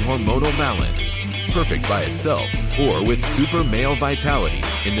encouraging hormonal balance. Perfect by itself or with super male vitality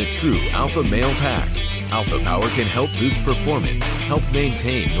in the true Alpha Male Pack. Alpha Power can help boost performance, help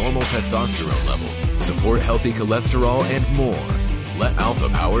maintain normal testosterone levels, support healthy cholesterol, and more. Let Alpha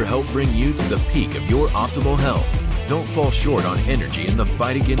Power help bring you to the peak of your optimal health. Don't fall short on energy in the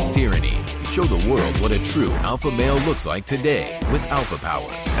fight against tyranny. Show the world what a true alpha male looks like today with Alpha Power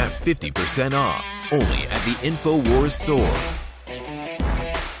at 50% off, only at the InfoWars store.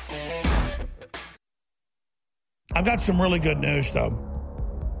 I've got some really good news, though.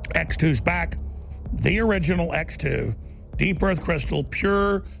 X2's back. The original X2. Deep Earth Crystal,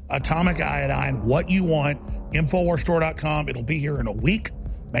 pure atomic iodine, what you want. InfoWarsStore.com. It'll be here in a week.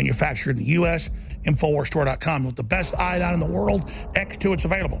 manufactured in the U.S., InfoWarsStore.com. With the best iodine in the world, X2, it's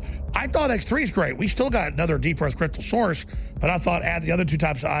available. I thought X3 is great. We still got another deep earth crystal source, but I thought add the other two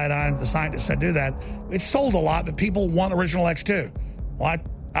types of iodine. The scientists said do that. It's sold a lot, but people want original X2. Well,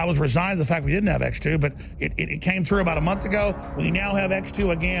 I was resigned to the fact we didn't have X2, but it came through about a month ago. We now have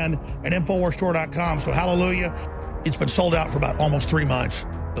X2 again at InfoWarsStore.com, so hallelujah. It's been sold out for about almost 3 months.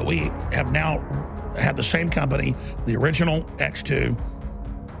 But we have now had the same company, the original X2,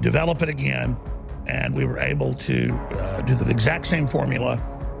 develop it again, and we were able to do the exact same formula.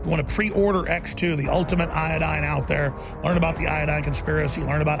 If you want to pre-order X2, the ultimate iodine out there, learn about the iodine conspiracy,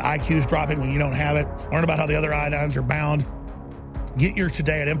 learn about IQs dropping when you don't have it, learn about how the other iodines are bound. Get yours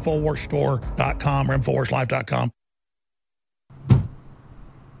today at InfoWarsStore.com or InfoWarsLife.com.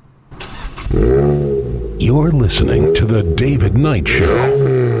 You're listening to The David Knight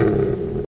Show.